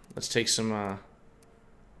 Let's take some...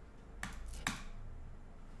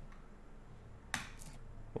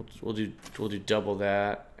 We'll do double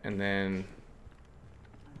that, and then...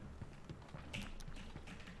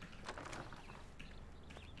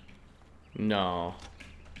 No.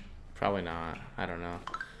 Probably not. I don't know.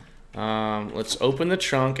 Let's open the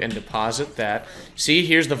trunk and deposit that. See,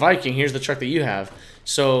 here's the Viking. Here's the truck that you have.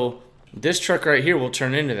 So, this truck right here will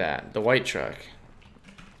turn into that. The white truck.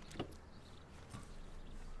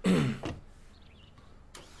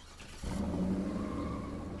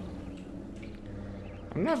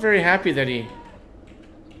 I'm not very happy that he...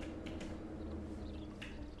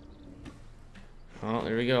 Oh,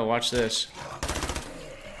 there we go. Watch this.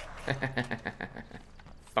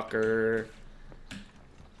 Fucker.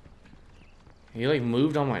 He like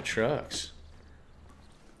moved on my trucks.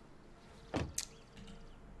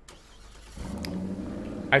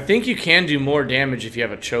 I think you can do more damage if you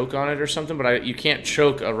have a choke on it or something, but you can't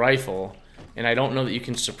choke a rifle, and I don't know that you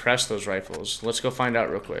can suppress those rifles. Let's go find out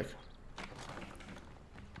real quick.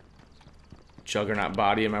 juggernaut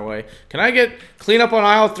body in my way. Can I get clean up on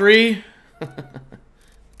aisle 3?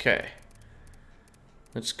 Okay.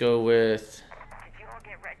 Let's go with...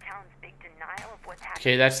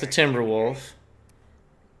 Okay, that's the Timberwolf.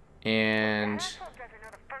 And... doesn't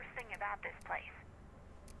know the first thing about this place.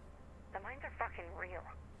 The mines are fucking real.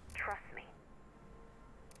 Trust me.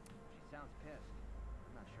 She sounds pissed.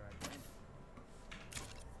 I'm not sure I blame her.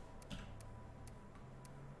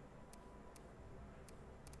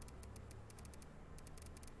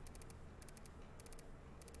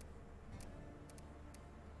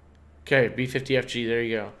 Okay, B50FG, there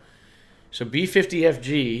you go. So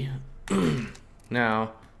B50FG,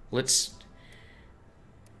 now let's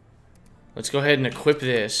go ahead and equip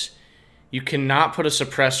this. You cannot put a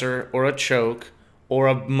suppressor or a choke or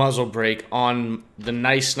a muzzle brake on the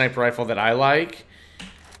nice sniper rifle that I like.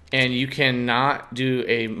 And you cannot do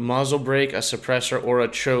a muzzle brake, a suppressor, or a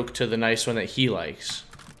choke to the nice one that he likes.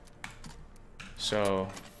 So,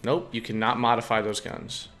 nope, you cannot modify those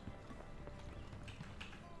guns.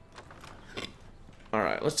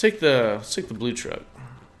 Alright, let's take the blue truck.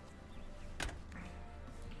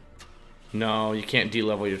 No, you can't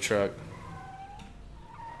de-level your truck.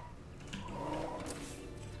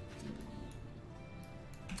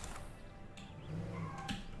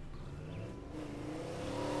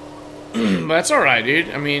 That's alright, dude.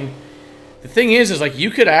 I mean, the thing is like, you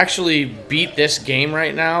could actually beat this game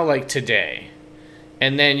right now, like, today.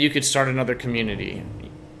 And then you could start another community.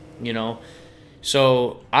 You know?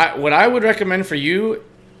 So, what I would recommend for you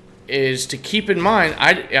is to keep in mind,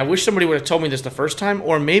 I wish somebody would have told me this the first time,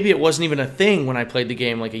 or maybe it wasn't even a thing when I played the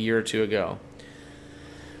game like a year or two ago.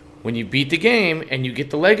 When you beat the game and you get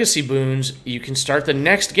the legacy boons, you can start the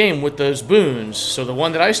next game with those boons. So the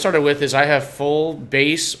one that I started with is I have full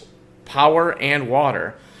base power and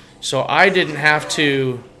water. So I didn't have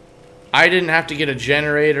to get a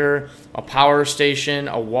generator, a power station,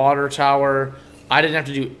 a water tower. I didn't have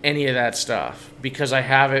to do any of that stuff because I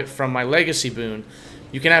have it from my legacy boon.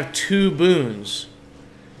 You can have 2 boons.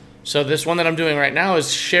 So this one that I'm doing right now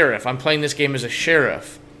is Sheriff. I'm playing this game as a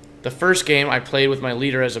Sheriff. The first game I played with my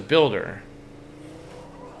leader as a builder.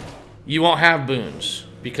 You won't have boons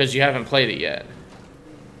because you haven't played it yet.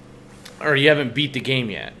 Or you haven't beat the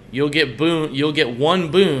game yet. You'll get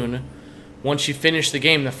 1 boon once you finish the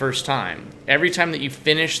game the first time. Every time that you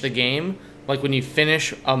finish the game, like when you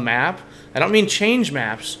finish a map, I don't mean change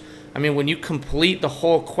maps, I mean when you complete the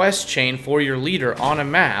whole quest chain for your leader on a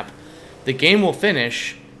map, the game will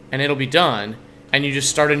finish and it'll be done and you just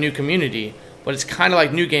start a new community. But it's kind of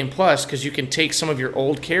like New Game Plus because you can take some of your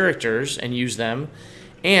old characters and use them,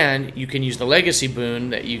 and you can use the legacy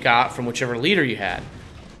boon that you got from whichever leader you had.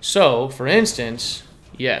 So, for instance,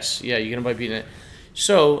 yes, yeah, you're going to be beating it.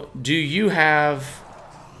 So, do you have...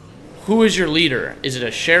 Who is your leader? Is it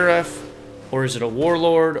a sheriff? Or is it a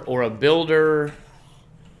warlord? Or a builder?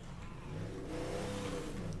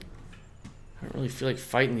 I don't really feel like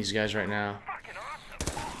fighting these guys right now.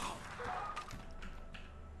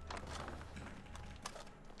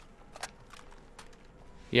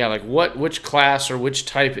 Yeah, like which class or which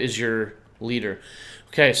type is your leader?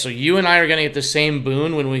 Okay, so you and I are going to get the same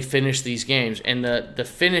boon when we finish these games. And the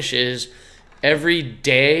finish is every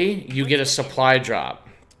day you get a supply drop.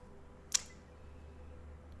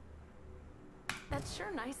 That's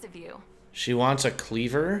sure nice of you. She wants a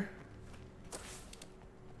cleaver.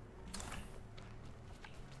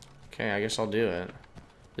 Okay, I guess I'll do it.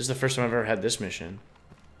 This is the first time I've ever had this mission.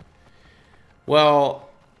 Well,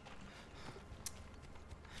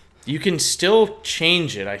 you can still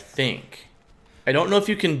change it, I think. I don't know if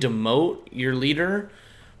you can demote your leader,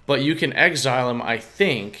 but you can exile him, I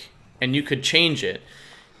think, and you could change it.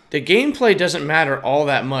 The gameplay doesn't matter all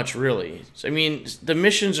that much, really. I mean, the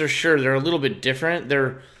missions are sure, they're a little bit different.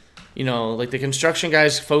 They're, you know, like the construction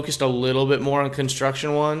guys focused a little bit more on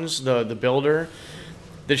construction ones, the builder.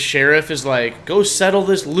 The sheriff is like, go settle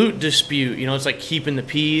this loot dispute. You know, it's like keeping the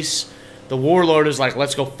peace. The warlord is like,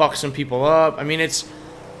 let's go fuck some people up. I mean, it's...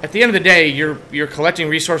 At the end of the day, you're collecting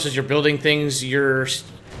resources, you're building things, you're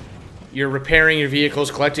repairing your vehicles,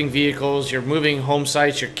 collecting vehicles, you're moving home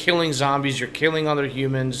sites, you're killing zombies, you're killing other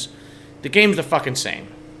humans. The game's the fucking same.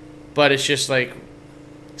 But it's just like,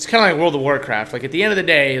 it's kind of like World of Warcraft. Like, at the end of the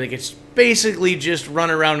day, like, it's basically just run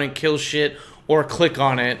around and kill shit or click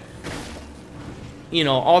on it. You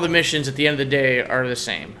know, all the missions at the end of the day are the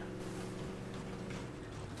same.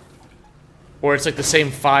 Or it's like the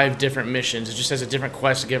same 5 different missions. It just has a different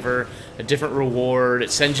quest giver, a different reward.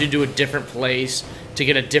 It sends you to a different place to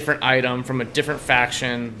get a different item from a different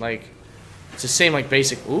faction. Like, it's the same, like,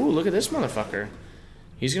 basic... Ooh, look at this motherfucker.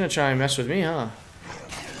 He's gonna try and mess with me, huh?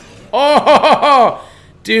 Oh!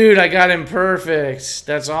 Dude, I got him perfect.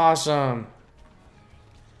 That's awesome.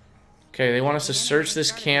 Okay, they want us to search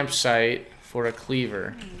this campsite for a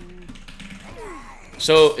cleaver.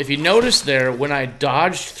 So, if you notice there, when I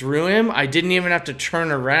dodged through him, I didn't even have to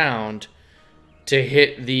turn around to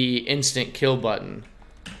hit the instant kill button.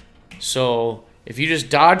 So, if you just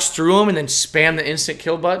dodge through him and then spam the instant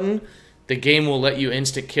kill button, the game will let you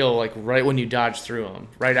instant kill, like, right when you dodge through him.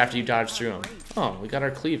 Right after you dodge through him. Oh, we got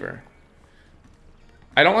our cleaver.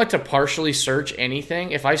 I don't like to partially search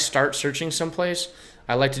anything. If I start searching someplace,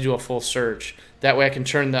 I like to do a full search. That way I can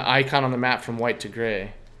turn the icon on the map from white to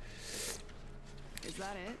gray. Is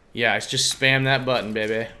that it? Yeah, it's just spam that button,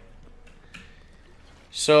 baby.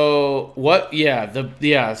 So, what?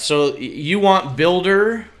 Yeah, so you want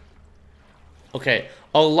Builder. Okay,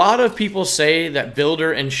 a lot of people say that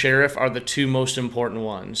Builder and Sheriff are the two most important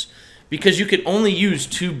ones. Because you can only use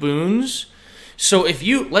 2 boons. So if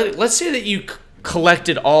you, let's say that you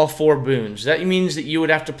collected all 4 boons. That means that you would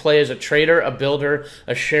have to play as a trader, a builder,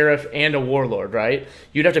 a sheriff, and a warlord, right?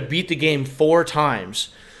 You'd have to beat the game 4 times.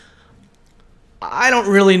 I don't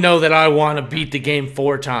really know that I want to beat the game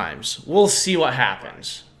 4 times. We'll see what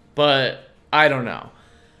happens. But I don't know.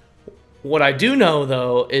 What I do know,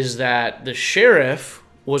 though, is that the sheriff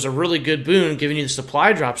was a really good boon, giving you the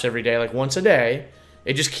supply drops every day, like once a day.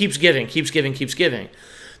 It just keeps giving, keeps giving, keeps giving.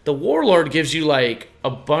 The warlord gives you like a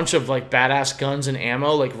bunch of like badass guns and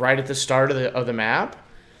ammo like right at the start of the map.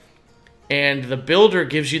 And the builder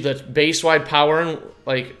gives you the base-wide power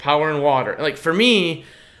and water. Like for me,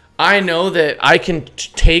 I know that I can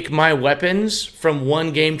take my weapons from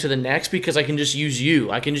one game to the next because I can just use you.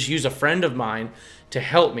 I can just use a friend of mine to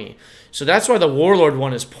help me. So that's why the warlord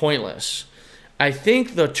one is pointless. I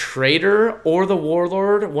think the trader or the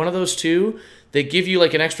warlord, one of those two, they give you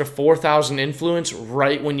like an extra 4,000 influence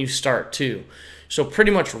right when you start too. So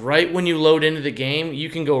pretty much right when you load into the game, you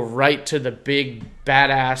can go right to the big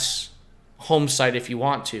badass home site if you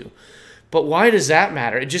want to. But why does that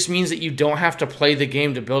matter? It just means that you don't have to play the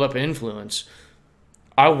game to build up influence.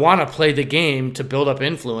 I want to play the game to build up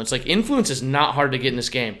influence. Like influence is not hard to get in this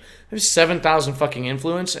game. There's 7,000 fucking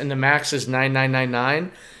influence and the max is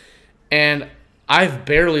 9,999. And I've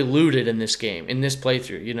barely looted in this game, in this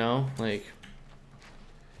playthrough, you know? Like...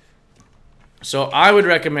 So I would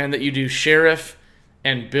recommend that you do Sheriff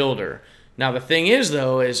and Builder. Now the thing is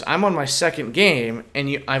though, is I'm on my 2nd game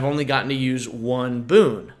and I've only gotten to use 1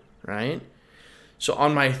 boon, right? So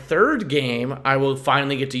on my 3rd game, I will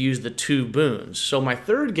finally get to use the 2 boons. So my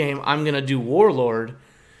 3rd game, I'm going to do Warlord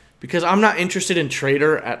because I'm not interested in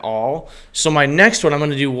Trader at all. So my next one, I'm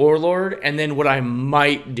going to do Warlord, and then what I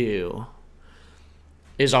might do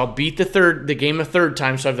is I'll beat the game a 3rd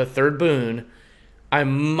time, so I have the 3rd boon. I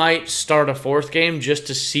might start a 4th game just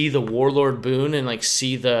to see the Warlord boon and like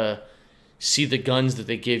see the guns that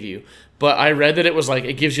they give you. But I read that it was like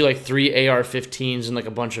it gives you like 3 AR-15s and like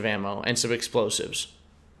a bunch of ammo and some explosives.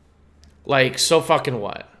 Like so fucking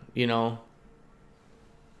what, you know?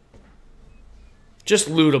 Just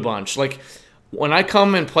loot a bunch. Like when I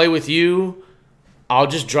come and play with you, I'll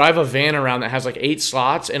just drive a van around that has like 8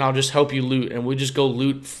 slots and I'll just help you loot, and we just go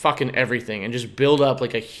loot fucking everything and just build up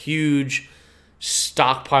like a huge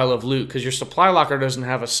stockpile of loot, because your supply locker doesn't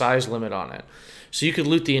have a size limit on it. So you could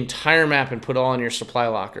loot the entire map and put it all in your supply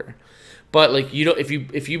locker. But like you don't,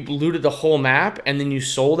 if you looted the whole map and then you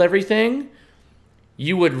sold everything,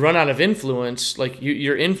 you would run out of influence. Like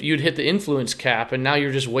you'd hit the influence cap, and now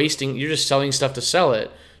you're just wasting. You're just selling stuff to sell it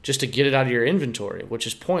just to get it out of your inventory, which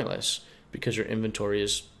is pointless because your inventory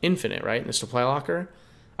is infinite, right? In the supply locker.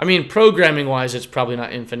 I mean, programming wise, it's probably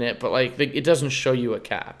not infinite, but like it doesn't show you a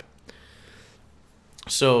cap.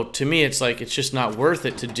 So to me, it's like it's just not worth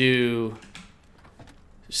it to do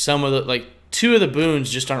some of the, like 2 of the boons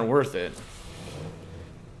just aren't worth it.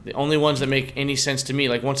 The only ones that make any sense to me,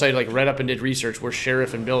 like once I like read up and did research, were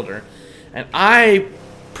Sheriff and Builder. And I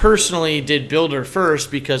personally did Builder first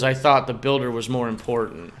because I thought the Builder was more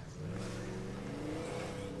important.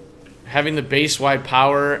 Having the base-wide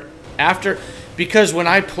power after, because when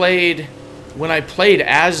I played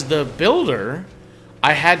as the Builder,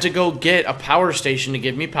 I had to go get a power station to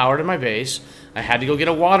give me power to my base. I had to go get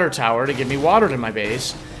a water tower to give me water to my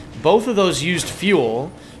base. Both of those used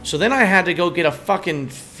fuel. So then I had to go get a fucking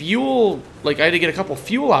fuel... Like, I had to get a couple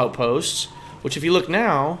fuel outposts. Which, if you look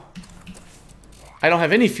now, I don't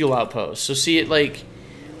have any fuel outposts. So see, it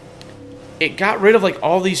got rid of, like,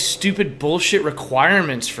 all these stupid bullshit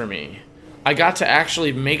requirements for me. I got to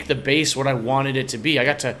actually make the base what I wanted it to be. I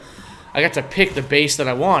got to pick the base that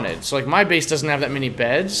I wanted. So, like, my base doesn't have that many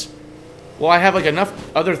beds. Well, I have, like,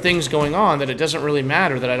 enough other things going on that it doesn't really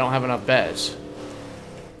matter that I don't have enough beds.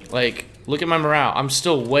 Like, Look at my morale. I'm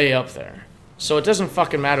still way up there. So it doesn't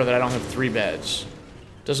fucking matter that I don't have 3 beds.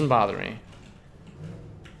 Doesn't bother me.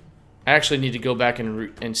 I actually need to go back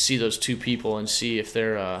and see those 2 people and see if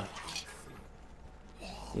they're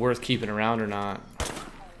worth keeping around or not.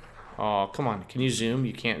 Oh, come on. Can you zoom?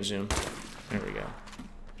 You can't zoom. There we go.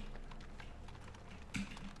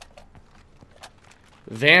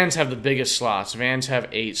 Vans have the biggest slots. Vans have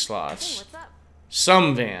 8 slots. Hey, what's up?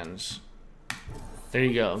 Some vans. There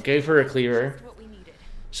you go. Gave her a cleaver.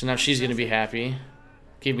 So now she's going to be happy.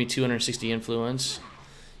 Gave me 260 influence.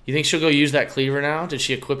 You think she'll go use that cleaver now? Did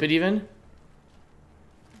she equip it even?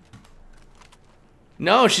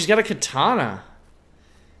 No, she's got a katana.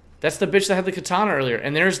 That's the bitch that had the katana earlier.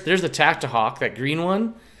 And there's the Tactahawk, that green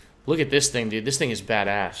one. Look at this thing, dude. This thing is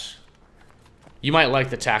badass. You might like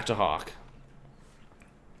the Tactahawk.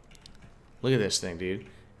 Look at this thing, dude.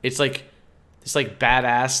 It's like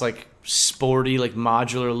badass, like sporty, like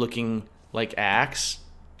modular looking like axe.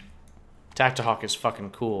 Tactahawk is fucking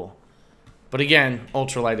cool. But again,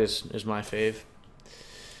 ultralight is my fave.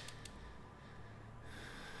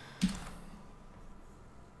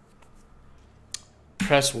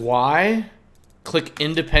 Press Y, click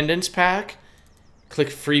Independence Pack, click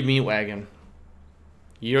Free Meat Wagon.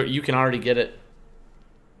 You can already get it.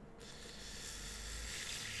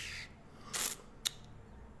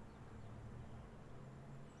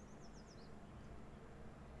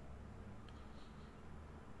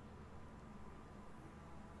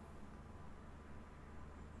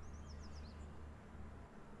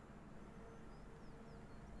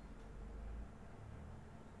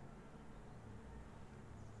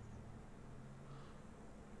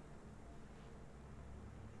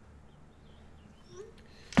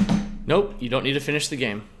 Nope, you don't need to finish the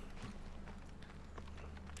game.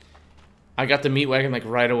 I got the meat wagon like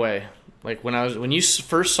right away. Like when you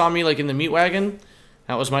first saw me like in the meat wagon,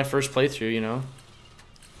 that was my first playthrough, you know.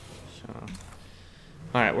 So,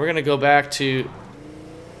 all right, we're gonna go back to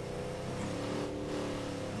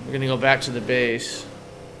the base.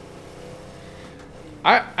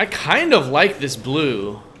 I kind of like this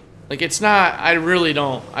blue. Like it's not. I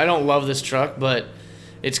don't love this truck, but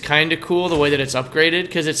it's kind of cool the way that it's upgraded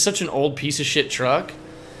because it's such an old piece of shit truck.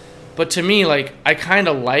 But to me, like, I kind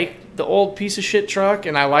of like the old piece of shit truck,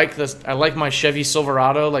 and I like my Chevy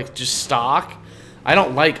Silverado, like, just stock. I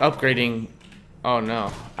don't like upgrading. Oh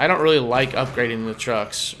no, I don't really like upgrading the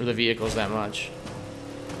trucks or the vehicles that much.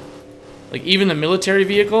 Like even the military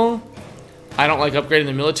vehicle, I don't like upgrading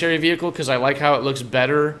the military vehicle because I like how it looks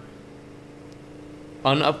better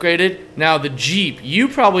unupgraded. Now the Jeep, you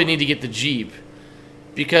probably need to get the Jeep.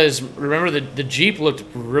 Because, remember, the Jeep looked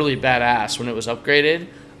really badass when it was upgraded.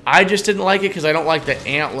 I just didn't like it because I don't like the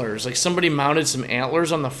antlers. Like, somebody mounted some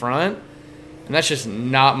antlers on the front, and that's just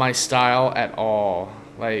not my style at all.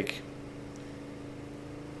 Like,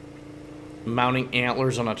 mounting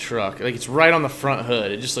antlers on a truck. Like, it's right on the front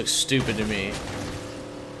hood. It just looks stupid to me.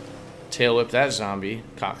 Tail whip that zombie,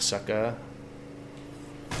 cocksucker.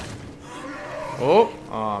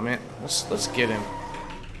 Oh, man. Let's get him.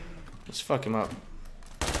 Let's fuck him up.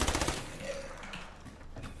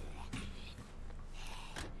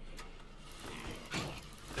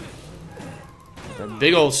 That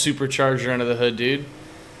big old supercharger under the hood, dude.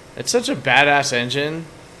 It's such a badass engine.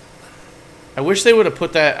 I wish they would have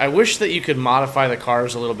put that. I wish that you could modify the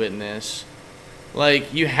cars a little bit in this.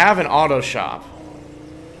 Like, you have an auto shop.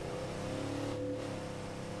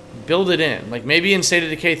 Build it in. Like, maybe in State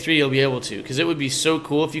of Decay 3 you'll be able to. Because it would be so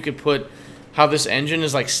cool if you could put how this engine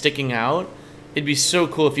is, like, sticking out. It'd be so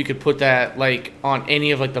cool if you could put that, like, on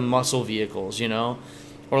any of, like, the muscle vehicles, you know?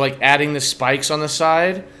 Or, like, adding the spikes on the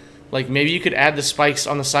side. Like, maybe you could add the spikes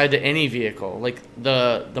on the side to any vehicle. Like,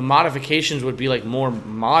 the modifications would be, like, more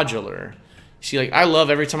modular. See, like, I love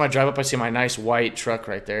every time I drive up, I see my nice white truck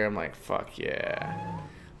right there. I'm like, fuck yeah.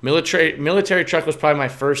 Military truck was probably my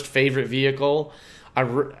first favorite vehicle.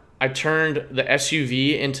 I turned the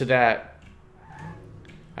SUV into that,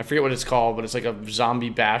 I forget what it's called, but it's like a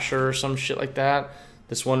zombie basher or some shit like that.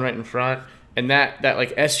 This one right in front. And that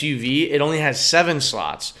like, SUV, it only has 7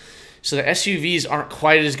 slots. So the SUVs aren't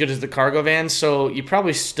quite as good as the cargo vans, so you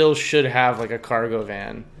probably still should have like a cargo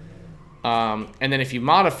van. And then if you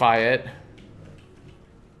modify it,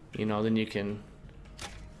 you know, then you can...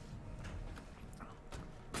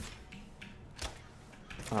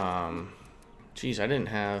 Geez, I didn't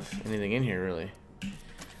have anything in here really.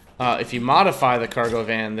 If you modify the cargo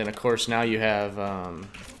van, then of course now you have,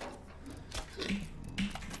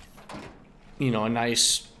 you know, a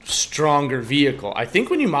nice... stronger vehicle. I think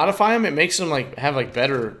when you modify them, it makes them like have like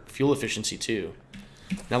better fuel efficiency too.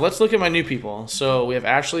 Now let's look at my new people. So we have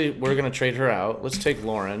Ashley. We're gonna trade her out. Let's take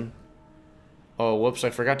Lauren. Oh, whoops, I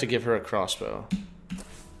forgot to give her a crossbow.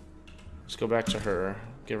 Let's go back to her.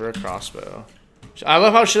 Give her a crossbow. I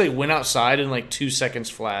love how she like went outside in like 2 seconds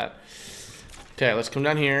flat. Okay, let's come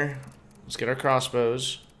down here. Let's get our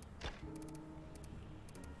crossbows.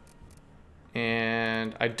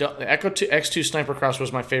 And I don't. The Echo 2 X2 sniper crossbow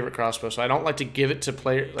is my favorite crossbow, so I don't like to give it to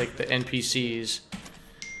player like the NPCs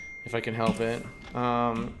if I can help it.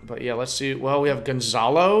 But yeah, let's see. Well, we have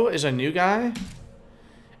Gonzalo is a new guy,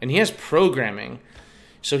 and he has programming,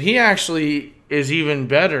 so he actually is even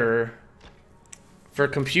better for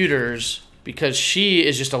computers because she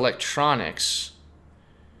is just electronics.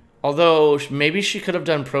 Although maybe she could have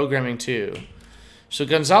done programming too. So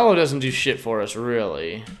Gonzalo doesn't do shit for us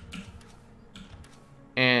really.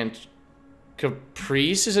 And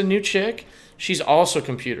Caprice is a new chick. She's also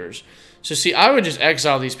computers. So see, I would just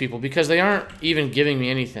exile these people because they aren't even giving me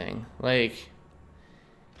anything. Like,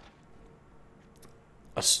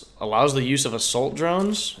 allows the use of assault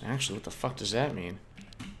drones? Actually, what the fuck does that mean?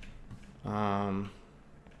 I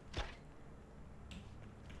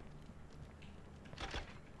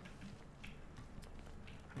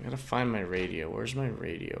gotta find my radio. Where's my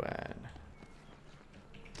radio at?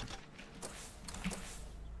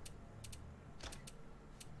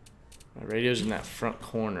 My radio's in that front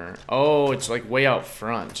corner. Oh, it's like way out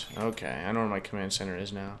front. Okay, I know where my command center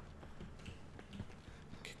is now.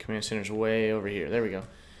 Okay, command center's way over here. There we go.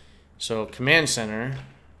 So, command center.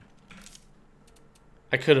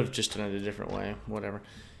 I could have just done it a different way. Whatever.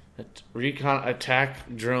 Recon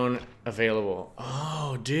attack drone available.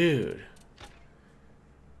 Oh, dude.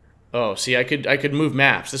 Oh, see, I could move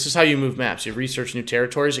maps. This is how you move maps. You research new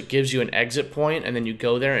territories. It gives you an exit point, and then you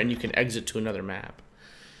go there, and you can exit to another map.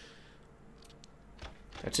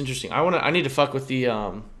 That's interesting. I need to fuck with the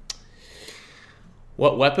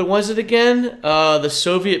what weapon was it again? The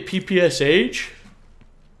Soviet PPSH.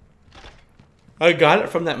 I got it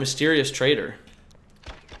from that mysterious trader.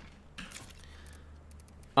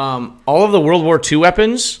 All of the World War II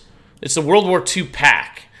weapons. It's the World War II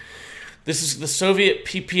pack. This is the Soviet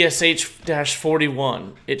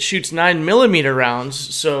PPSH-41. It shoots 9mm rounds,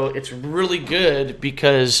 so it's really good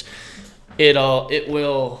because it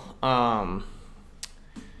will.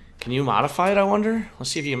 Can you modify it, I wonder?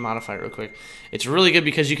 Let's see if you can modify it real quick. It's really good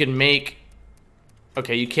because you can make...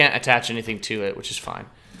 Okay, you can't attach anything to it, which is fine.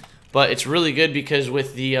 But it's really good because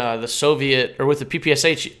with the Soviet... Or with the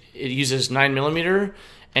PPSH, it uses 9mm,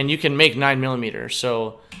 and you can make 9mm.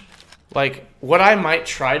 So, like, what I might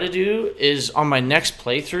try to do is, on my next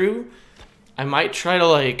playthrough, I might try to,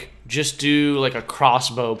 like, just do, like, a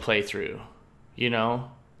crossbow playthrough. You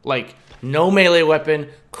know? Like, no melee weapon,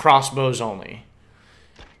 crossbows only.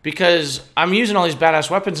 Because I'm using all these badass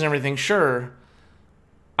weapons and everything, sure.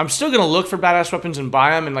 I'm still going to look for badass weapons and buy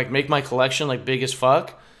them and like make my collection like big as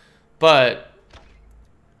fuck. But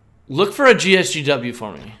look for a GSGW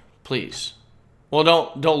for me, please. Well,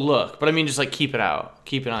 don't look, but I mean just like keep it out.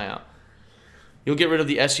 Keep an eye out. You'll get rid of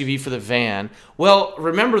the SUV for the van. Well,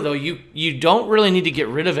 remember though, you don't really need to get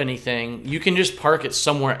rid of anything. You can just park it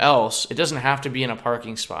somewhere else. It doesn't have to be in a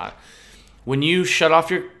parking spot. When you shut off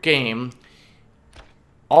your game,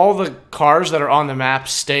 all the cars that are on the map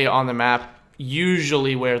stay on the map,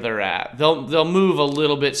 usually where they're at. They'll move a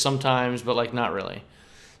little bit sometimes, but like not really.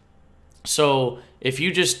 So if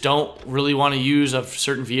you just don't really want to use a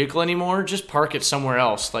certain vehicle anymore, just park it somewhere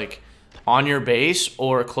else, like on your base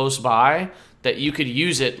or close by, that you could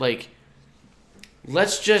use it. Like,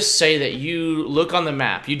 let's just say that you look on the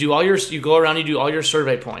map, you go around, you do all your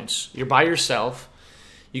survey points. You're by yourself.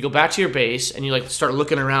 You go back to your base and you like start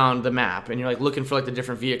looking around the map and you're like looking for like the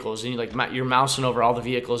different vehicles and you're mousing over all the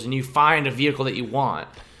vehicles and you find a vehicle that you want.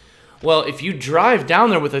 Well, if you drive down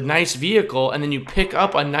there with a nice vehicle and then you pick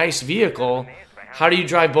up a nice vehicle, how do you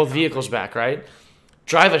drive both vehicles back, right?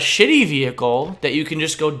 Drive a shitty vehicle that you can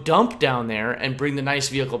just go dump down there and bring the nice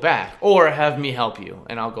vehicle back, or have me help you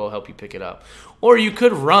and I'll go help you pick it up. Or you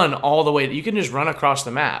could run all the way. You can just run across the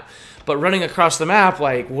map. But running across the map,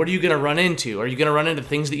 like, what are you going to run into? Are you going to run into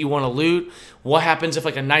things that you want to loot? What happens if,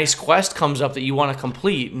 like, a nice quest comes up that you want to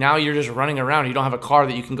complete? Now you're just running around. You don't have a car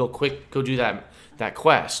that you can go do that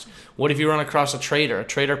quest. What if you run across a trader? A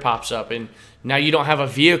trader pops up, and now you don't have a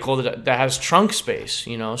vehicle that has trunk space,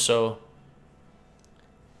 you know? So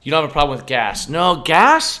you don't have a problem with gas. No,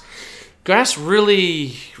 gas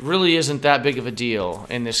really isn't that big of a deal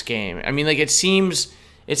in this game. I mean, like, it seems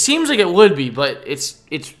like it would be, but it's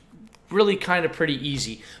really kind of pretty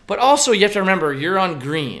easy. But also, you have to remember, you're on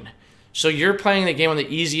green, so you're playing the game on the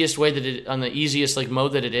easiest way on the easiest like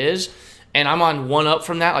mode that it is, and I'm on 1-up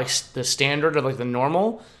from that, like the standard or like the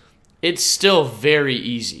normal. It's still very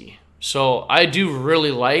easy. So I do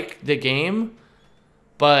really like the game.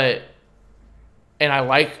 but and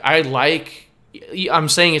I'm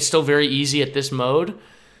saying it's still very easy at this mode.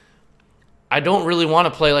 I don't really want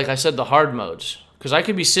to play, like I said, the hard modes. Because I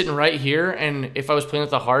could be sitting right here, and if I was playing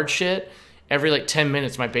with the hard shit, every like 10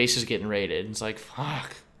 minutes my base is getting raided. It's like,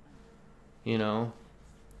 fuck. You know?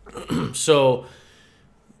 So,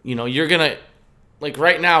 you know, you're gonna, like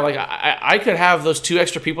right now, like I could have those 2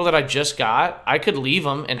 extra people that I just got. I could leave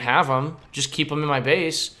them and have them, just keep them in my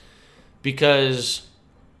base. Because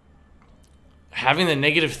having the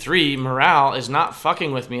 -3 morale is not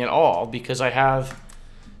fucking with me at all. Because I have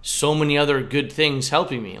so many other good things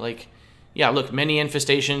helping me. Like, yeah, look, many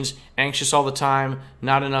infestations, anxious all the time,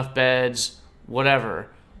 not enough beds, whatever.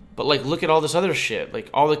 But, like, look at all this other shit. Like,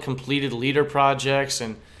 all the completed leader projects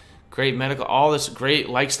and great medical, all this great,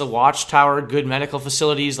 likes the watchtower, good medical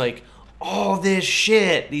facilities, like, all this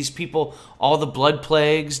shit. These people, all the blood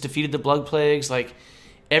plagues, defeated the blood plagues, like,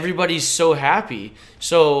 everybody's so happy.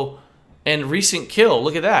 So, and recent kill,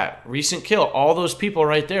 look at that. Recent kill, all those people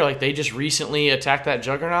right there, like, they just recently attacked that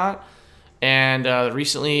juggernaut. And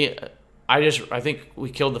recently... I think we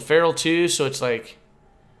killed the feral too, so it's like,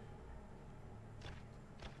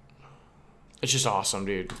 it's just awesome,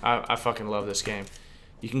 dude. I fucking love this game.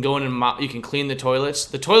 You can go in and you can clean the toilets.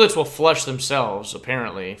 The toilets will flush themselves,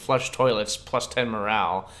 apparently. Flush toilets, plus 10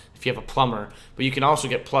 morale if you have a plumber. But you can also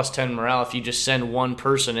get plus 10 morale if you just send one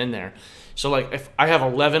person in there. So, like, if I have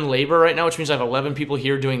 11 labor right now, which means I have 11 people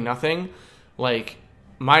here doing nothing, like...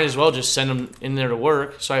 might as well just send them in there to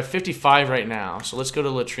work. So I have 55 right now. So let's go to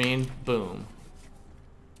latrine. Boom.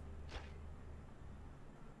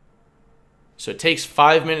 So it takes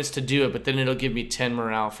 5 minutes to do it, but then it'll give me 10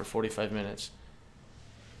 morale for 45 minutes.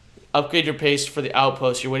 Upgrade your pace for the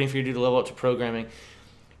outpost. You're waiting for your dude to level up to programming.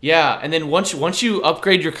 Yeah, and then once you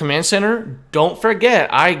upgrade your command center, don't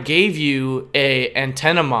forget I gave you a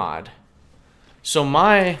antenna mod. So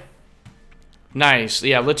my... Nice.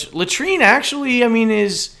 Yeah, latrine actually, I mean,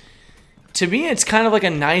 is... To me, it's kind of like a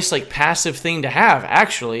nice, like, passive thing to have,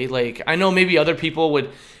 actually. Like, I know maybe other people would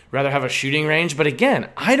rather have a shooting range, but again,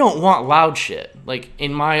 I don't want loud shit. Like,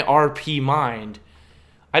 in my RP mind,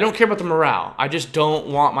 I don't care about the morale. I just don't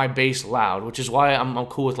want my base loud, which is why I'm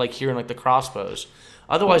cool with, like, hearing, like, the crossbows.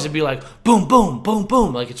 Otherwise, it'd be like, boom, boom, boom,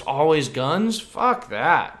 boom. Like, it's always guns. Fuck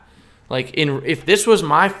that. Like, if this was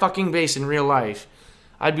my fucking base in real life...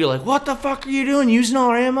 I'd be like, what the fuck are you doing? Using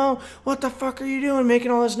all our ammo? What the fuck are you doing?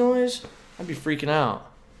 Making all this noise? I'd be freaking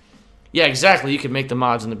out. Yeah, exactly. You can make the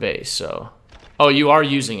mods in the base, so. Oh, you are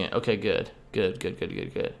using it. Okay, good. Good, good, good,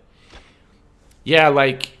 good, good. Yeah,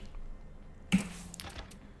 like.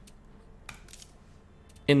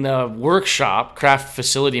 In the workshop, craft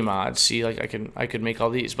facility mods, see, like, I could make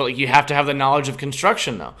all these. But, like, you have to have the knowledge of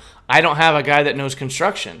construction, though. I don't have a guy that knows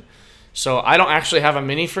construction. So, I don't actually have a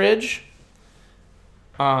mini fridge.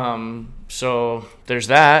 So there's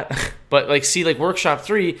that. But like, see, like Workshop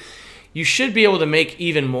 3, you should be able to make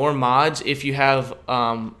even more mods if you have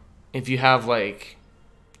like,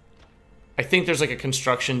 I think there's like a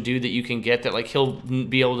construction dude that you can get that like he'll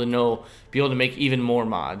be able to make even more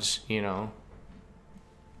mods, you know.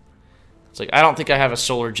 It's like, I don't think I have a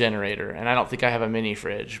solar generator and I don't think I have a mini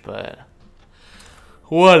fridge, but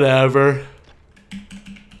whatever.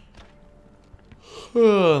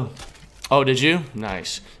 Oh, did you?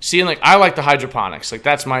 Nice. See, and like, I like the hydroponics. Like,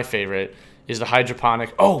 that's my favorite, is the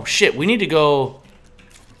hydroponic. Oh, shit, we need to go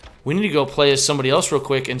play as somebody else real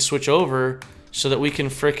quick and switch over so that we can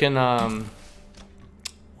frickin',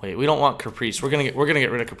 wait, we don't want Caprice. We're gonna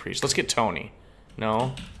get rid of Caprice. Let's get Tony.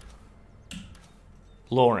 No.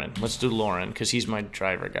 Lauren. Let's do Lauren, because he's my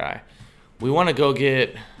driver guy. We want to go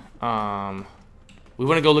get, we want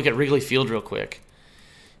to go look at Wrigley Field real quick.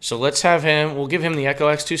 So let's have him, we'll give him the Echo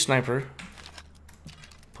X2 sniper.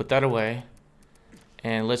 Put that away.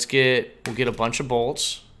 And we'll get a bunch of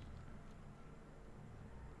bolts.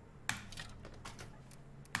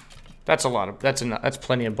 That's that's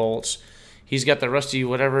plenty of bolts. He's got the rusty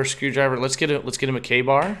whatever screwdriver. Let's get him a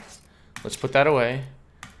K-bar. Let's put that away.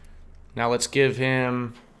 Now let's give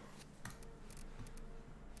him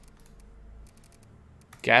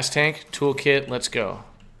gas tank, toolkit, let's go.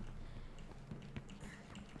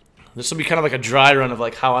 This will be kind of like a dry run of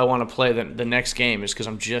like how I want to play the next game, is because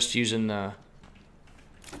I'm just using the...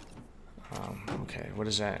 okay, what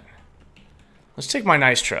is that? Let's take my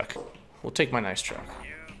nice truck. We'll take my nice truck.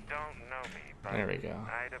 You don't know me, but there we go.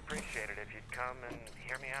 I'd appreciate it if you'd come and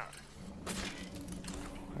hear me out.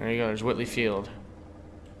 There you go, there's Whitley Field.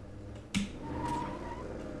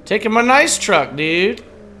 Taking my nice truck, dude.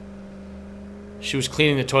 She was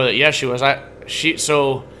cleaning the toilet. Yeah, she was.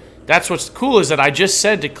 So... That's what's cool, is that I just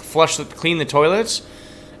said to clean the toilets,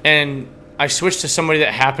 and I switched to somebody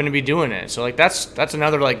that happened to be doing it. So like that's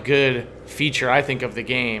another like good feature I think of the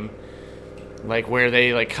game. Like where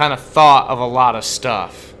they like kind of thought of a lot of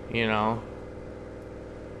stuff, you know?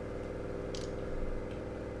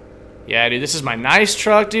 Yeah, dude, this is my nice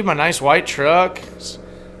truck, dude. My nice white truck.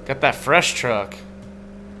 Got that fresh truck.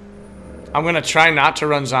 I'm gonna try not to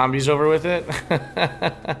run zombies over with it.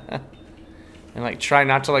 And like try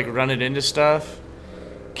not to like run it into stuff.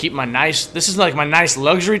 Keep my nice, this is like my nice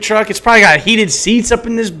luxury truck. It's probably got heated seats up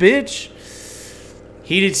in this bitch.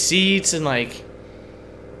 Heated seats and like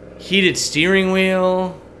heated steering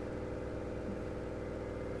wheel.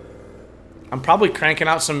 I'm probably cranking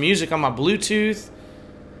out some music on my Bluetooth.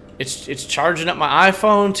 It's charging up my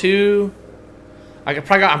iPhone too. I'm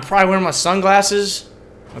probably wearing my sunglasses.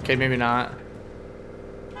 Okay, maybe not.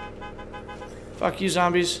 Fuck you,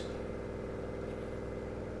 zombies.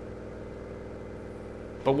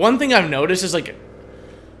 But one thing I've noticed is like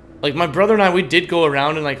my brother and I, we did go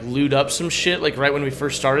around and like loot up some shit like right when we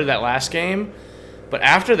first started that last game. But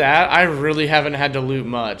after that, I really haven't had to loot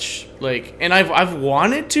much. Like, and I've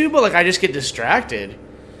wanted to, but like I just get distracted.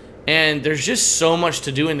 And there's just so much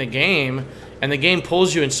to do in the game, and the game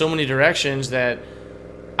pulls you in so many directions that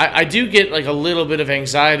I do get like a little bit of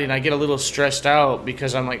anxiety, and I get a little stressed out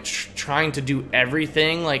because I'm like trying to do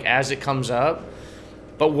everything like as it comes up.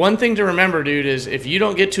 But one thing to remember, dude, is if you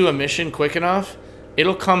don't get to a mission quick enough,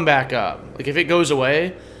 it'll come back up. Like if it goes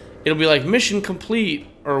away, it'll be like mission complete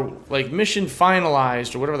or like mission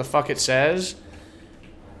finalized or whatever the fuck it says.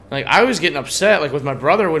 Like I was getting upset like with my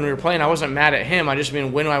brother when we were playing. I wasn't mad at him. I just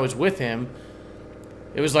mean when I was with him,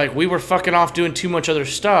 it was like we were fucking off doing too much other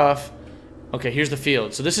stuff. Okay, here's the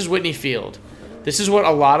field. So this is Whitney Field. This is what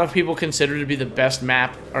a lot of people consider to be the best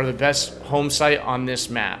map or the best home site on this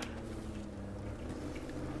map.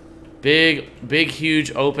 Big,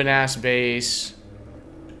 huge, open-ass base.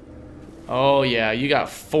 Oh, yeah. You got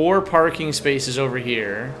 4 parking spaces over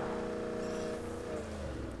here.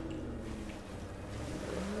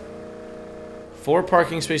 Four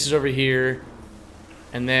parking spaces over here.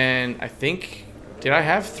 And then, I think... Did I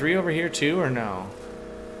have 3 over here, too, or no?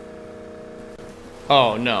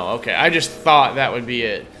 Oh, no. Okay. I just thought that would be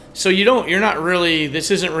it. So you're not really... This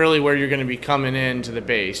isn't really where you're going to be coming into the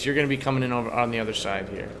base. You're going to be coming in over on the other side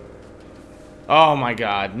here. Oh my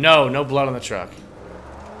god. No, no blood on the truck.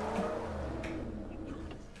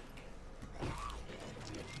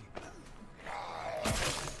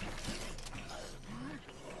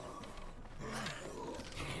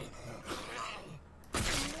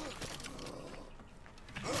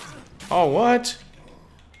 Oh, what?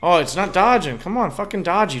 Oh, it's not dodging. Come on, fucking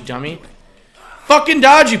dodge, you dummy. Fucking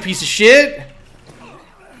dodge, you piece of shit!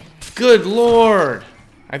 Good lord.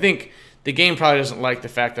 I think... The game probably doesn't like the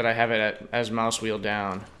fact that I have it as mouse wheel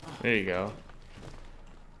down. There you go.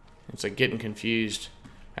 It's like getting confused.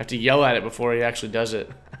 I have to yell at it before he actually does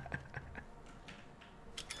it.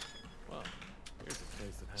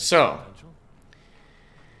 So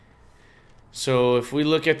if we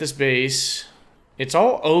look at this base, it's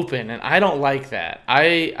all open, and I don't like that.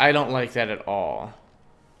 I don't like that at all.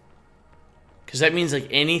 Because that means like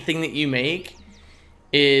anything that you make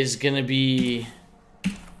is gonna be...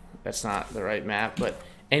 That's not the right map, but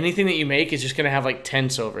anything that you make is just gonna have like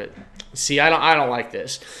tents over it. See, I don't like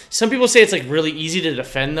this. Some people say it's like really easy to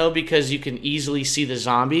defend though because you can easily see the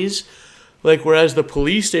zombies. Like whereas the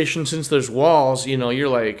police station, since there's walls, you know, you're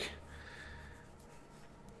like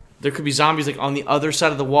there could be zombies like on the other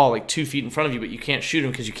side of the wall, like 2 feet in front of you, but you can't shoot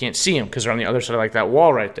them because you can't see them because they're on the other side of like that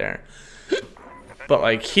wall right there. But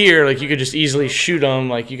like here, like you could just easily shoot them.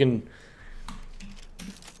 Like you can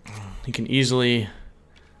easily.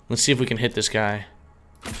 Let's see if we can hit this guy.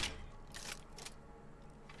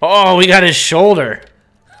 Oh, we got his shoulder.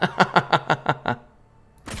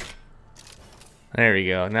 There we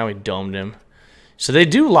go. Now we domed him. So they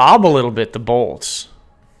do lob a little bit, the bolts.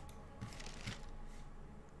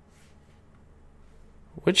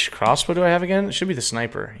 Which crossbow do I have again? It should be the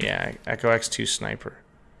sniper. Yeah, Echo X2 sniper.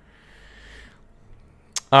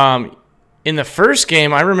 In the first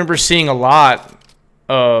game, I remember seeing a lot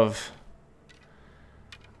of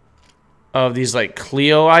these like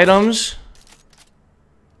Clio items.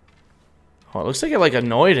 Oh, it looks like it like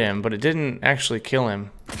annoyed him, but it didn't actually kill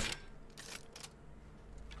him.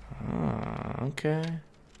 Oh, okay.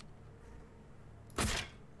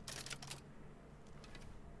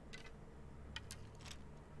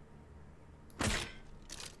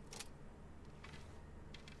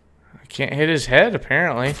 I can't hit his head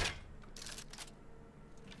apparently.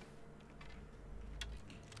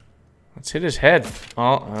 Let's hit his head.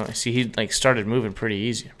 Oh, I see he like started moving pretty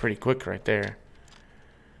easy, pretty quick right there.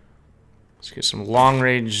 Let's Let's get some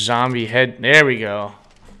long-range zombie head. There we go.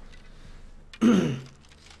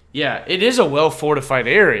 Yeah, it is a well-fortified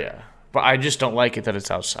area, but I just don't like it that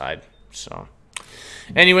it's outside. So,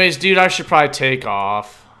 anyways, dude, I should probably take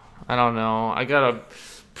off. I don't know. I gotta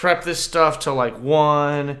prep this stuff till like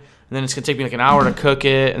 1, and then it's gonna take me like an hour to cook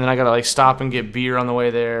it, and then I gotta like stop and get beer on the way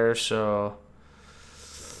there. So,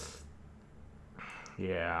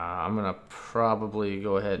 yeah, I'm gonna probably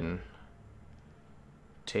go ahead and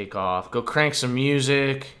take off. Go crank some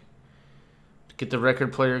music. Get the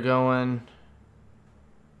record player going.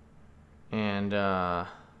 And,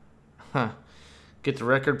 get the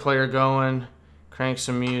record player going. Crank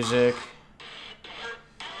some music.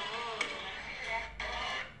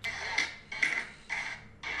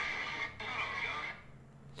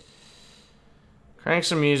 Crank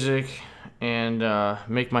some music and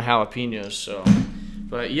make my jalapenos. So,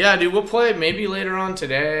 but yeah, dude, we'll play maybe later on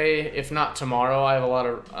today. If not tomorrow, I have a lot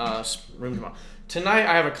of room tomorrow. Tonight,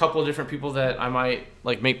 I have a couple of different people that I might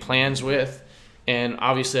like make plans with, and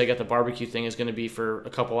obviously, I got the barbecue thing is going to be for a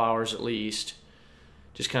couple hours at least.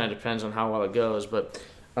 Just kind of depends on how well it goes, but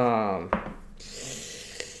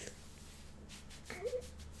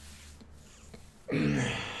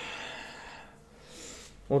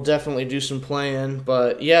we'll definitely do some playing.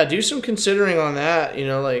 But yeah, do some considering on that. You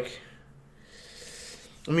know, like,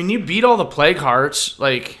 I mean, you beat all the plague hearts.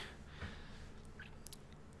 Like,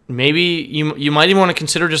 maybe you might even want to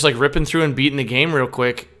consider just like ripping through and beating the game real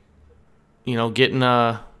quick. You know, getting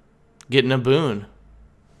a boon.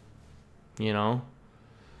 You know,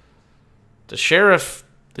 the sheriff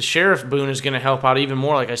boon is going to help out even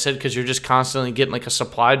more, like I said, because you're just constantly getting like a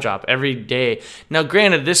supply drop every day. Now,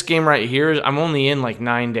 granted, this game right here, I'm only in like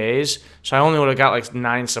 9 days, so I only would have got like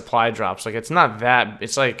 9 supply drops. Like, it's not that.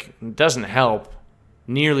 It's like, it doesn't help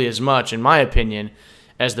nearly as much, in my opinion,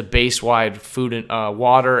 as the base-wide food and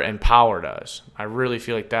water and power does. I really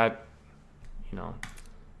feel like that, you know.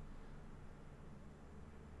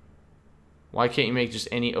 Why can't you make just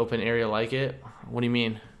any open area like it? What do you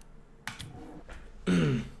mean?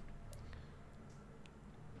 Your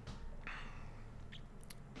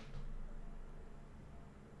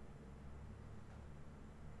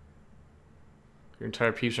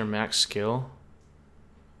entire peeps are max skill?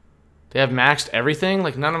 They have maxed everything?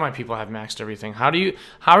 Like, none of my people have maxed everything. How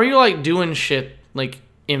are you like doing shit like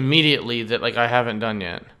immediately that like I haven't done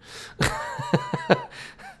yet?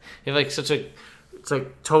 You're like such a, it's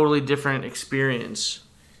like totally different experience.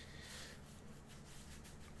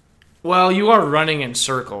 Well, you are running in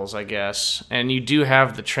circles, I guess, and you do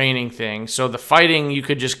have the training thing. So the fighting, you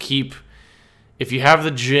could just keep, if you have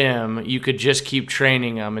the gym, you could just keep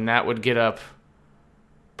training them, and that would get up.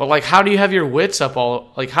 But like, how do you have your wits up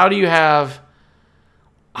all? Like, how do you have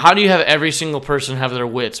every single person have their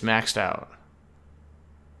wits maxed out?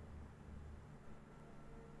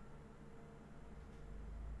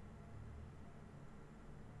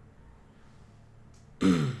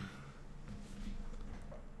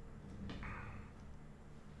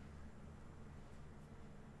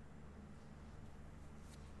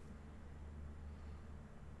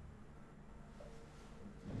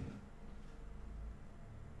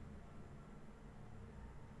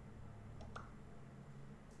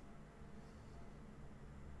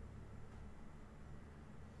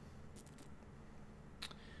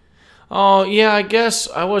 Oh, yeah, I guess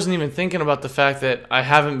I wasn't even thinking about the fact that I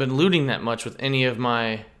haven't been looting that much with any of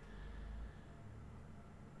my...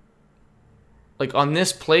 Like, on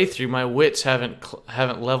this playthrough, my wits haven't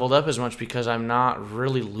leveled up as much because I'm not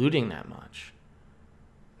really looting that much.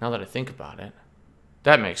 Now that I think about it.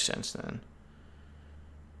 That makes sense, then.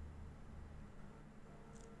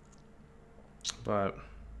 But...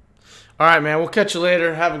 Alright, man, we'll catch you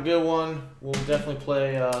later. Have a good one. We'll definitely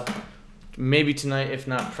play... maybe tonight, if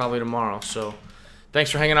not, probably tomorrow. So, thanks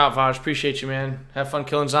for hanging out, Vaj. Appreciate you, man. Have fun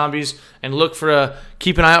killing zombies, and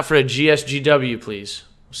keep an eye out for a GSGW, please.